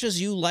 As much as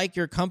you like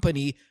your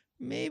company,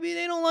 maybe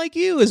they don't like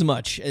you as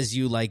much as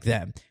you like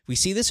them. We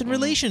see this in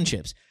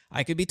relationships.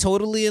 I could be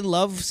totally in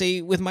love,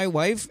 say, with my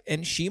wife,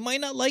 and she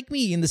might not like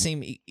me in the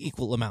same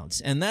equal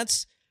amounts. And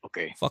that's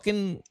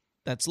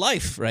that's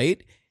life,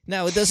 right?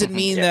 Now, it doesn't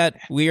mean that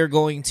we are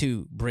going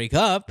to break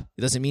up.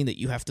 It doesn't mean that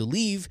you have to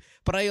leave.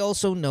 But I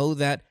also know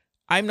that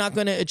I'm not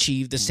going to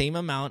achieve the same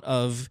amount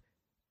of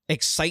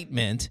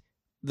excitement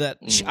that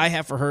I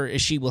have for her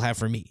as she will have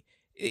for me.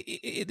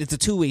 It's a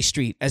two-way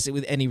street, as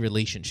with any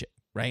relationship,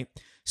 right?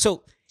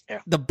 So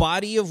the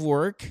body of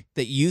work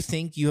that you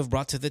think you have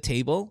brought to the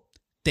table,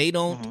 they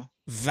don't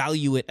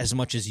value it as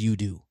much as you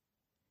do.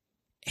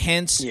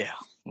 Hence,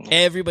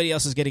 everybody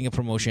else is getting a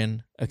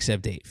promotion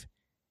except Dave.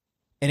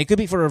 And it could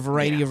be for a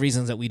variety of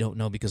reasons that we don't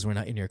know because we're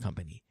not in your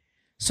company.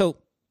 So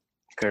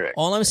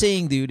all I'm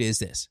saying, dude, is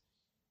this.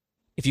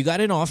 If you got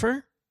an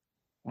offer,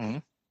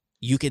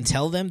 you can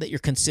tell them that you're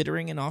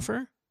considering an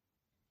offer.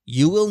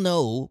 You will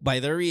know by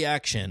their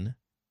reaction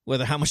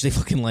whether how much they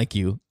fucking like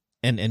you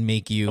and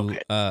make you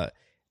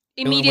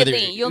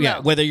immediately you'll know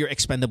whether you're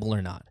expendable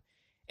or not.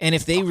 And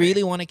if they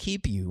really want to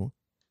keep you,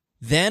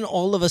 then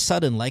all of a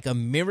sudden, like a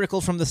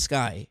miracle from the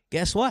sky,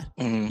 guess what?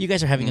 You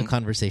guys are having a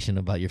conversation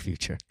about your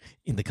future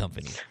in the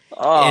company.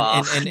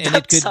 Oh, and that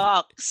it could,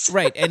 sucks.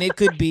 Right, and it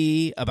could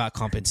be about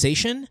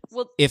compensation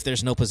if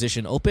there's no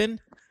position open,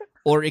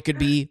 or it could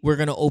be we're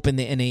going to open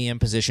the NAM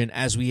position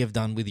as we have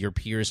done with your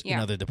peers in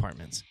other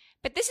departments.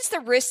 But this is the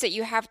risk that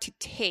you have to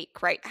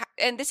take, right?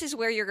 And this is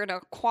where you're going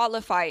to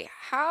qualify.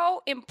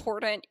 How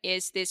important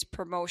is this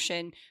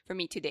promotion for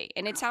me today?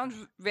 And it sounds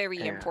very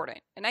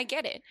important. And I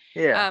get it.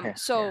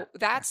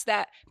 That's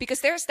that. Because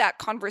there's that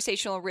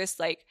conversational risk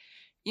like,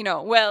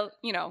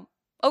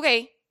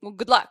 okay, well,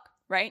 good luck,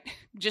 right?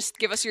 Just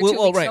give us your 2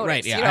 weeks notice.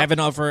 Right, yeah. I have an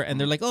offer and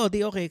they're like,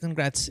 okay,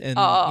 congrats. And,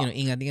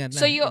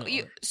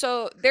 ingat.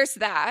 So there's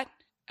that.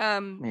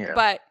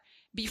 But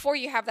before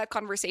you have that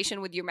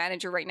conversation with your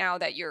manager right now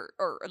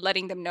or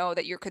letting them know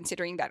that you're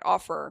considering that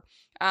offer,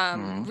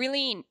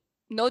 really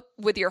note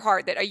with your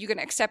heart that are you going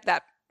to accept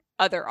that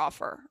other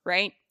offer,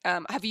 right?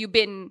 Have you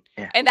been,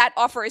 and that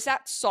offer, is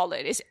that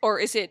solid?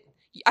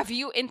 Have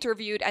you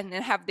interviewed and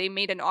then have they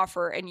made an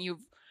offer and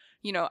you've,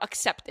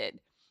 accepted?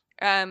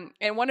 And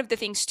one of the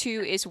things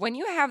too is when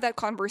you have that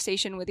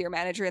conversation with your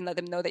manager and let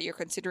them know that you're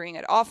considering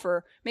an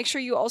offer, make sure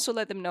you also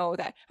let them know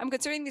that I'm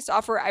considering this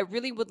offer. I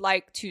really would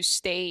like to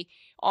stay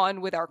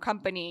on with our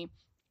company.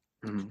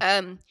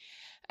 And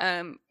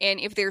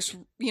if there's,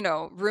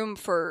 room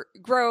for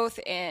growth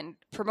and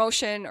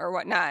promotion or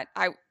whatnot,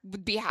 I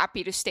would be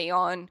happy to stay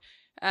on.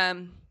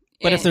 But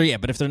if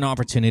there are no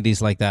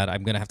opportunities like that,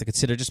 I'm going to have to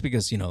consider just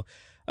because,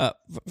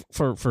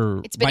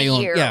 for it's been my a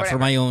own, year for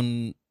my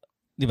own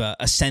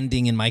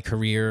ascending in my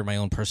career, my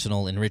own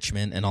personal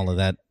enrichment and all of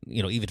that,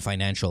 even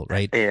financial,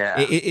 right? Yeah.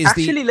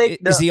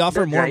 Is the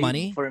offer more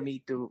money? For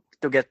me to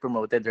get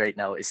promoted right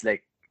now is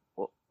like,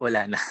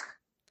 wala na.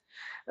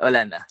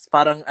 Wala na.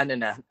 Parang okay,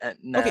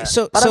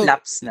 parang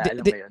lapse na, alam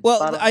mo yun. Well,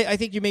 parang, I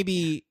think you may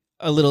be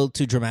a little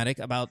too dramatic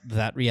about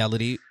that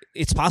reality.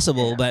 It's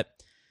possible, but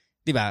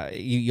diba,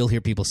 you'll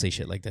hear people say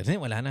shit like that.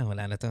 Wala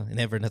na to.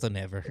 Never na to,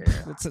 never.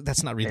 Yeah.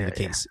 That's not really the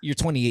case. You're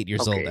 28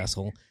 years old,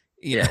 asshole.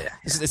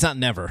 It's not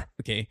never,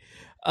 okay?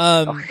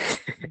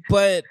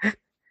 But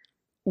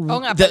the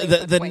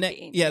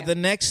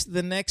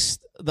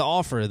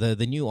offer,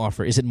 the new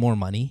offer, is it more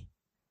money?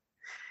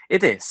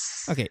 It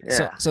is. Okay,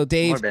 so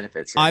Dave, more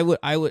benefits. I would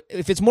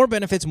if it's more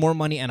benefits, more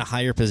money, and a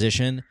higher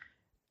position.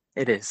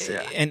 It is.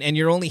 Yeah. And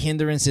your only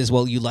hindrance is,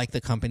 well, you like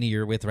the company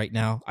you're with right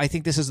now. I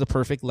think this is the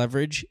perfect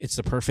leverage. It's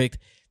the perfect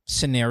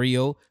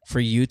scenario for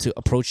you to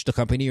approach the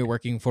company you're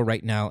working for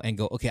right now and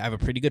go, okay, I have a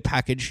pretty good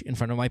package in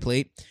front of my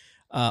plate.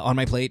 On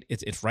my plate,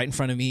 it's right in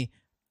front of me.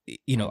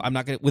 I'm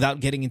not gonna, without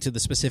getting into the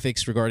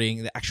specifics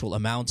regarding the actual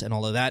amount and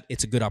all of that.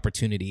 It's a good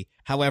opportunity.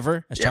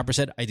 However, as Chopper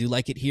said, I do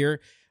like it here.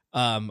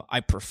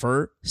 I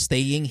prefer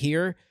staying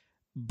here,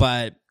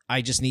 but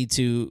I just need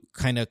to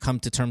kind of come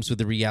to terms with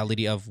the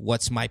reality of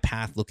what's my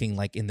path looking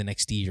like in the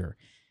next year,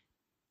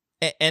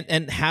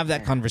 and have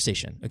that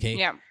conversation. Okay.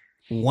 Yeah.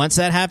 Once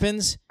that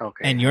happens,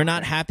 and you're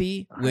not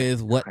happy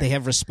with what they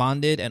have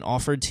responded and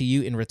offered to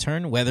you in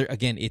return, whether,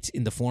 again, it's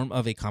in the form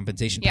of a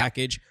compensation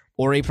package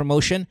or a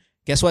promotion,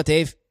 guess what,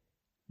 Dave?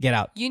 get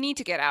out. You need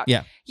to get out.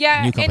 Yeah.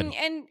 Yeah, New company.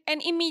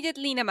 and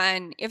immediately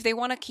naman, if they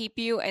want to keep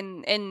you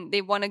and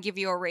they want to give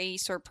you a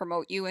raise or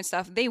promote you and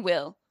stuff, they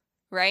will,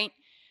 right?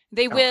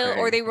 They will,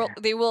 or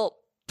they will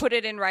put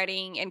it in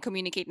writing and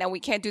communicate. Now we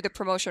can't do the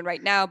promotion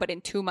right now, but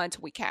in 2 months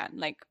we can.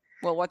 Like,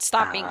 well, what's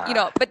stopping?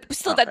 But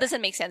still, that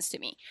doesn't make sense to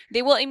me.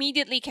 They will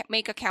immediately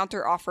make a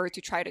counter offer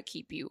to try to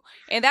keep you,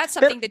 and that's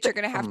something that you're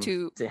gonna have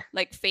to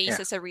like face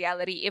as a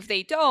reality. If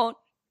they don't,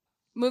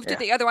 move to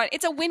the other one.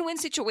 It's a win-win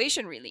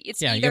situation, really.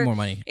 It's you either get more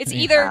money. It's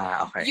either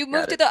you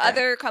move to the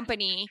other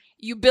company,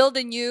 you build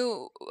a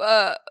new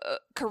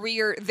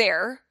career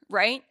there,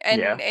 right?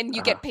 And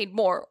you get paid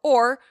more.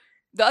 Or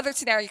the other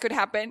scenario could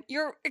happen: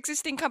 your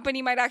existing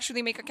company might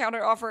actually make a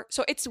counter offer.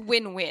 So it's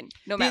win-win,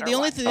 no matter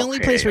what. The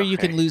only place where you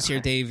can lose here,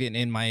 Dave,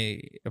 in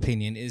my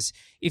opinion, is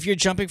if you're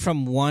jumping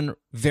from one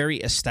very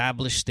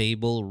established,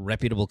 stable,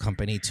 reputable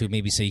company to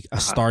maybe say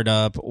a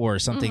startup or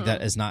something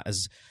that is not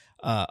as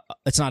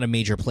it's not a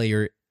major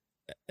player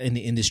in the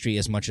industry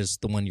as much as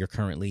the one you're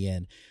currently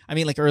in. I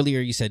mean, like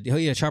earlier you said, oh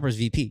yeah, Chopper's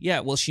VP.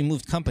 Yeah, well, she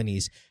moved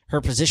companies. Her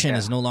position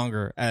is no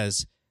longer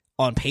as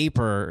on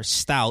paper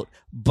stout,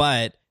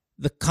 but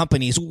the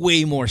company is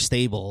way more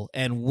stable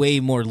and way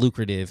more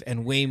lucrative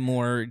and way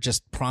more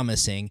just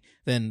promising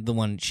than the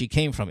one she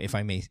came from, if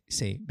I may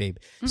say, babe.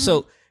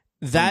 So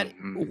that,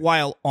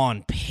 while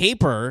on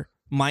paper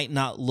might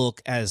not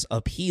look as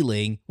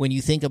appealing, when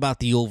you think about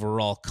the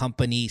overall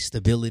company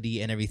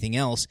stability and everything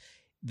else,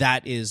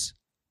 that is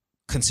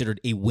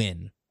considered a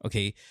win.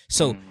 Okay.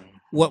 So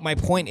what my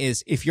point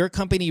is, if your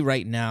company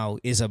right now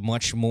is a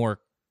much more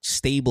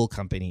stable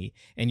company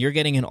and you're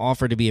getting an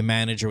offer to be a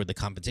manager with the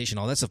compensation,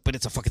 all that stuff, but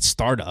it's a fucking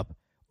startup,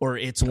 or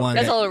it's one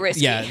that's a little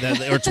risky.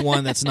 Or it's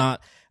one that's not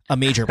a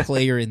major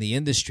player in the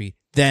industry,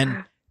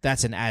 then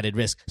that's an added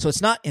risk. So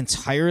it's not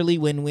entirely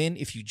win-win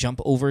if you jump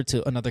over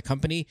to another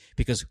company,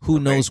 because who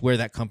knows where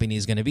that company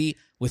is going to be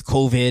with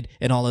COVID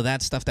and all of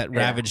that stuff that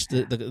ravaged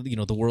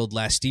the world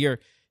last year.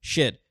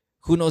 Shit,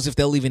 who knows if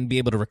they'll even be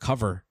able to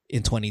recover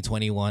in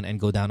 2021 and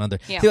go down under.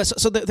 Yeah.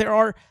 So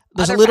there's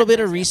other a little bit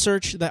of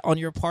research that on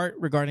your part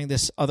regarding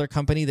this other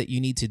company that you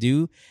need to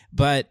do.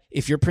 But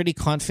if you're pretty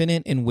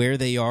confident in where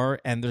they are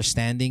and they're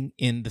standing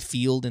in the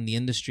field, in the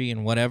industry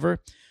and whatever,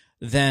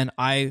 then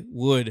I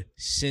would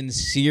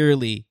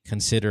sincerely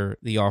consider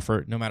the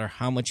offer, no matter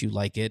how much you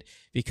like it,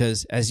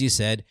 because as you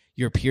said,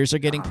 your peers are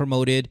getting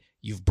promoted.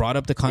 You've brought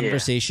up the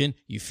conversation.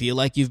 You feel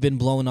like you've been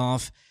blown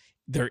off.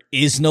 There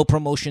is no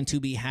promotion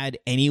to be had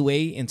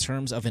anyway in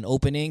terms of an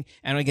opening.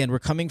 And again, we're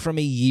coming from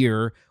a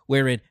year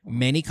wherein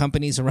many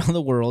companies around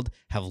the world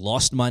have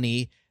lost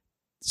money.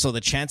 So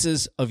the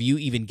chances of you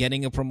even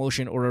getting a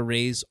promotion or a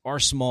raise are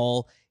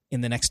small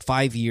in the next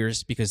 5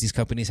 years, because these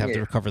companies have to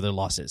recover their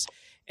losses.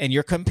 And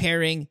you're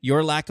comparing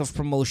your lack of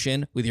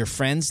promotion with your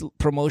friends'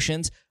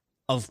 promotions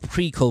of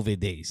pre-COVID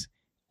days.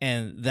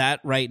 And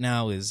that right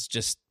now is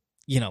just,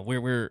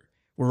 we're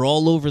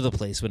all over the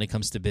place when it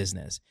comes to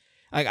business.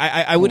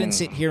 I wouldn't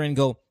sit here and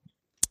go,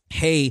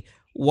 hey,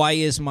 why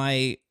is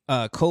my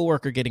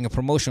coworker getting a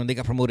promotion? They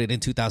got promoted in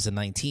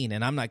 2019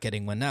 and I'm not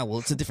getting one now. Well,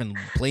 it's a different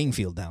playing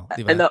field now.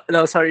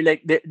 No, sorry.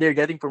 Like they're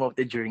getting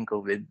promoted during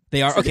COVID.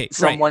 They are. So okay.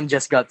 Someone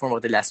just got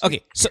promoted last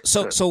week. Okay.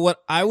 So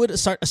what I would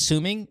start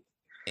assuming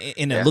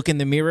in a look in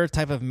the mirror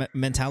type of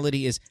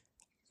mentality is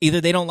either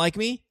they don't like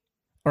me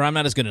or I'm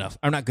not as good enough.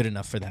 I'm not good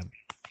enough for them.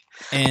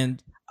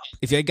 And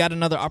if you got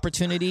another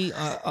opportunity,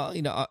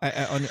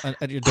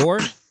 at your door,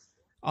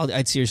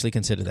 I'd seriously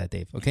consider that,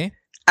 Dave. Okay.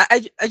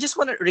 I just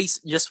want to raise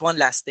just one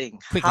last thing.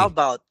 Quickly. How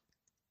about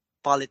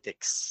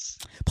politics?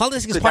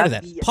 Politics is part of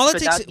that.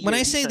 Politics, when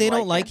I say they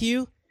don't like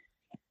you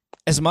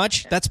as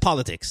much, that's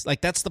politics.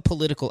 Like, that's the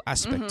political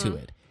aspect to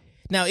it.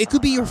 Now, it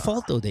could be your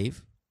fault, though,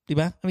 Dave.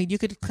 Diba? I mean, you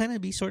could kind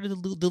of be sort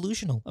of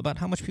delusional about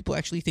how much people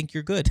actually think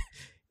you're good.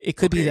 It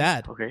could be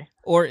that. Okay.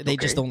 Or they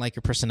just don't like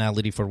your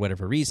personality for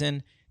whatever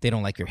reason. They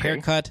don't like your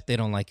haircut. They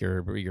don't like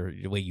your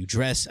the way you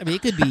dress. I mean,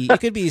 it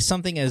could be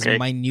something as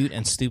minute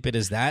and stupid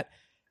as that.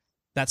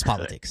 That's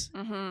politics.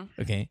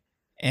 Okay.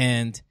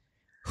 And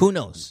who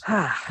knows?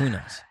 Who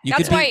knows? You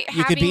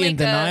could be in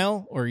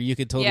denial, or you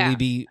could totally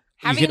be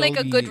having like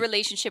a good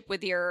relationship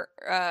with your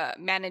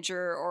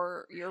manager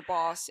or your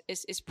boss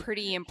is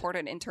pretty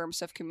important in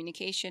terms of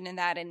communication and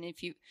that. And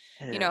if you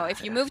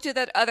if you move to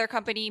that other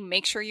company,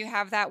 make sure you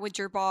have that with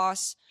your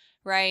boss,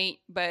 right?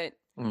 But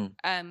I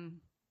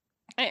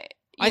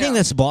think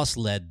that's boss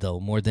led though,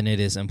 more than it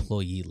is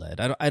employee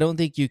led. I don't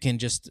think you can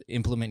just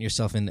implement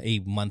yourself in a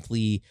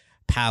monthly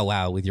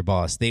powwow with your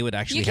boss. They would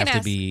actually have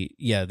to be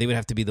they would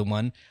have to be the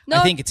one. No,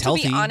 I think it's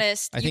healthy. To be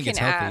honest, I think you it's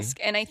can healthy. ask,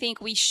 and I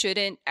think we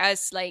shouldn't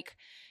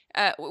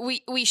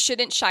we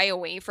shouldn't shy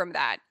away from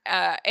that.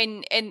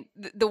 And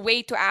the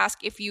way to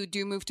ask if you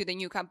do move to the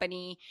new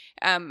company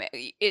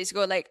is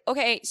go like,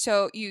 okay,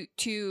 so you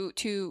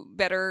to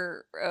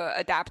better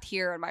adapt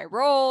here in my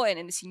role and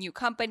in this new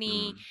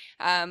company.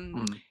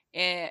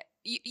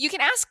 You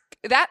can ask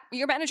that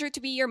your manager to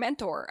be your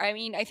mentor. I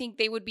mean, I think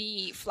they would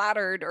be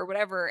flattered or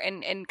whatever,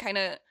 and kind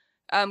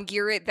of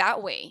gear it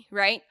that way,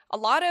 right? A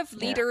lot of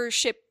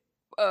leadership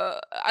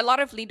a lot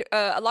of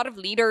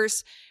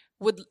leaders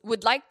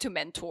would like to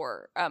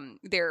mentor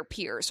their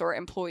peers or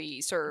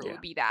employees or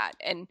be that,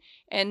 and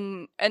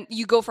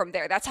you go from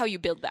there. That's how you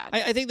build that.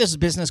 I think there's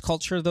business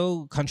culture,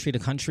 though, country to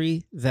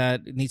country,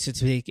 that needs to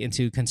take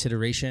into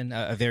consideration.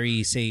 A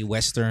very, say,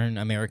 Western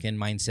American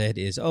mindset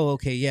is,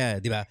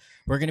 diba?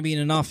 We're going to be in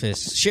an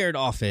office, shared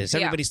office,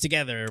 everybody's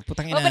together. But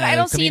I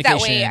don't see it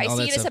that way. I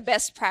see it as a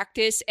best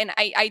practice, and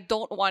I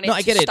don't want it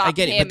to stop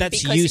him. But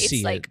that's you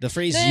see it. The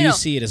phrase you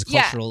see it as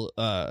cultural.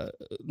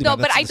 No,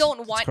 but I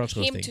don't want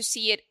him to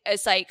see it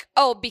as like,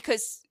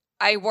 because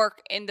I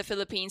work in the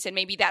Philippines and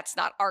maybe that's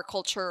not our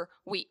culture,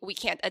 we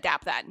can't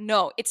adapt that.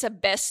 No, it's a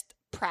best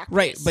practice.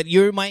 Right, but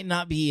you might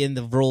not be in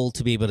the role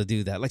to be able to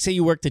do that. Like, say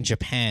you worked in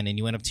Japan and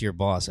you went up to your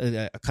boss,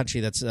 a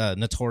country that's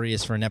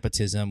notorious for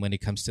nepotism when it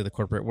comes to the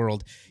corporate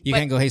world. You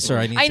can't go, hey, sir,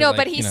 I know,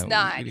 but he's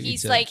not.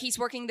 He's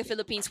working in the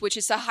Philippines, which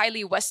is a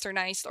highly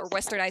westernized or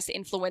westernized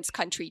influenced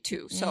country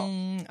too. So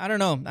I don't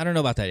know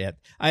about that yet.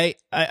 I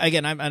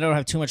don't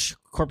have too much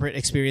corporate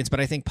experience, but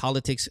I think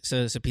politics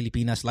sa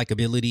Pilipinas,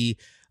 likability,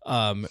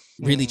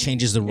 really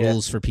changes the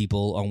rules for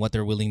people on what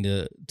they're willing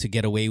to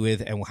get away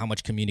with and how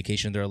much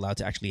communication they're allowed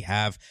to actually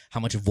have, how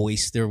much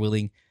voice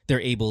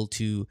they're able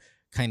to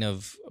kind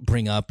of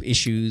bring up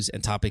issues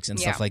and topics and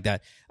stuff like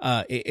that.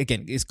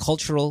 Again, it's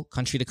cultural,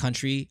 country to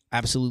country.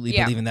 Absolutely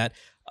believe in that.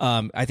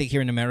 I think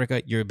here in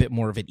America, you're a bit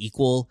more of an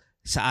equal.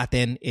 Sa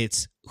atin,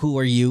 it's who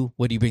are you?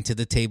 What do you bring to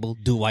the table?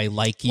 Do I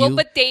like you? Well,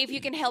 but Dave, you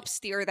can help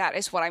steer that,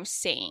 is what I'm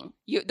saying.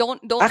 You don't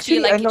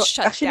feel like it's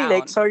shut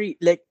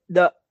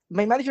down.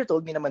 My manager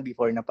told me naman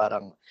before na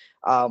parang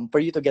for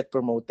you to get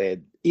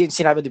promoted, yun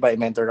sinabi, di ba,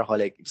 mentor ako,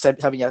 like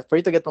sabi niya, for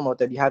you to get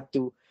promoted, you have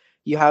to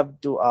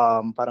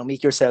parang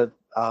make yourself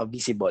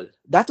visible.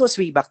 That was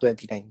way back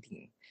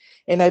 2019.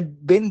 And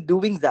I've been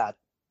doing that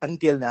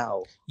until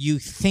now. You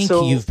think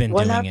you've been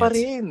doing wala pa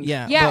rin. it.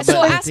 Yeah.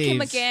 So ask Dave,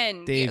 him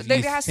again. Dave,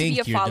 there has to be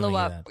a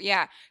follow-up.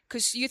 Yeah.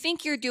 Because you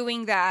think you're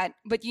doing that,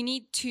 but you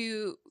need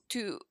to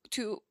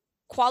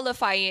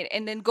qualify it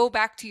and then go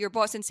back to your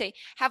boss and say,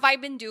 have I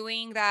been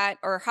doing that,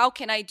 or how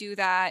can I do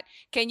that?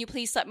 Can you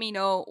please let me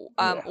know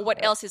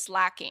what else is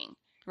lacking,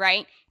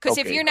 right? Because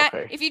if you're not,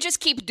 if you just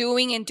keep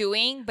doing and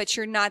doing, but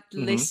you're not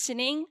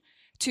listening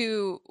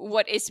to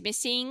what is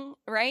missing,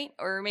 right?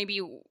 Or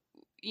maybe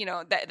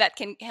that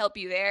can help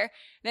you there,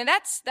 then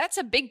that's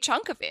a big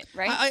chunk of it,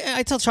 right?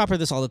 I tell Chopper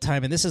this all the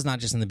time, and this is not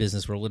just in the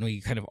business world. When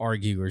we kind of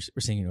argue, we're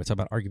saying, we talk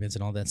about arguments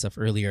and all that stuff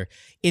earlier.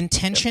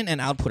 Intention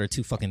and output are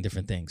two fucking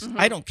different things.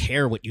 I don't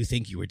care what you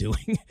think you were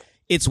doing.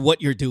 It's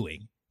what you're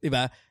doing.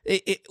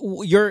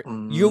 You're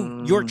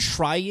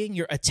trying,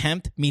 your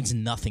attempt means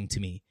nothing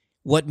to me.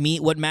 What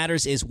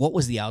matters is what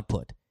was the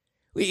output.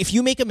 If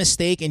you make a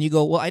mistake and you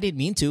go, well, I didn't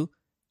mean to,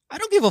 I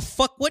don't give a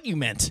fuck what you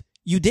meant.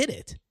 You did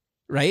it,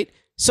 right?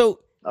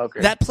 So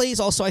that plays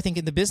also, I think,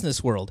 in the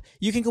business world.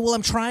 You can go, well,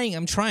 I'm trying.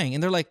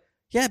 And they're like,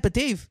 yeah, but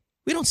Dave,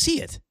 we don't see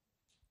it.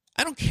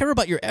 I don't care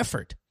about your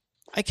effort.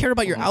 I care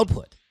about your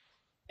output.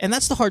 And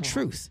that's the hard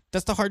truth.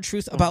 That's the hard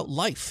truth about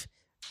life.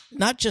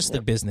 Not just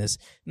the business,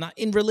 not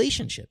in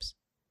relationships.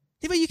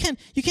 Dave, you can't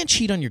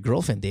cheat on your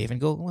girlfriend, Dave,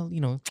 and go,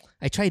 well,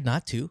 I tried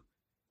not to.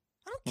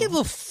 I don't give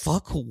a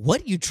fuck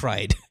what you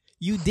tried.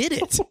 You did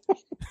it.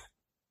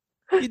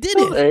 You did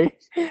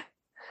it.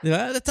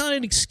 That's not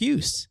an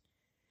excuse.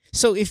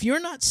 So if you're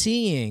not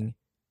seeing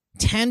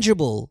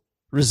tangible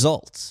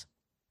results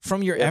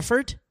from your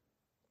effort,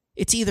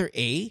 it's either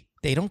A,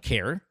 they don't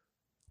care,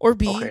 or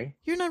B,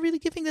 you're not really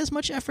giving as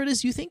much effort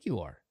as you think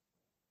you are.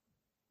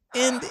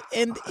 And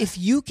if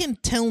you can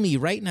tell me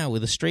right now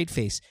with a straight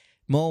face,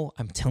 Mo,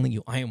 I'm telling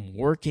you, I am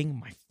working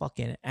my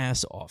fucking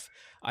ass off.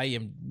 I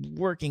am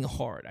working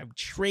hard. I'm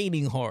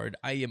training hard.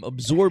 I am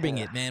absorbing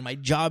it, man. My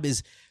job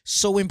is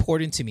so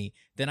important to me.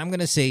 Then I'm going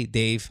to say,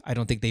 Dave, I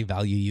don't think they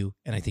value you,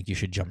 and I think you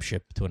should jump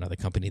ship to another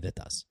company that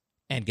does.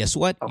 And guess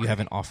what? You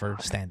have an offer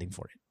standing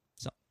for it.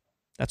 So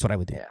that's what I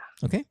would do. Yeah.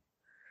 Okay?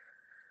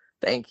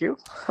 Thank you.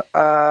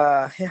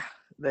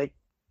 Like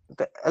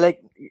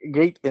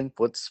great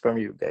inputs from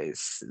you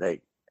guys.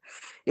 Like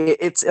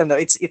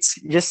it's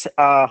just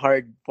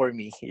hard for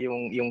me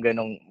yung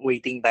ganong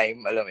waiting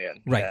time, alam mo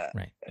yun.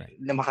 Right.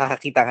 Na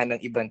makakakita ka ng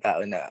ibang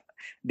tao na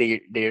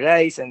they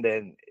rise and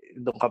then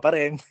doon ka pa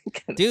rin.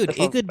 Dude,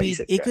 it could be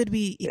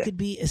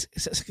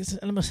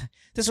alam mo,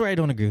 this is where I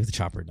don't agree with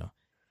Chopper, no.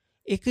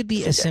 It could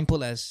be as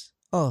simple as,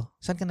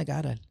 saan ka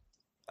nag-aral?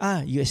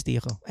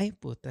 UST ako. Ay,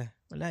 puta.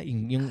 Wala,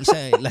 yung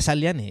isa,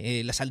 Lasal yan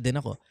eh. Lasal din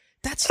ako.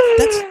 That's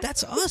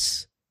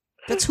us.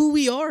 That's who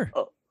we are.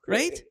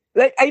 Right?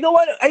 Like I don't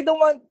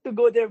want to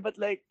go there, but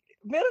like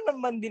meron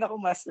naman din ako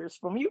masters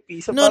from UP.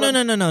 So no.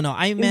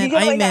 I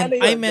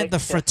meant the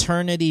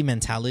fraternity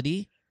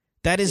mentality.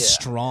 That is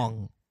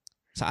strong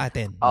sa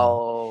atin.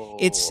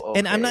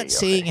 And I'm not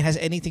saying it has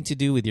anything to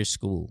do with your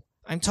school.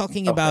 I'm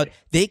talking about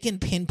they can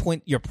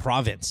pinpoint your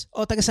province.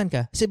 Taga saan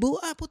ka? Cebu?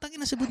 Putang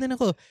ina, Cebu din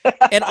ako.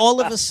 And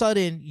all of a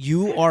sudden,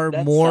 you are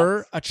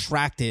more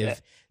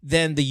attractive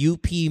than the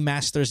UP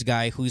Masters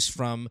guy who's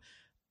from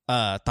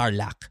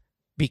Tarlac.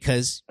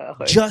 Because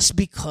just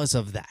because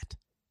of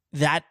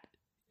that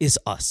is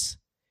us.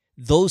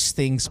 those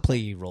things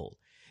play a role.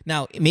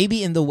 Now,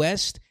 maybe in the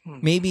West,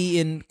 maybe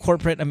in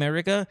corporate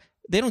America,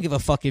 they don't give a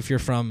fuck if you're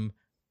from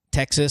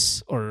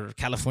Texas or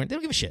California. They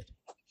don't give a shit,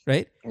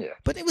 right? Yeah.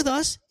 But with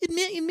us, it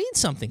means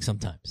something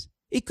sometimes.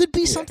 It could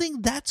be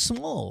something that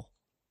small,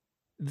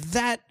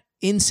 that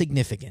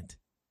insignificant,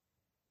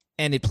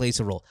 and it plays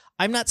a role.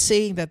 I'm not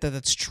saying that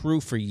that's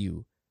true for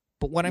you,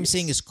 but what I'm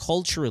saying is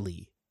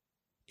culturally,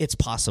 it's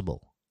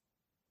possible.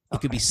 It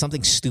could be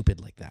something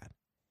stupid like that.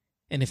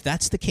 And if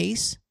that's the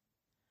case,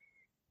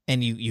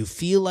 and you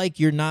feel like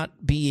you're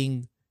not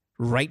being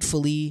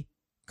rightfully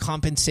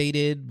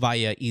compensated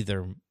via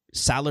either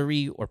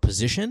salary or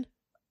position,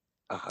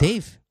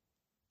 Dave,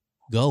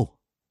 go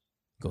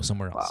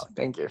somewhere else. Wow,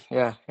 thank you.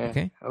 Yeah.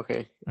 Okay.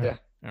 Yeah.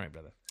 All right,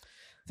 brother.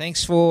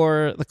 Thanks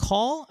for the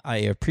call. I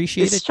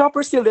appreciate it. Is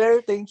Chopper still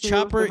there? Thank you.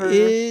 Chopper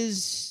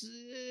is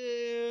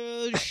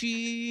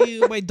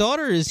my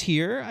daughter is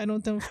here. I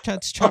don't know if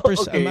that's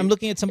Chopper's. Okay. I'm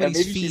looking at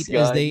somebody's feed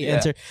as they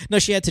answer. No,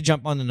 she had to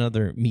jump on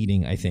another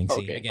meeting, I think.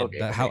 See, again,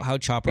 how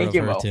Chopper of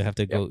her to have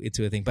to go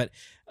into a thing. But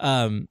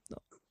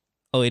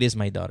it is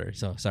my daughter.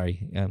 So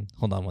sorry.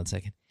 Hold on one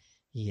second.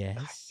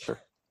 Yes. Sure.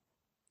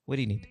 What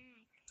do you need?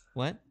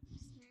 What?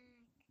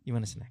 You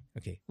want a snack?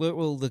 Okay.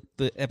 Well,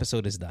 the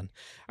episode is done.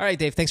 All right,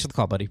 Dave. Thanks for the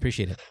call, buddy.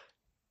 Appreciate it.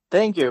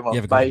 Thank you. You have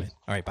a good bye. one.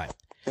 All right, bye.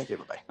 Thank you.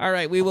 Bye. All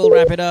right, we will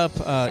wrap it up.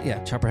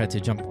 Chopper had to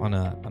jump on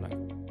one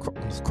of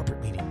those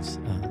corporate meetings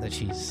that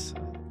she's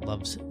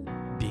loves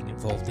being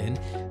involved in.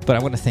 But I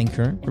want to thank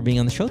her for being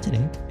on the show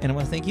today, and I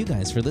want to thank you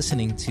guys for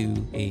listening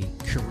to a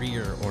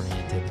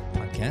career-oriented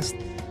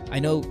podcast. I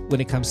know when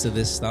it comes to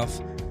this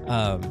stuff,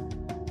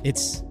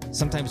 it's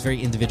sometimes very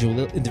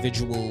individual.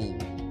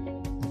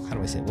 How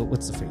do I say it?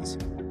 What's the phrase?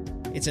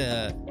 It's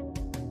a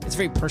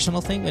very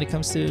personal thing when it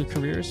comes to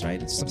careers,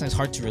 right? It's sometimes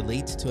hard to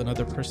relate to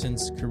another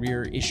person's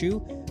career issue,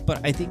 but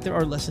I think there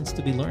are lessons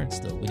to be learned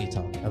still when you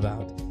talk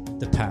about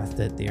the path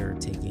that they're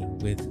taking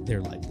with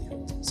their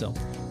livelihood. So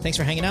thanks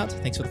for hanging out.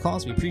 Thanks for the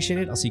calls. We appreciate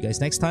it. I'll see you guys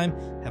next time.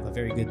 Have a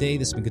very good day.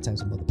 This has been Good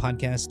Times with Mo, the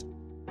podcast,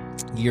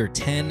 year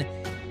 10,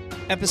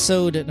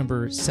 episode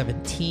number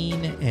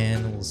 17,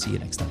 and we'll see you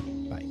next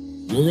time. Bye.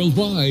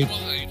 Worldwide,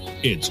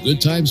 it's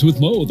Good Times with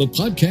Mo, the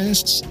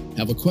podcasts.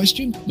 Have a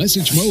question?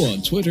 Message Mo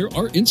on Twitter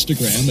or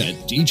Instagram at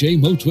DJ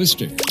Mo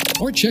Twister.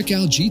 Or check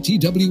out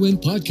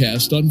GTWN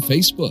Podcast on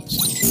Facebook.